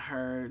wounds on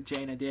her.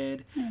 Jana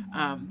did.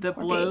 The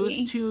blows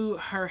baby. to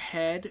her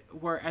head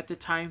were at the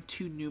time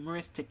too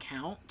numerous to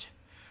count.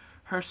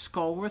 Her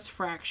skull was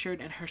fractured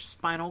and her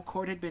spinal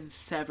cord had been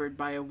severed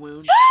by a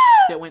wound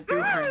that went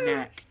through her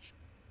neck.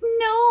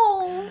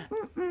 No.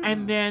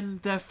 And then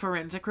the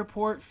forensic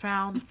report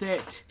found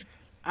that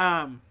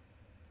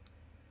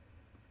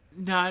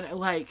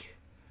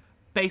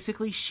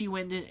basically she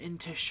went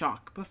into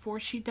shock before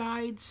she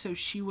died, so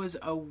she was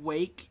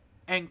awake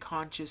and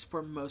conscious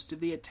for most of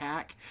the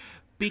attack,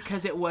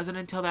 because it wasn't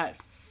until that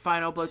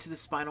final blow to the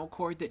spinal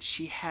cord that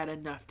she had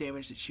enough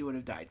damage that she would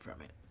have died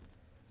from it.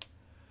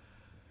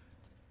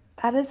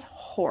 That is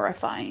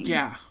horrifying.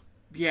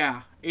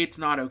 Yeah, it's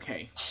not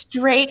okay.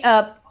 Straight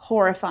up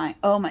horrifying.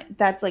 Oh my,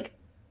 that's like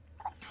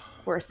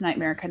worst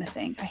nightmare kind of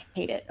thing. I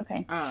hate it.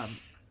 Okay.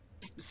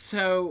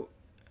 So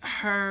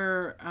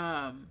her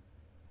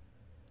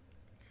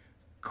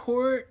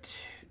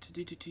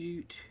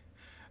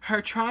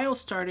her trial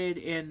started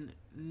in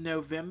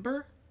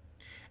November,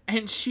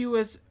 and she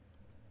was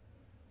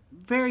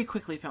very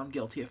quickly found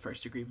guilty of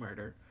first-degree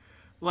murder.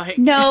 Like,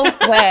 No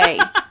way.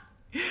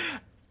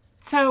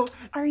 so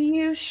Are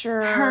you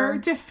sure? her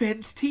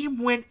defense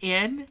team went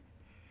in,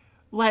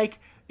 like,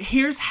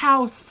 here's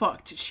how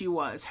fucked she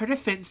was. Her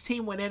defense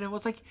team went in and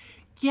was like,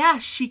 yeah,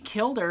 she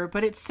killed her,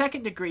 but it's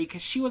second degree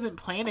because she wasn't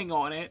planning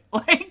on it.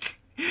 Like,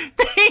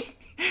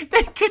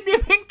 they couldn't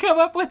even come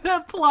up with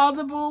a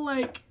plausible,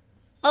 like,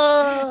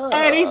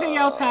 anything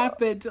else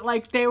happened.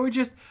 Like, they were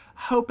just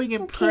hoping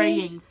and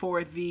praying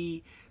for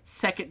the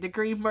second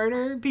degree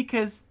murder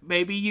because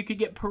maybe you could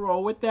get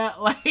parole with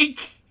that.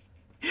 Like,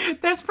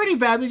 that's pretty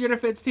bad when your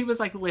defense team was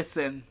like,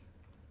 listen,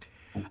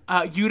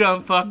 You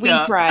done fucked We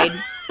up. cried.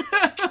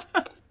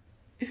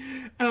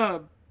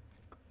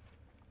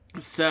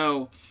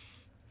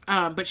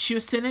 But she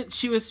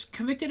was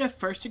convicted of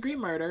first-degree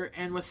murder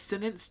and was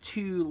sentenced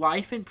to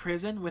life in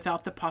prison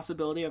without the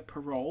possibility of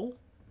parole.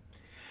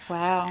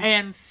 Wow.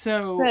 And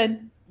so,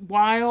 Good.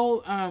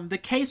 while the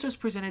case was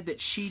presented that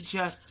she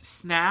just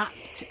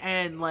snapped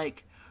and,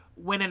 like,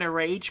 went in a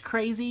rage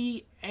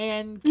crazy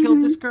and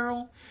killed this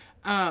girl,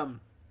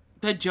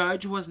 the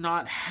judge was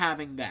not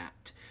having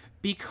that.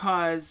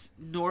 Because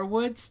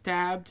Norwood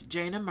stabbed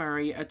Jayna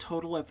Murray a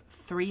total of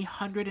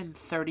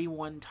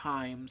 331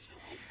 times.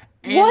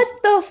 What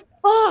the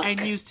fuck? And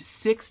used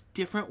 6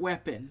 different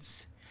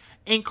weapons,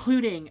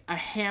 including a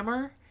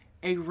hammer,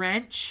 a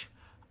wrench,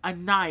 a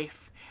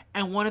knife,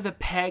 and one of the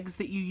pegs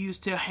that you use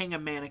to hang a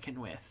mannequin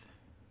with.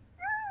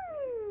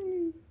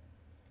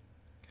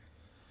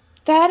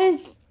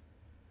 That's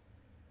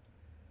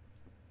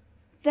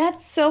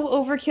so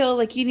overkill.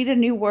 Like, you need a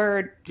new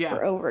word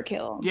for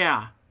overkill.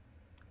 Yeah.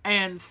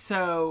 And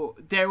so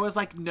there was,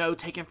 like, no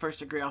taking first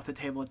degree off the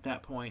table at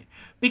that point.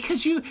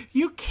 Because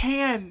you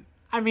can...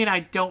 I mean, I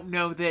don't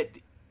know that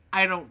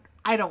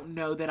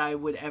I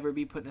would ever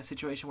be put in a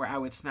situation where I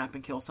would snap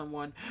and kill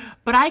someone.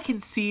 But I can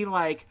see,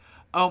 like,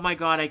 oh my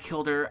god, I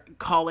killed her,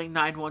 calling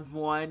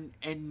 911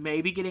 and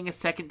maybe getting a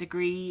second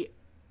degree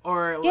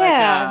or,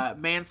 like,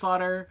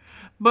 manslaughter.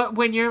 But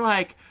when you're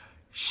like,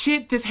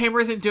 shit, this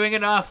hammer isn't doing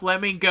enough, let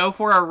me go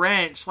for a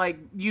wrench, like,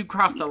 you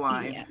crossed a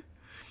line. Yeah.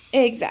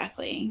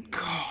 Exactly.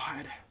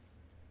 God.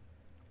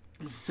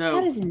 So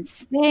that is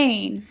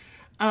insane.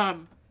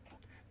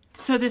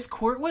 So this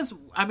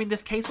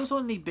case was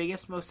one of the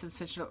biggest, most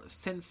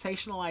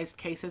sensationalized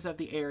cases of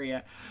the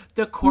area.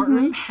 The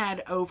courtroom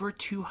had over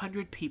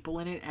 200 people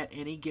in it at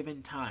any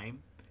given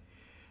time.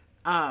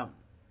 And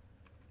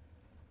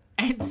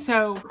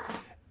so,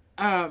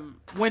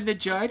 when the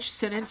judge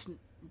sentenced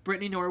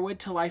Brittany Norwood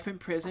to life in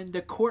prison,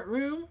 the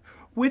courtroom,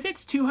 with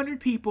its 200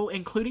 people,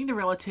 including the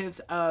relatives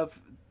of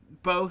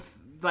both,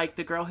 like,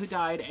 the girl who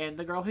died and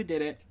the girl who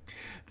did it,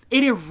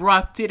 it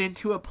erupted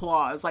into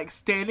applause, like,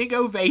 standing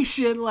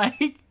ovation.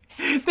 Like,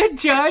 the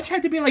judge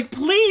had to be like,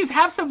 please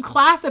have some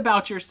class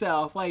about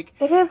yourself. Like,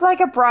 it is like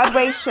a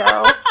Broadway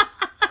show.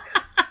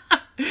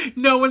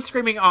 No one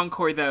screaming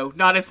encore, though.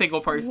 Not a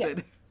single person.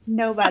 Yeah.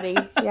 Nobody.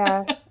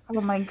 Yeah. Oh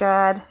my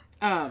god.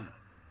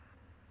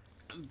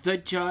 The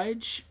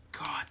judge,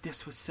 God,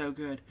 this was so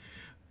good.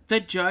 The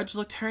judge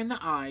looked her in the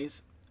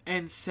eyes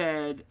and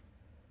said,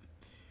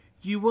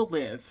 you will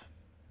live.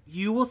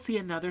 You will see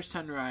another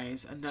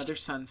sunrise, another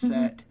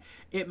sunset.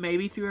 It may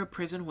be through a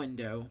prison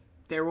window.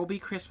 There will be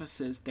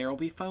Christmases, there will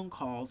be phone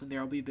calls, and there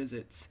will be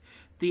visits.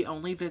 The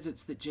only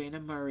visits that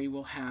Jayna Murray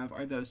will have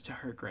are those to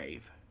her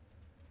grave.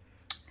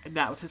 And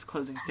that was his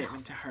closing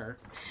statement to her.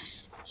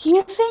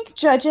 You think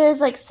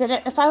judges, like,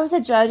 if I was a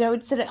judge, I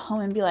would sit at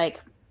home and be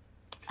like,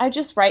 I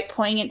just write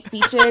poignant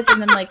speeches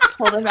and then, like,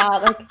 pull them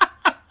out, like,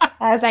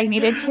 as I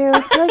needed to.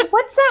 Like,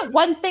 what's that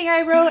one thing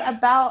I wrote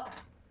about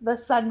the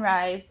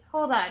sunrise?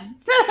 Hold on.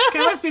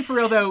 Let's be for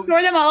real, though.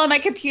 Store them all on my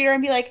computer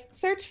and be like,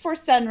 search for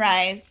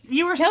sunrise.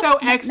 You were so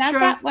extra. Not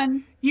that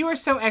one. You were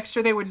so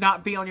extra they would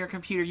not be on your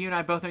computer. You and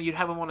I both know you'd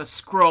have them on a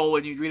scroll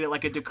and you'd read it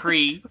like a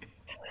decree.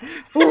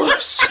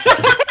 Whoosh.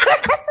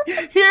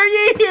 Hear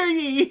ye, hear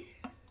ye.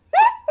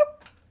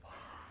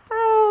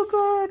 Oh,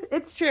 God.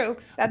 It's true.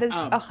 That is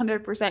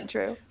 100%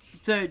 true.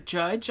 The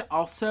judge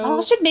also...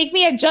 Oh, should make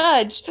me a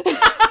judge.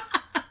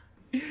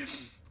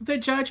 The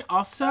judge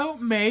also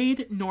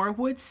made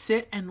Norwood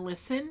sit and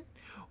listen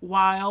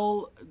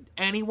while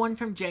anyone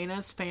from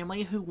Jayna's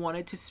family who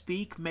wanted to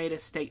speak made a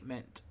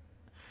statement.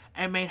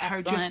 And made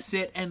her just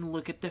sit and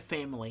look at the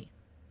family.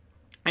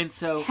 And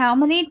so... How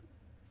many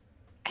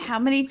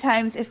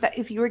times,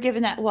 if you were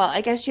given that... Well,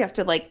 I guess you have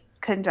to, like,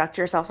 conduct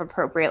yourself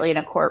appropriately in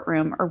a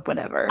courtroom or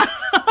whatever.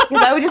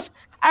 Because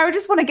I would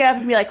just want to get up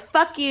and be like,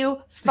 fuck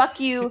you,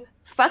 fuck you,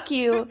 fuck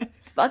you,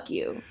 fuck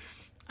you.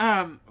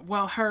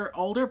 Well, her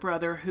older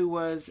brother, who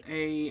was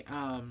he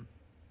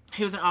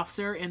was an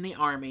officer in the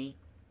Army.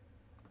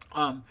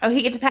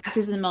 He gets a pass.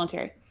 He's in the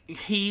military.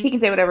 He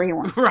can say whatever he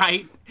wants.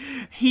 Right.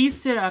 He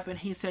stood up and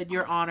he said,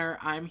 Your Honor,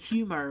 I'm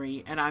Hugh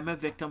Murray, and I'm a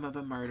victim of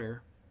a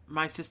murder.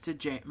 My sister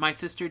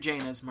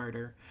Jayna's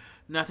murder.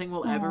 Nothing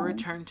will ever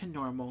return to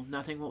normal.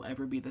 Nothing will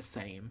ever be the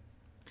same.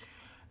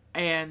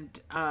 And,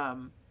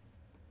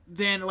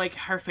 then, like,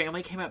 her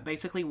family came up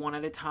basically one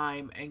at a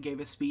time and gave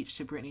a speech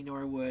to Brittany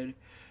Norwood,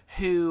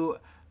 who,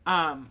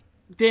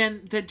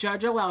 then the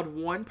judge allowed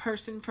one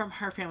person from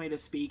her family to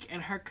speak,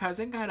 and her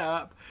cousin got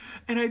up,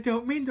 and I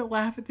don't mean to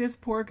laugh at this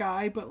poor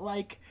guy, but,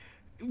 like,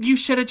 you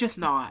should have just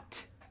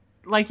not.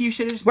 Like, you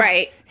should have just...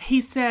 Right. Not.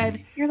 He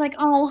said... You're like,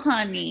 oh,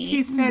 honey.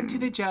 He said to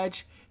the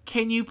judge,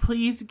 can you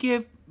please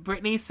give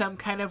Brittany some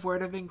kind of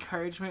word of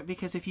encouragement,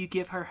 because if you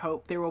give her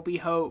hope, there will be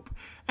hope.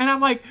 And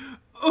I'm like,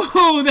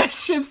 ooh, that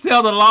ship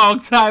sailed a long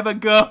time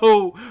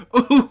ago.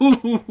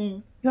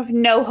 Ooh. You have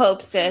no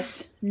hope,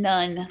 sis.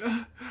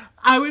 None.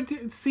 I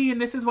would see,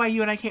 and this is why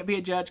you and I can't be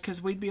a judge,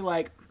 because we'd be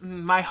like,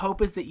 my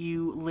hope is that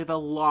you live a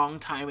long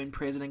time in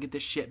prison and get the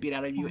shit beat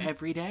out of you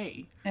every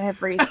day.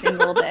 Every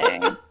single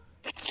day.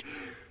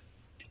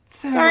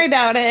 So, sorry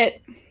about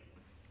it.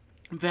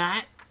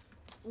 That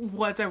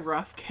was a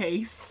rough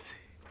case.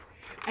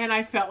 And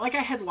I felt like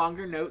I had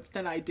longer notes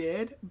than I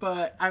did,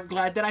 but I'm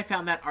glad that I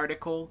found that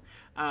article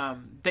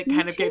that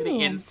kind of gave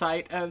the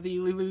insight of the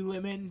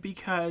Lululemon,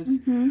 because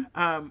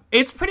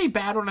it's pretty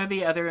bad when one of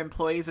the other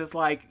employees is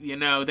like,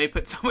 they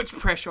put so much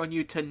pressure on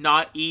you to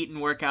not eat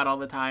and work out all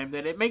the time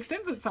that it makes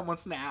sense that someone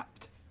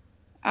snapped.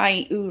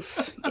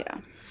 Yeah.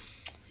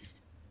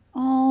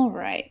 All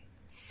right.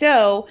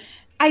 So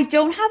I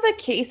don't have a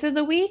case of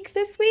the week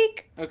this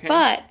week, okay,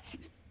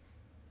 but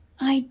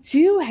I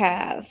do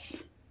have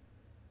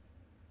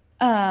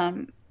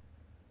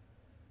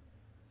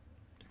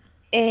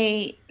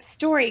a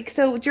story.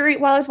 So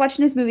while I was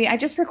watching this movie, I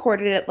just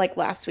recorded it like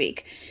last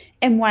week.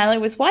 And while I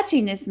was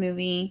watching this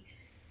movie,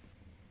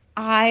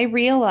 I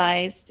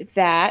realized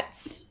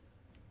that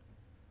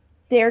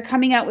they're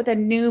coming out with a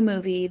new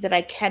movie that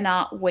I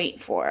cannot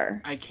wait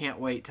for. I can't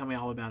wait. Tell me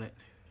all about it.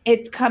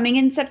 It's coming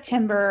in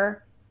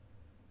September.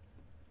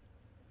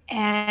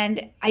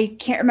 And I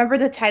can't remember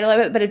the title of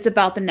it, but it's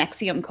about the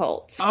NXIVM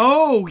cult.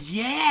 Oh,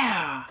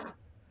 yeah.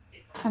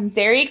 I'm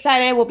very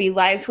excited. We'll be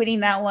live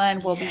tweeting that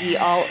one. We'll be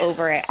all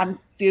over it. I'm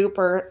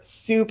super,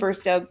 super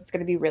stoked. It's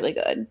going to be really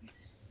good.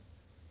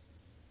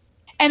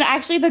 And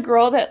actually, the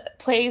girl that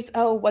plays,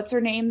 what's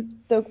her name?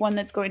 The one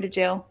that's going to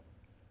jail.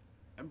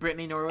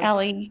 Brittany Norwood?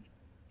 Allie.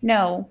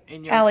 No.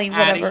 Allie,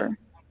 whatever.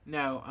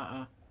 No,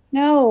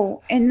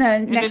 No, in the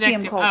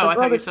NXIVM cult. Oh, I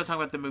thought you were still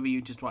talking about the movie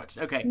you just watched.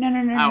 Okay. No.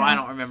 I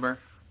don't remember.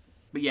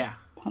 But yeah.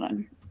 Hold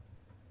on.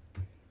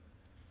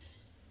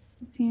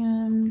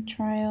 NXIVM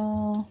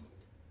trial.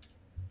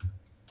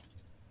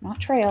 Not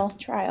trial.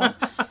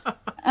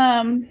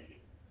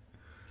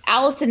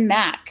 Allison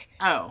Mack.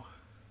 Oh.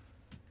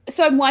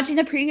 So I'm watching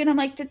the preview and I'm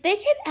like, did they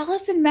get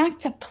Allison Mack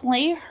to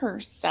play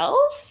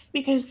herself?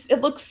 Because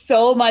it looks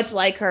so much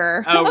like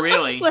her. Oh,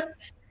 really?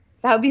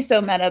 That would be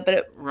so meta,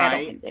 but right. I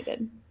don't think they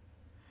did.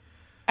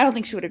 I don't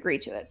think she would agree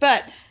to it.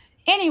 But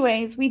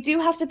anyways, we do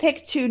have to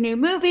pick 2 new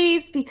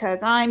movies because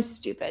I'm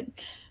stupid.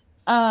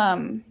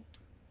 And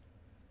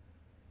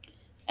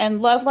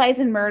Love, Lies,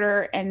 and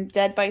Murder and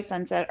Dead by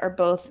Sunset are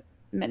both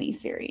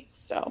miniseries.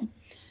 So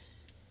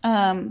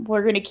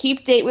we're going to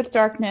keep Date with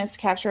Darkness,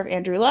 Capture of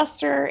Andrew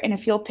Luster. And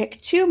if you'll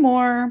pick 2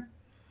 more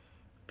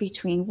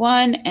between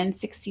 1 and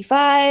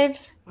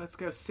 65. Let's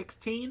go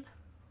 16.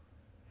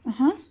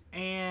 Uh-huh.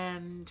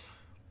 And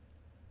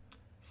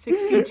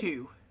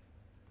 62.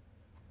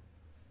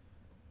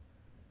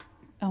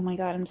 Oh my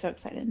God, I'm so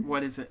excited.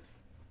 What is it?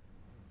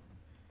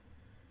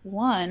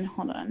 1,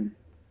 hold on.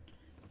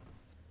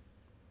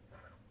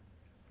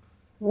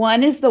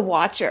 1 is The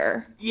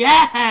Watcher.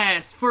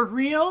 Yes! For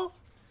real?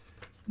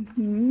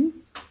 Mm-hmm.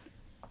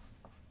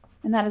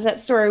 And that is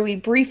that story we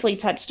briefly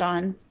touched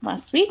on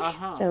last week.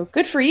 Uh-huh. So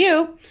good for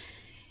you.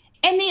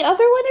 And the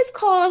other one is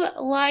called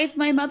Lies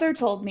My Mother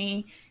Told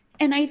Me.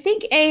 And I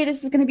think,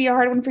 this is going to be a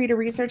hard one for you to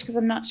research because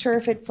I'm not sure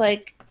if it's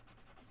like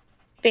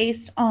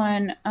based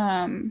on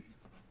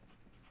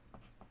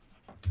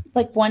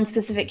like one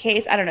specific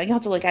case. I don't know. You'll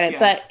have to look at it. Yeah.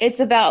 But it's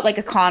about like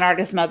a con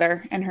artist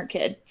mother and her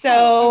kid.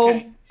 So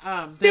okay.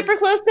 Super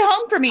close to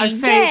home for me. I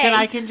say that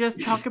I can just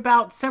talk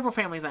about several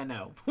families I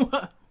know. Yeah.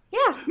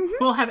 Mm-hmm.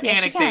 We'll have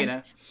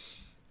anecdata.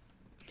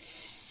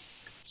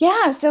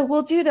 Yeah, so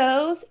we'll do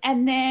those.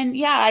 And then,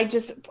 I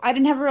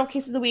didn't have a real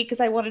case of the week because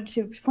I wanted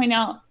to point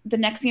out the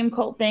NXIVM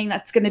cult thing.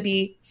 That's going to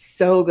be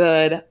so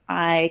good.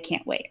 I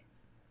can't wait.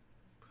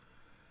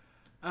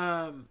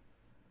 I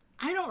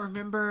don't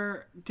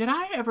remember. Did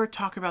I ever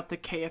talk about the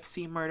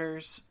KFC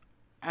murders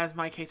as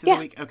my case of the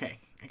week? Okay.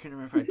 I couldn't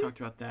remember if I talked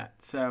about that.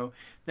 So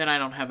then I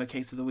don't have a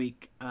case of the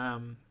week.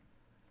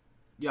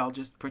 Y'all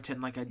just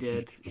pretend like I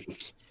did.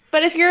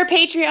 But if you're a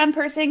Patreon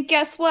person,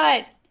 guess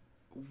what?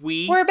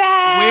 We're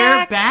back.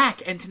 We're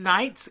back. And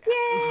tonight's...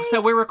 Yay. So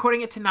we're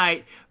recording it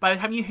tonight. By the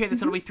time you hear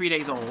this, it'll be 3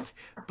 days old.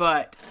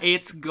 But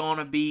it's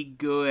gonna be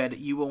good.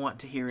 You will want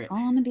to hear it. It's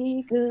gonna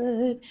be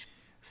good.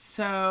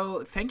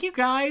 So thank you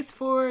guys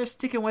for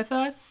sticking with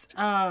us.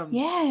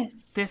 Yes.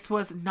 This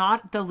was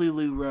not the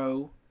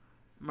LuLaRoe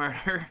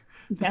murder.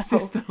 This No.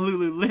 is the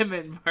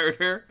Lululemon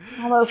murder.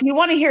 Although if you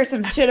want to hear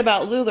some shit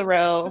about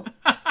LuLaRoe,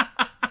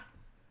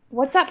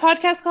 what's that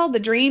podcast called? The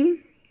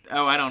Dream?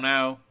 Oh, I don't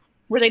know.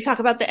 Where they talk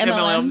about the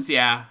MLMs?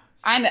 Yeah.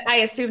 I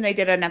assume they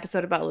did an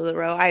episode about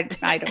LuLaRoe.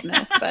 I don't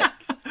know, but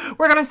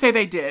we're gonna say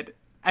they did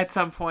at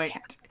some point.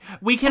 Yeah.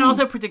 We can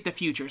also predict the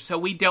future, so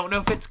we don't know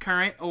if it's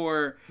current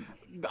or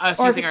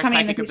us using our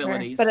psychic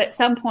abilities. But at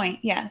some point,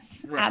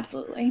 yes, right.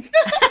 Absolutely.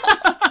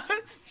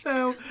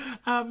 So,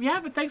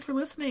 but thanks for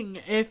listening.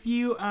 If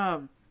you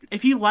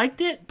If you liked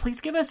it,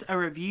 please give us a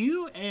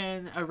review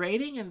and a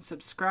rating and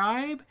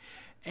subscribe,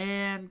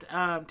 and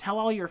tell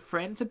all your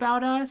friends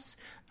about us.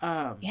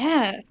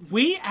 Yes.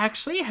 We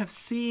actually have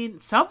seen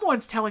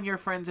someone's telling your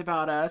friends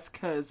about us,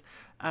 because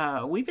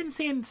we've been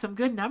seeing some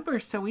good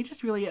numbers, so we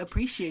just really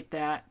appreciate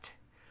that.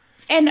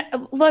 And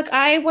look,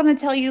 I want to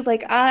tell you,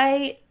 like,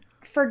 I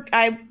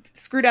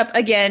screwed up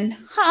again,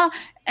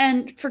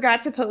 and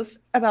forgot to post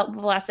about the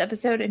last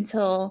episode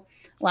until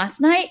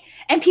last night.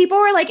 And people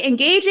were like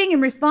engaging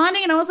and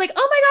responding, and I was like,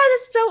 oh my God,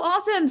 this is so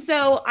awesome.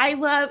 So I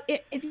love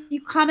it. If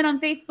you comment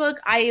on Facebook,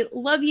 I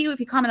love you. If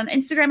you comment on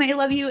Instagram, I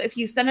love you. If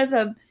you send us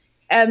a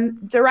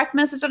direct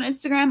message on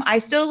Instagram, I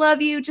still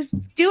love you. Just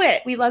do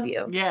it. We love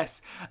you.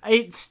 Yes.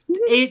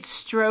 It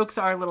strokes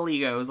our little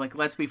egos. Like,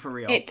 let's be for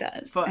real. It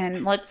does. But,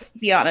 and let's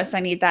be honest, I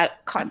need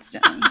that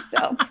constantly.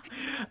 So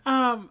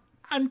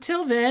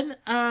until then,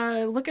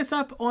 look us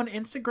up on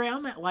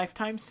Instagram at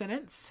Lifetime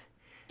Sentence.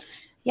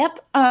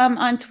 Yep.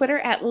 On Twitter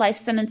at Life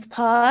Sentence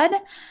Pod.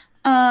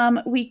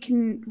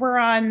 We're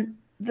on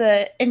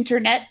the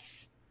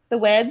internets, the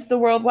webs, the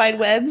world wide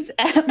webs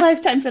at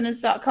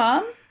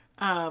lifetimesentence.com.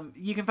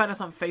 You can find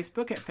us on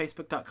Facebook at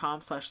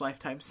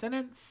facebook.com/Lifetime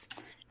Sentence.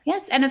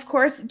 Yes, and of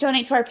course,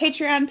 donate to our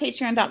Patreon,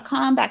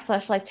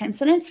 patreon.com/Lifetime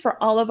Sentence for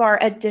all of our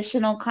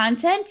additional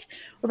content.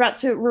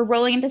 We're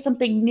rolling into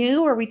something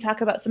new where we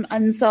talk about some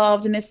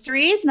unsolved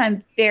mysteries, and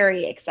I'm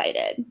very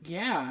excited.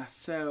 Yeah,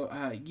 so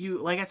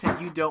like I said,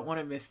 you don't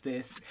want to miss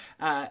this.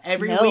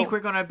 Every week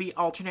we're going to be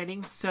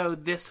alternating. So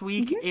this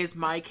week is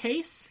my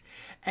case,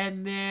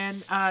 and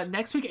then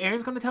next week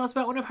Erin's going to tell us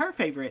about one of her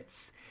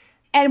favorites.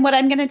 And what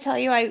I'm going to tell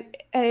you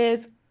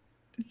is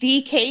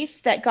the case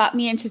that got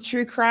me into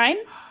true crime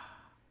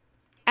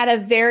at a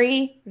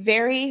very,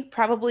 very,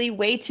 probably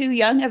way too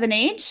young of an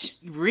age.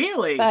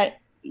 Really? But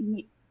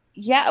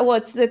yeah,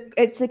 well,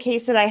 it's the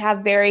case that I have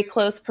very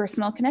close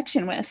personal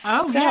connection with.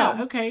 Oh, so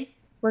yeah, okay.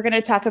 We're going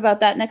to talk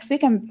about that next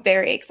week. I'm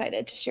very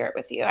excited to share it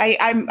with you.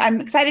 I'm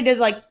excited to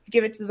like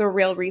give it to the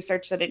real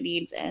research that it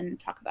needs and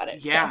talk about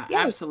it. Yeah, so,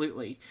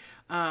 absolutely.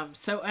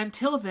 So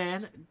until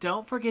then,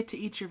 don't forget to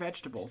eat your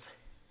vegetables.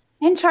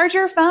 And charge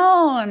your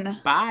phone.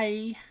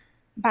 Bye.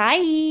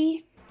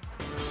 Bye.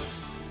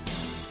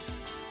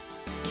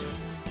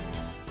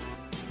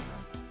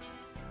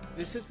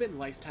 This has been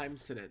Lifetime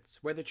Sentence,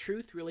 where the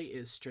truth really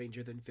is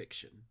stranger than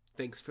fiction.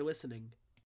 Thanks for listening.